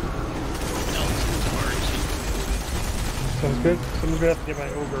 L2 to R2. Sounds good. Someone's gonna have to get my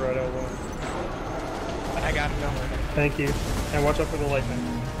ogre at L1. I got it. Don't worry. Thank you. And watch out for the lightning.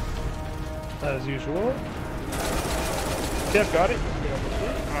 As usual. Yeah, got it.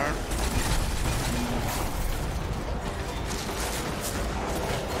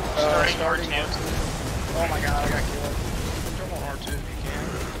 Alright. Starting R2. Oh my god, I got killed. Jump on R2 if you can.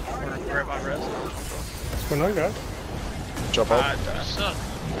 Or grab my res. What's going on, guys? Jump up. What's up?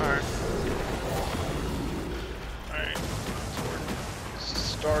 Alright. Alright.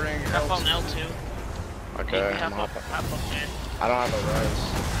 Starting Hop on L2. L2. You Okay. can I'm hop hopping. up there. I don't have a rise.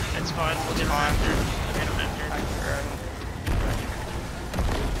 That's fine. We'll get him after. We'll get him I after. can grab him.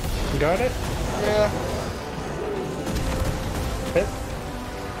 You got it? Yeah. Hit.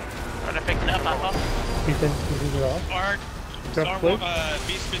 When I pick it up, hop up. Ethan, is it off? R1, Flip.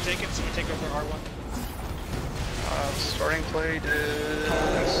 Beast's been taken, so we take over R1. Starting plate is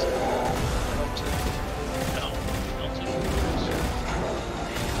L2. No. L2.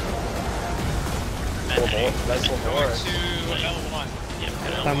 Full bolt. That's full Going bolt. to L1. Yep,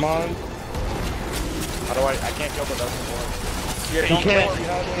 good L1. I'm on. How do I can't kill the dozen board. Yeah, You don't can't. kill You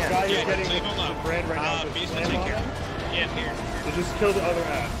him. have the guy Yeah, who's getting leave the him alone. brand right now. Just Beast will slam take on care. him. Yeah, here. So just kill the other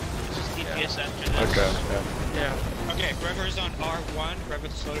ad. Just DPS after this. Okay. Yeah. Yeah. Okay, whoever's on R1,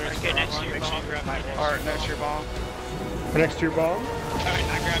 whoever's floater is Okay, for next to R1, your make sure you bomb. grab my res. Alright, next your bomb. Next to your bomb. Alright,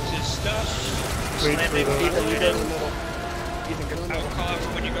 I grabbed his stuff. Wait Slam for it. the. Ethan, you go to the middle. Ethan, go to the I will middle. call out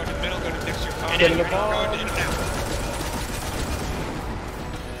for when you go to the middle, go to next to your bomb. Get in the Go bomb. in and out.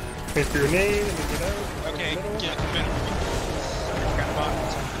 Wait for your name and then get out. Okay, Middle. get in the middle. Got a bomb.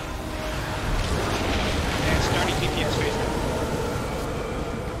 And starting DPS phase now.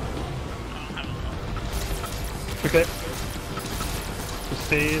 Okay. Just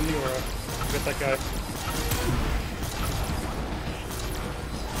stay in the aura. Get that guy.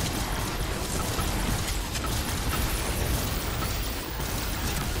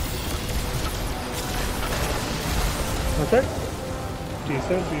 Okay.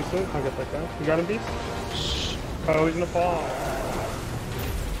 Decent. I'll get that guy. You got him, Beast? Oh, he's in a bomb.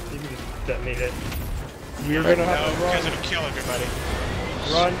 You can just detonate it. We're gonna No, have to because run. it'll kill everybody.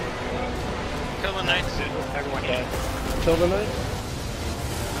 Run. Kill the knights. Everyone dead. Kill the knight.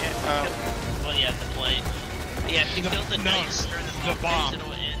 Well, yeah, the plate. Yeah, if you kill the No, knights during the the bomb bomb. phase,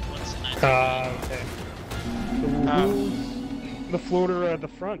 it'll end once the knights Okay. So who's the floater at the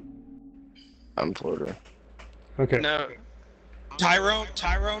front? I'm floater. Okay. No.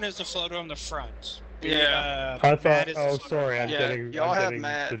 Tyrone is the floater on the front. Yeah. I Matt thought. is the Oh, floater. sorry. I'm Yeah, getting. y'all I'm have getting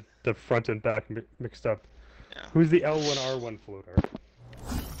Matt. the front and back mixed up. Yeah. Who's the L1 R1 floater?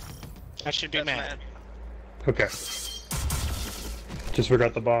 That should be That's Matt. mad. Okay. Just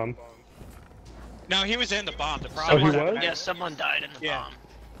forgot the bomb. No, he was in the bomb. The Oh, problem he is was? Yeah, someone died in the Yeah. bomb.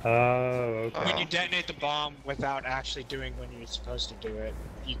 Oh, okay. when you detonate the bomb without actually doing when you're supposed to do it,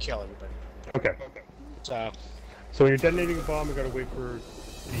 you kill everybody. Okay. So, So when you're detonating a bomb, you gotta wait for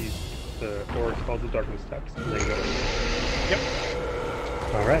the or it's called the darkness text. And then go. yep.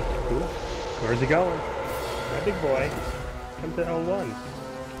 All right. Cool. Where's he going? My big boy. Come to L1.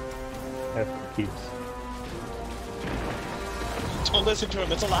 Have keys. Don't listen to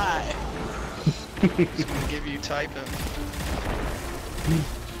him, it's a lie. He's gonna give you typing.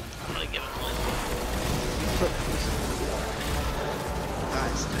 I'm gonna give him one.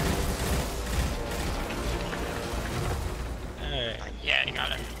 Nice. Alright. Yeah, you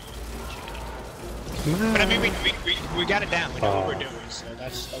got it. But I mean, we got it down. We know what we're doing, so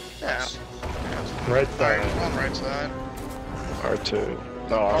that's Yeah. Right Alright, side. on right side. R2.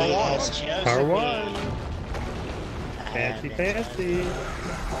 No, Oh, R1. R1. Fancy, fancy.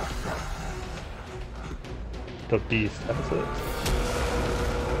 The beast, that's it.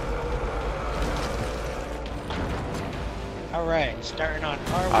 Alright, starting on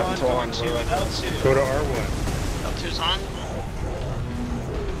I'm R1, torn, going to bro. L2. Go to R1. L2's on.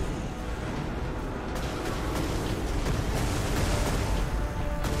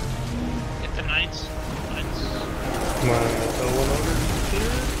 Get the knights. Come on, L1 over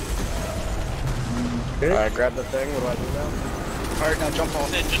here. Okay. Alright, grab the thing. What do I do now? Alright, now jump on.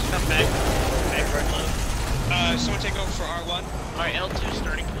 Then just come back. Back right low. Someone take over for R1. Alright, L2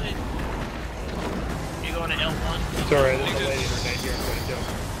 starting point. You going to L1? It's alright, there's a lady in her night here. I'm gonna jump.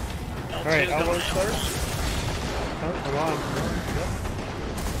 L2 Alright, going L1 to start. L1. Oh, come on. Yep.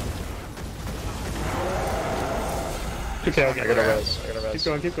 Okay, I'll I get gotta it. res. I gotta res. Keep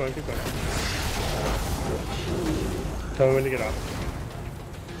going, keep going, keep going. Tell me when to get off.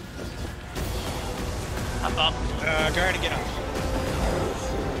 Hop up. Go ahead and get up.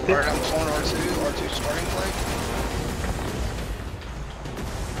 Alright, I'm on R2. R2 starting plate.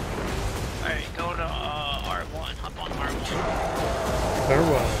 Alright, go to R1. Hop on R1.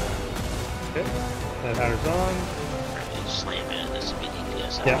 R1. Okay. That hatter's on. Alright, slam it. This would be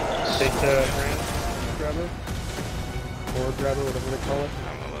DPS. Yeah. Take the branch grabber. Or grabber, whatever they call it.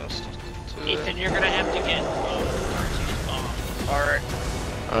 I'm almost to Ethan, you're gonna have to get R2's bomb. Alright.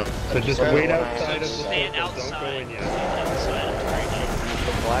 So just Yeah, wait when outside of the Stand circle. Don't outside. go in yet. Stand outside of the right.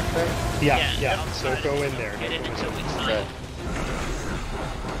 The black thing? Yeah. outside Don't go of in it. there. Get in Don't go until we sign. Okay.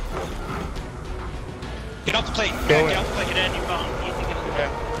 Get off the plate. Go Get in. off the plate. Get in your phone. You can get in the Okay.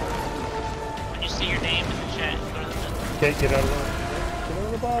 When you see your name in the chat, go to the middle. Okay, get out of the Get out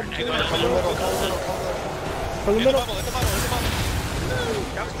of the bomb. Now Get go out to of the the middle. middle. Go to the middle. From the In the middle. bubble, in the bubble, in the bubble.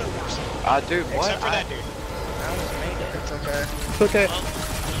 That was the worst. Dude, what? Except for that dude. I almost made it. It's okay. It's okay. Well,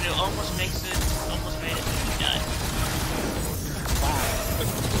 when it almost makes it, almost made it, you died.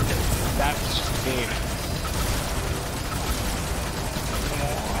 That was just mean.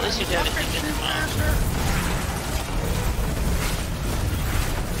 At least you did it. You did the bomb.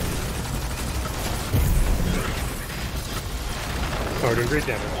 Oh, we're doing great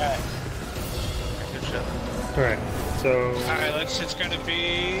damage. Good shot. Alright, so... Alright, it's gonna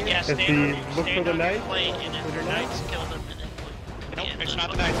be... Yeah, If stand the- on, look for stand the on knight, your plate, and if for your the knight. knights kill them, and then put... Nope, yeah, it's look not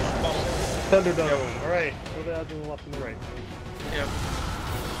the for knight. Bubble. Thunderdome. Alright, go the odds on the left and the right. Yep.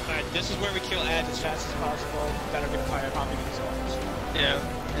 Alright, this is where we kill ads as fast as possible. That are gonna fire popping in zones. Yeah.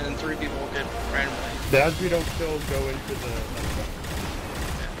 And then 3 people will get randomly. The odds we don't kill go into the...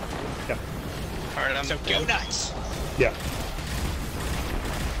 Yeah. Alright, I'm So go nuts! Yeah.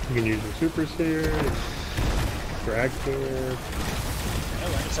 You can use your supers here. Drag here.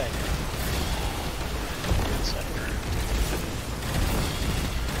 Oh, like I said.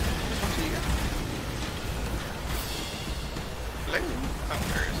 Hello. Oh,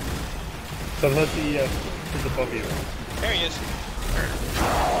 there he is. So let the is above you. There he is.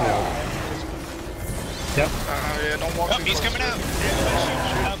 No. Yep. Yeah, don't walk Oh, too he's close. coming out.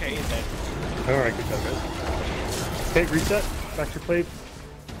 Okay, he's dead. Alright, good job, guys. Okay, reset. Back to your plate.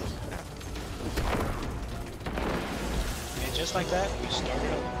 And just like that, we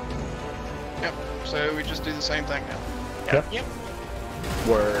started over. Yep. So we just do the same thing now. Yep.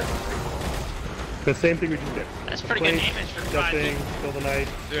 Word. The same thing we just did. That's pretty good Plate, damage for 5 Jumping, people. kill the knight,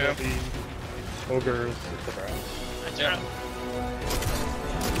 Yeah. kill the ogres, etc. That's Yeah. right.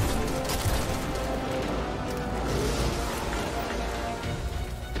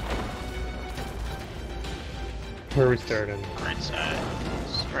 Where are we starting? Right side.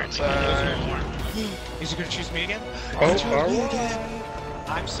 Right side. Is he gonna choose me again? Oh, Choose me R1. again.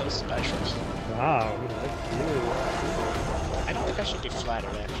 I'm so special. Wow, that's you. I don't think I should be flattered,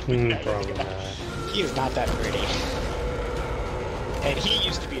 actually. Probably not. He is not that pretty. And he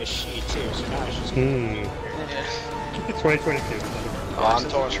used to be a she, too, so now it's just... Yeah. 2022. Oh, I'm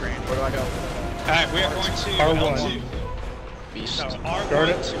torn. Where do I go? Alright, we are going to R1. L2. Beast. So, Start R1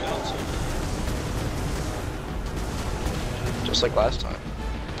 it. to L2. Just like last time.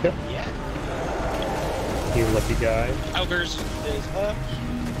 Yep. Yeah. You lucky guy. Ogres is up.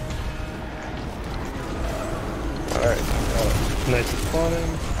 Alright. Nice and spawning.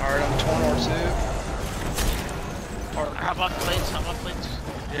 Alright, I'm torn R2. How about plates? How about plates?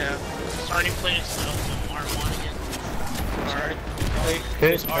 Yeah. Starting plates, so R1 again. Alright.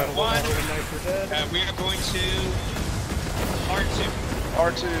 Okay, Is R1. Knights are dead. We are going to R2.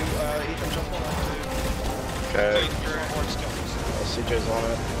 R2, Ethan, jump on R2. Okay. Or still. CJ's on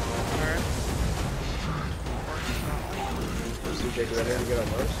it. Alright. CJ, do I need to get on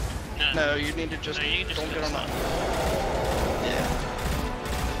first? No, you need to just, No, you can just don't go get on slow. that.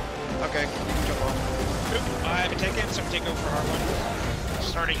 Yeah. Okay, you can jump on. I haven't taken, so I'm taking over for R1.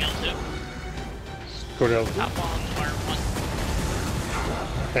 Starting L2. Go to L2. Hop on R1.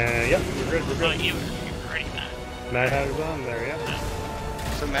 Yep, we're good, we're Oh, good. you were already mad. Mad Hatter's on there, yeah?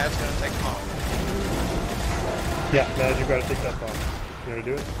 So Matt's gonna take them off. Yeah, Mad, you gotta take that bomb. You gonna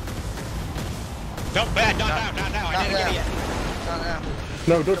do it? No, bad, not now. I Not didn't get it yet. Not now.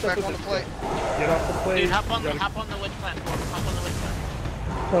 No, don't Get touch back on the it. plate. Get off the plate. Dude, hop on You the witch platform. Hop on the witch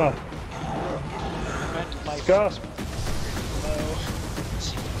platform. gotta- Gus,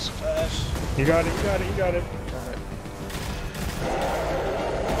 you got it, you got it, you got it.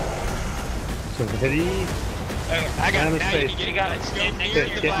 So hit E. I got And it. the Now space. you got it. Stand next to Get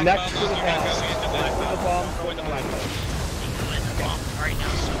your black next bubble. to the You gotta bomb. go in the black Next to the bubble. bomb. Go in the black bubble. Let the bomb right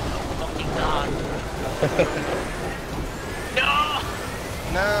now, so fucking god. No!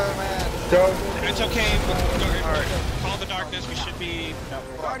 No, man. Go. It's okay. Alright. Call the darkness. We should be.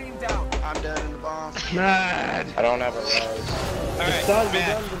 Guardian down. I'm dead in the bomb. Mad. I don't have a res. Alright, Done, we're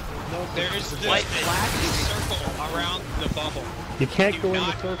Matt. done. No, There's this White black circle around the bubble. you can't Do go in the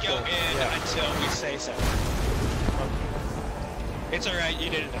not circle. go in until we say so. It's alright, you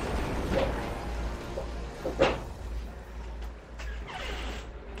did it.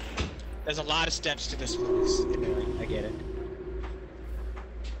 There's a lot of steps to this place. I get it.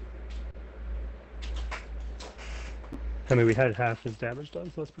 I mean, we had half his damage done,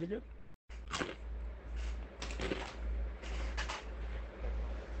 so that's pretty good.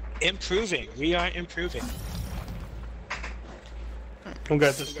 Improving. We are improving. I'm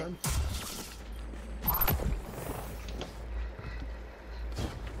good this time.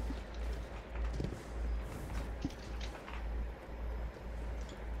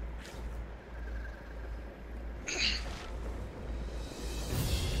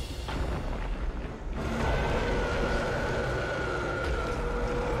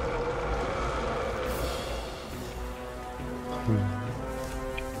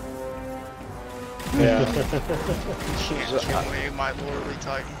 Yeah. We might literally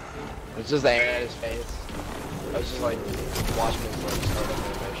tighten. It's just aiming at his face. I was just like watching his like start up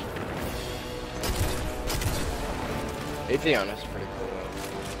animation. Atheana's pretty cool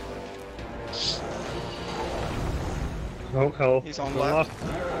Oh, hell. He's on Go left.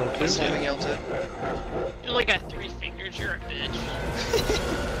 off. He's Okay. moving L2. You only got 3 fingers, you're a bitch.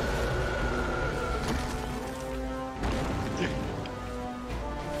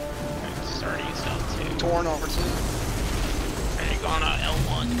 Starting L2. Torn over 2. Ready to go on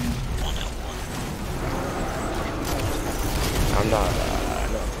L1. On L1. though. I'm not.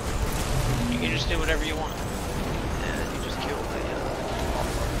 No. You can just do whatever you want. Yeah, you just killed the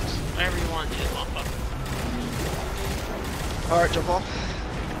Whatever you want, dude. Motherfucker. Alright, jump off.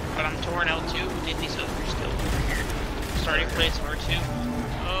 But I'm torn L2. Who did these ogres still over here? Starting place R2.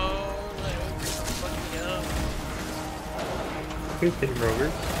 Oh, let ogres fuck me up. Who's hitting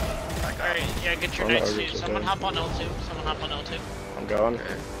Roger? Alright, yeah, get your Oh, no, knights ogres too. are Someone dead. hop on L2. Someone hop on L2. I'm going.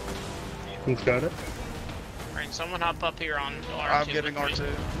 Who's got it? Alright, someone hop up here on R2. I'm getting with me.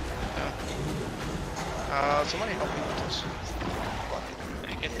 R2. Yeah. Somebody help me with this.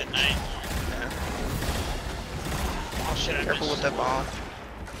 I get the knight. Oh shit, I Careful with missed. that bomb.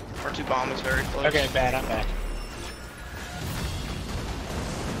 R2 bomb is very close. Okay, bad. I'm back.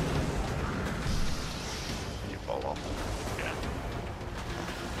 You fall off.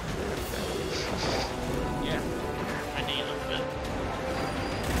 Yeah. I need a little bit.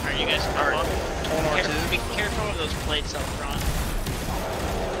 Alright, you guys come Alright. up. Torn R2. Be careful of those plates up front.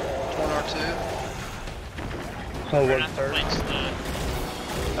 Torn R2. Oh, Or one not the third. plates, the...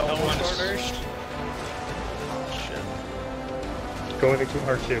 L1 is starter. first. Oh shit. Going into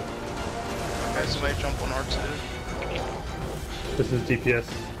R2. Okay, somebody jump on R2. This is DPS.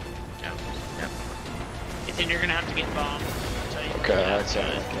 Ethan, you're gonna have to get bombed. I'll tell you. Okay, Yeah, that's it.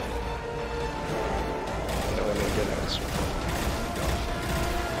 No one will get us.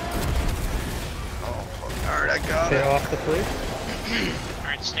 Oh fuck. Alright, I got Okay, it. off the plate.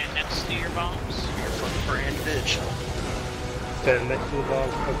 Alright, stand next to your bombs. You're a fucking brand bitch. Stand next to the bomb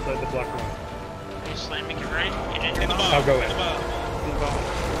outside the black one. You slamming it right? Get in In your the bomb. bomb. I'll go in in. the bomb.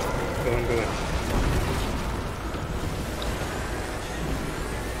 Go in, go in.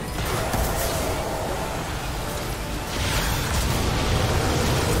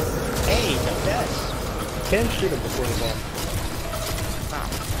 can shoot him before the bomb.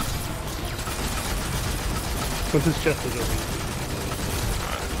 Once his chest is open.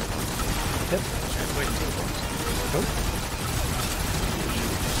 Yep. Nope.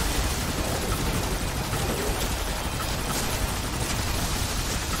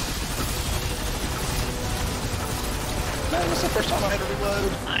 Man, this is the first time I had to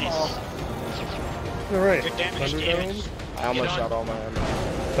reload. Nice. Alright, Good damage, Thunderdome. I almost on. shot all my ammo.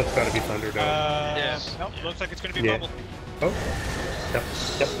 That's gotta be Thunderdome. Yes. Nope, looks like it's gonna be Yeah. bubble. Oh. Yep.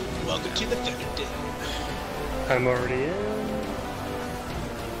 Yep. Welcome to the Thunderdome. I'm already in.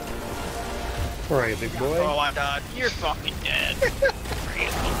 Where are you, big boy? Oh, I died. You're fucking dead. Are you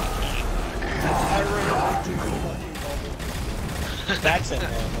fucking dead? That's it,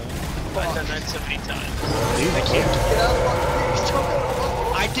 man. I've done that so many times.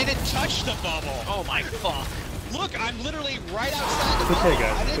 I didn't touch the bubble. Oh my fuck. Look, I'm literally right outside the It's bubble. okay,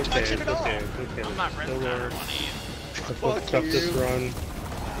 guys. I It's didn't okay. touch it It's at all. okay. It's okay. I'm not Still running out works. of money. Let's stop this run.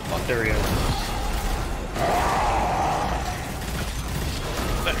 There he is.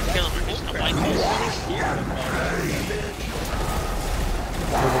 Better kill him or just not like this.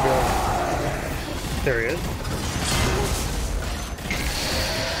 Where we go? There he is.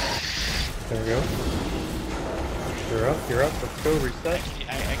 There we go. You're up. You're up. Let's go. Reset.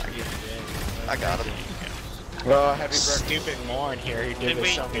 I got him. Well, heavy brick. Stupid Morn here, he did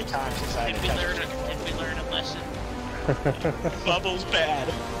this so many times decided Did to we touch learn a lesson? it. Bubble's bad.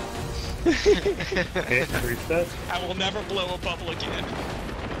 Hit. Reset. I will never blow a bubble again.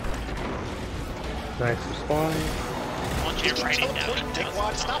 Nice respawn. I want you to write it down.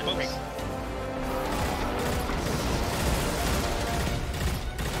 Dickwad, stop moving.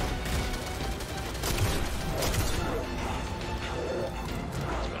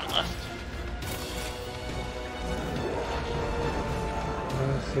 Left.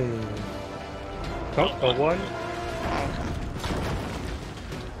 Let's see. Oh, a one.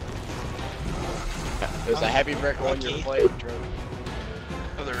 There's a heavy brick on your plate, Drew.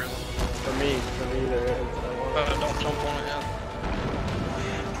 Oh, there is. For me there is. Don't jump on it yet.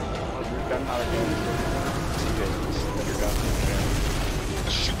 Your gunpowder gun. Your gun.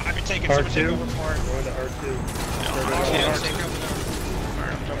 Shoot, I've been taking so much R2. over for it. Going to R2. Yeah, take over there.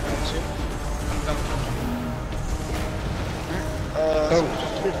 Alright, I'm jumping on too. I'm coming. Oh,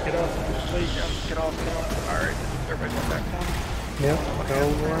 shit, get off. Please. Get off. Alright, everybody go back one. Yep,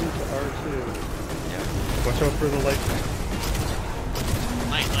 L1 to R2. Yeah. Watch out for the lightning.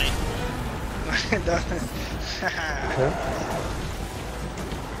 Light. Huh?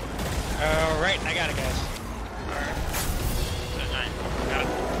 Alright, I got it, guys. Alright. Good night. Got it.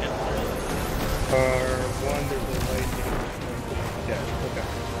 R1, there's a lightning. Yeah, okay.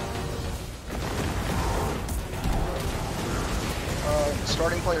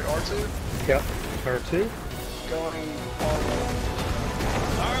 Starting plate at R2. Yep, R2. Going R1.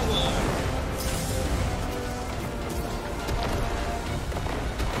 R1.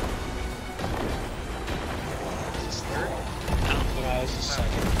 Is this third? This is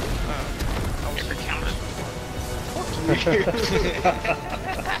second. I was Never counted.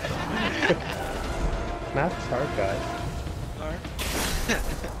 Math's hard, guys. Alright.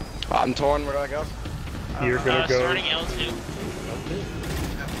 I'm torn, where do I go? You're gonna go. Starting L2 R2.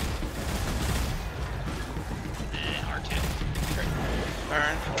 and R2.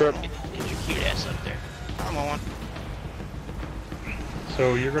 Alright. Trip. Get your cute ass up there. I'm on.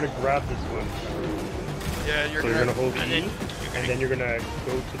 So you're gonna grab this one. Yeah, So you're gonna hold And E, then and then you're gonna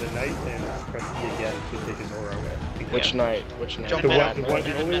go to the knight and press E again to take his aura away. Which night? Which night? Jump The on. one, the one,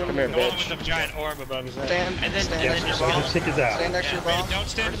 Come the only here, one. The one with bitch. the giant orb above his head. Stand, And then- stand and next then to your just bomb. Just kick his ass. Stand next to your bomb. Don't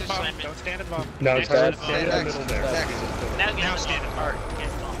stand at the bottom. Slam it. Don't stand at the bottom. No, Next, stand next, in the next, middle there. next. now get Now the stand bomb. apart. Get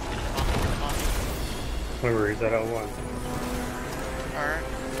the bomb. Get the bomb. Get the bomb. Where he's at L1. Alright.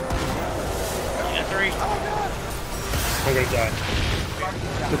 Yeah, 3. I'm gonna die.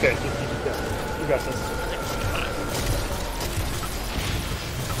 Okay, just you got this.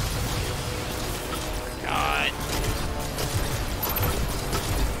 God.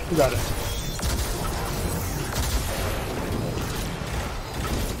 You got it.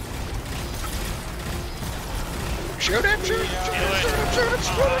 Shoot him, shoot him, shoot him,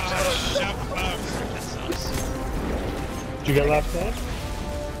 Jump up. Did you get last time?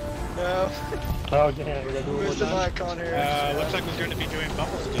 No, Oh, damn, we're gonna do it where's the icon here? Looks like we're going to be doing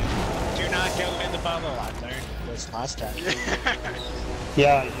bubbles again. Do not go in the bubble. I learned this last time.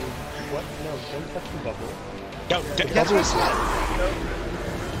 Yeah, you. What? No, don't touch the bubble. No, That's what I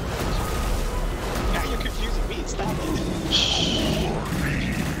now you're confusing me. Stop it.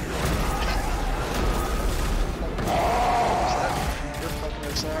 You're fucking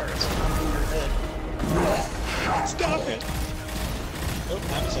Osiris. I'm in your head. Stop it! Oh,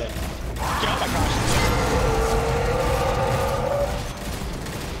 that was it. Oh my gosh.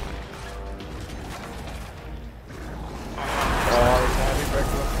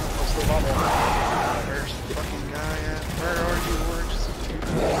 What's the bubble? Where's the fucking guy at? Where are you? Where's the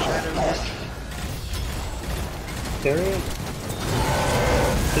shadow at? There he is.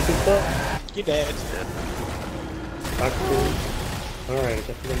 Take his stuff. You dead. Back cool. Alright, I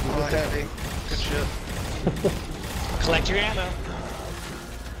guess we're gonna do Oh, this. heavy. Good shit. Collect your ammo.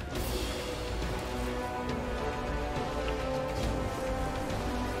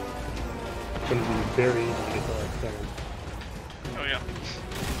 It's gonna be very easy to get the last second. Oh yeah.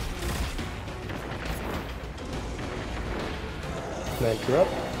 Snipe, you're up.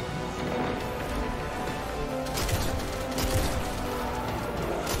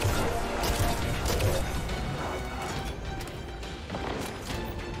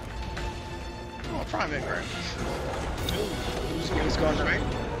 Oh, primate grant. Who's going right?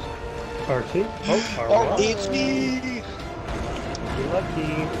 R2. Oh, R1. Oh, it's me! You're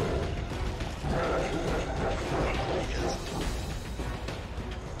lucky.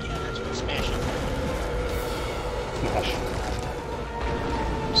 Yeah, that's what smash it. Smash.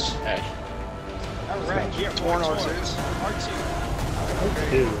 Smash. Alright, here. Torn R2. R2.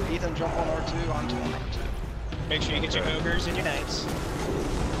 Two. Ethan, jump on R2. I'm torn R2. Make sure you get your ogres and your knights.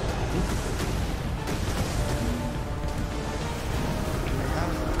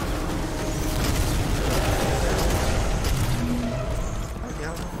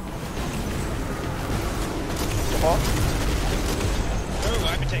 Oh,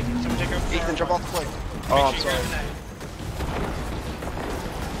 I've been taking. Someone take over. Ethan, jump off the cliff. Make Oh, sure I'm you sorry. grab the knight.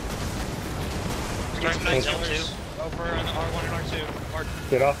 Get some knights L2 over on the R1 and R2.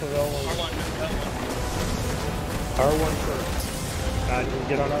 Get off of L1. R1, L1. R1 first. You can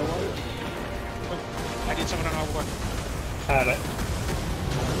get on R1? I need someone on R1. Had it.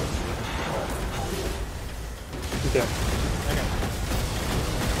 Okay. Okay.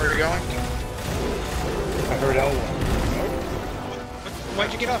 Where are you going? I heard L1.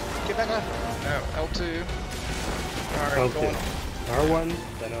 Why'd you get up? Get back up. No, L2. Alright, L2. going. R1,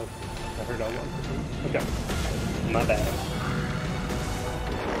 then L2. I heard L1. Okay. My bad.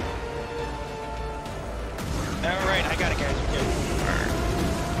 Alright, I got it, guys. We're good.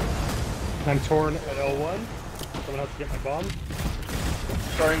 I'm torn at L1. Someone else get my bomb.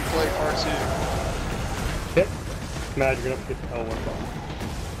 Starting to play R2. Hit. Mad, you're gonna have to get the L1 bomb.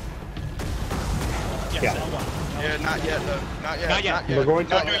 Yes, Yeah. L1. Yeah, not yet though. Not yet. Not yet. We're going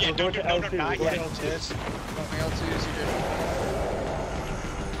to, Not No, yet. yeah, we're going to no, L2. not We're going to yet. L2. Yes. Going L2 is you did.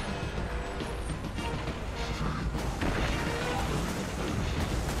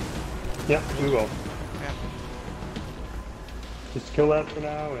 Yeah, we will. Yeah. Just kill that for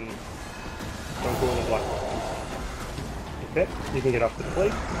now and don't go in the black. Okay, you can get off the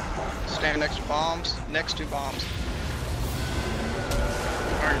plate. Stand next to bombs. Next to bombs.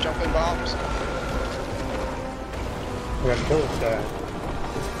 Alright, jump in bombs. We gotta kill this guy.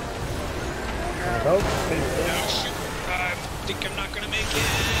 There we go. Oh, shoot. I think I'm not gonna make it.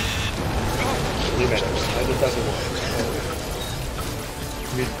 You made it. I just had to work.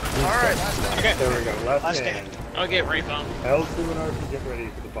 Alright, last stand. Okay. There we go. Last Last stand. I'll get right bomb. L2 and R2 get ready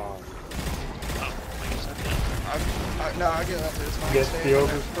for the bomb. Oh, I guess okay. No, I get L2. It's my Get stand. the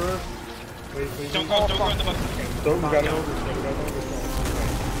ogres first. Wait, wait, Don't wait. go in the book. So we got an ogre. We got an ogre.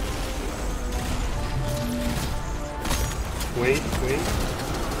 Wait, wait.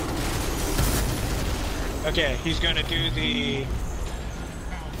 Okay, he's gonna do the...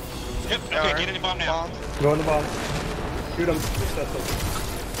 Yep, okay, Alright, get in the bomb now. bombs. Go in the bomb. Shoot him. Successful.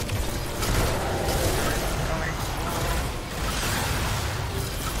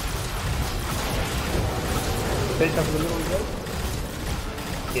 Take up in the middle of the road.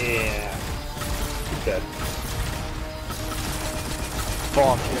 Yeah. He's dead.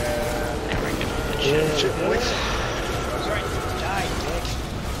 Fuck yeah. Yeah. Sorry, die, bitch.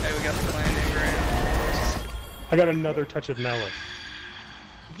 Hey, we got the landing ground. I got another touch of Melon.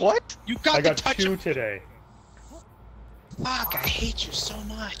 What? You got I the got touch 2 of... today. Fuck, I hate you so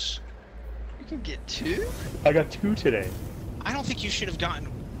much. You can get 2? I got 2 today. I don't think you should have gotten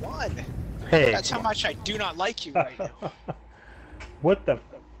 1. Hey. That's how much I do not like you right now. What the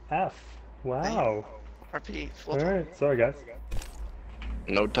F? Wow. RP, full Alright, sorry guys.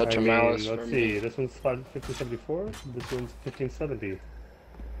 No touch I of mean, malice let's for see. me. This one's 1574. This one's 1570.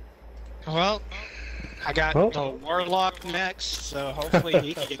 Well, I got Well. the Warlock next, so hopefully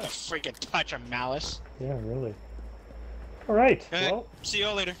he can get the freaking touch of malice. Yeah, really. Alright, Okay, well, see you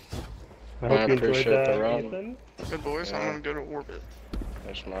all later. I hope I you enjoyed appreciate that, the run. Ethan. Good boys, I'm Yeah. gonna go to orbit.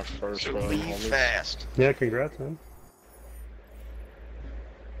 That's my first So run, leave homie. fast. Yeah, congrats, man.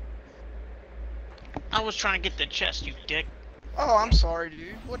 I was trying to get the chest, you dick. Oh, I'm sorry,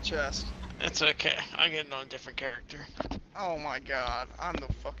 dude. What chest? It's okay. I get it on a different character. Oh my god, I'm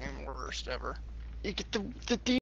the fucking worst ever. You get the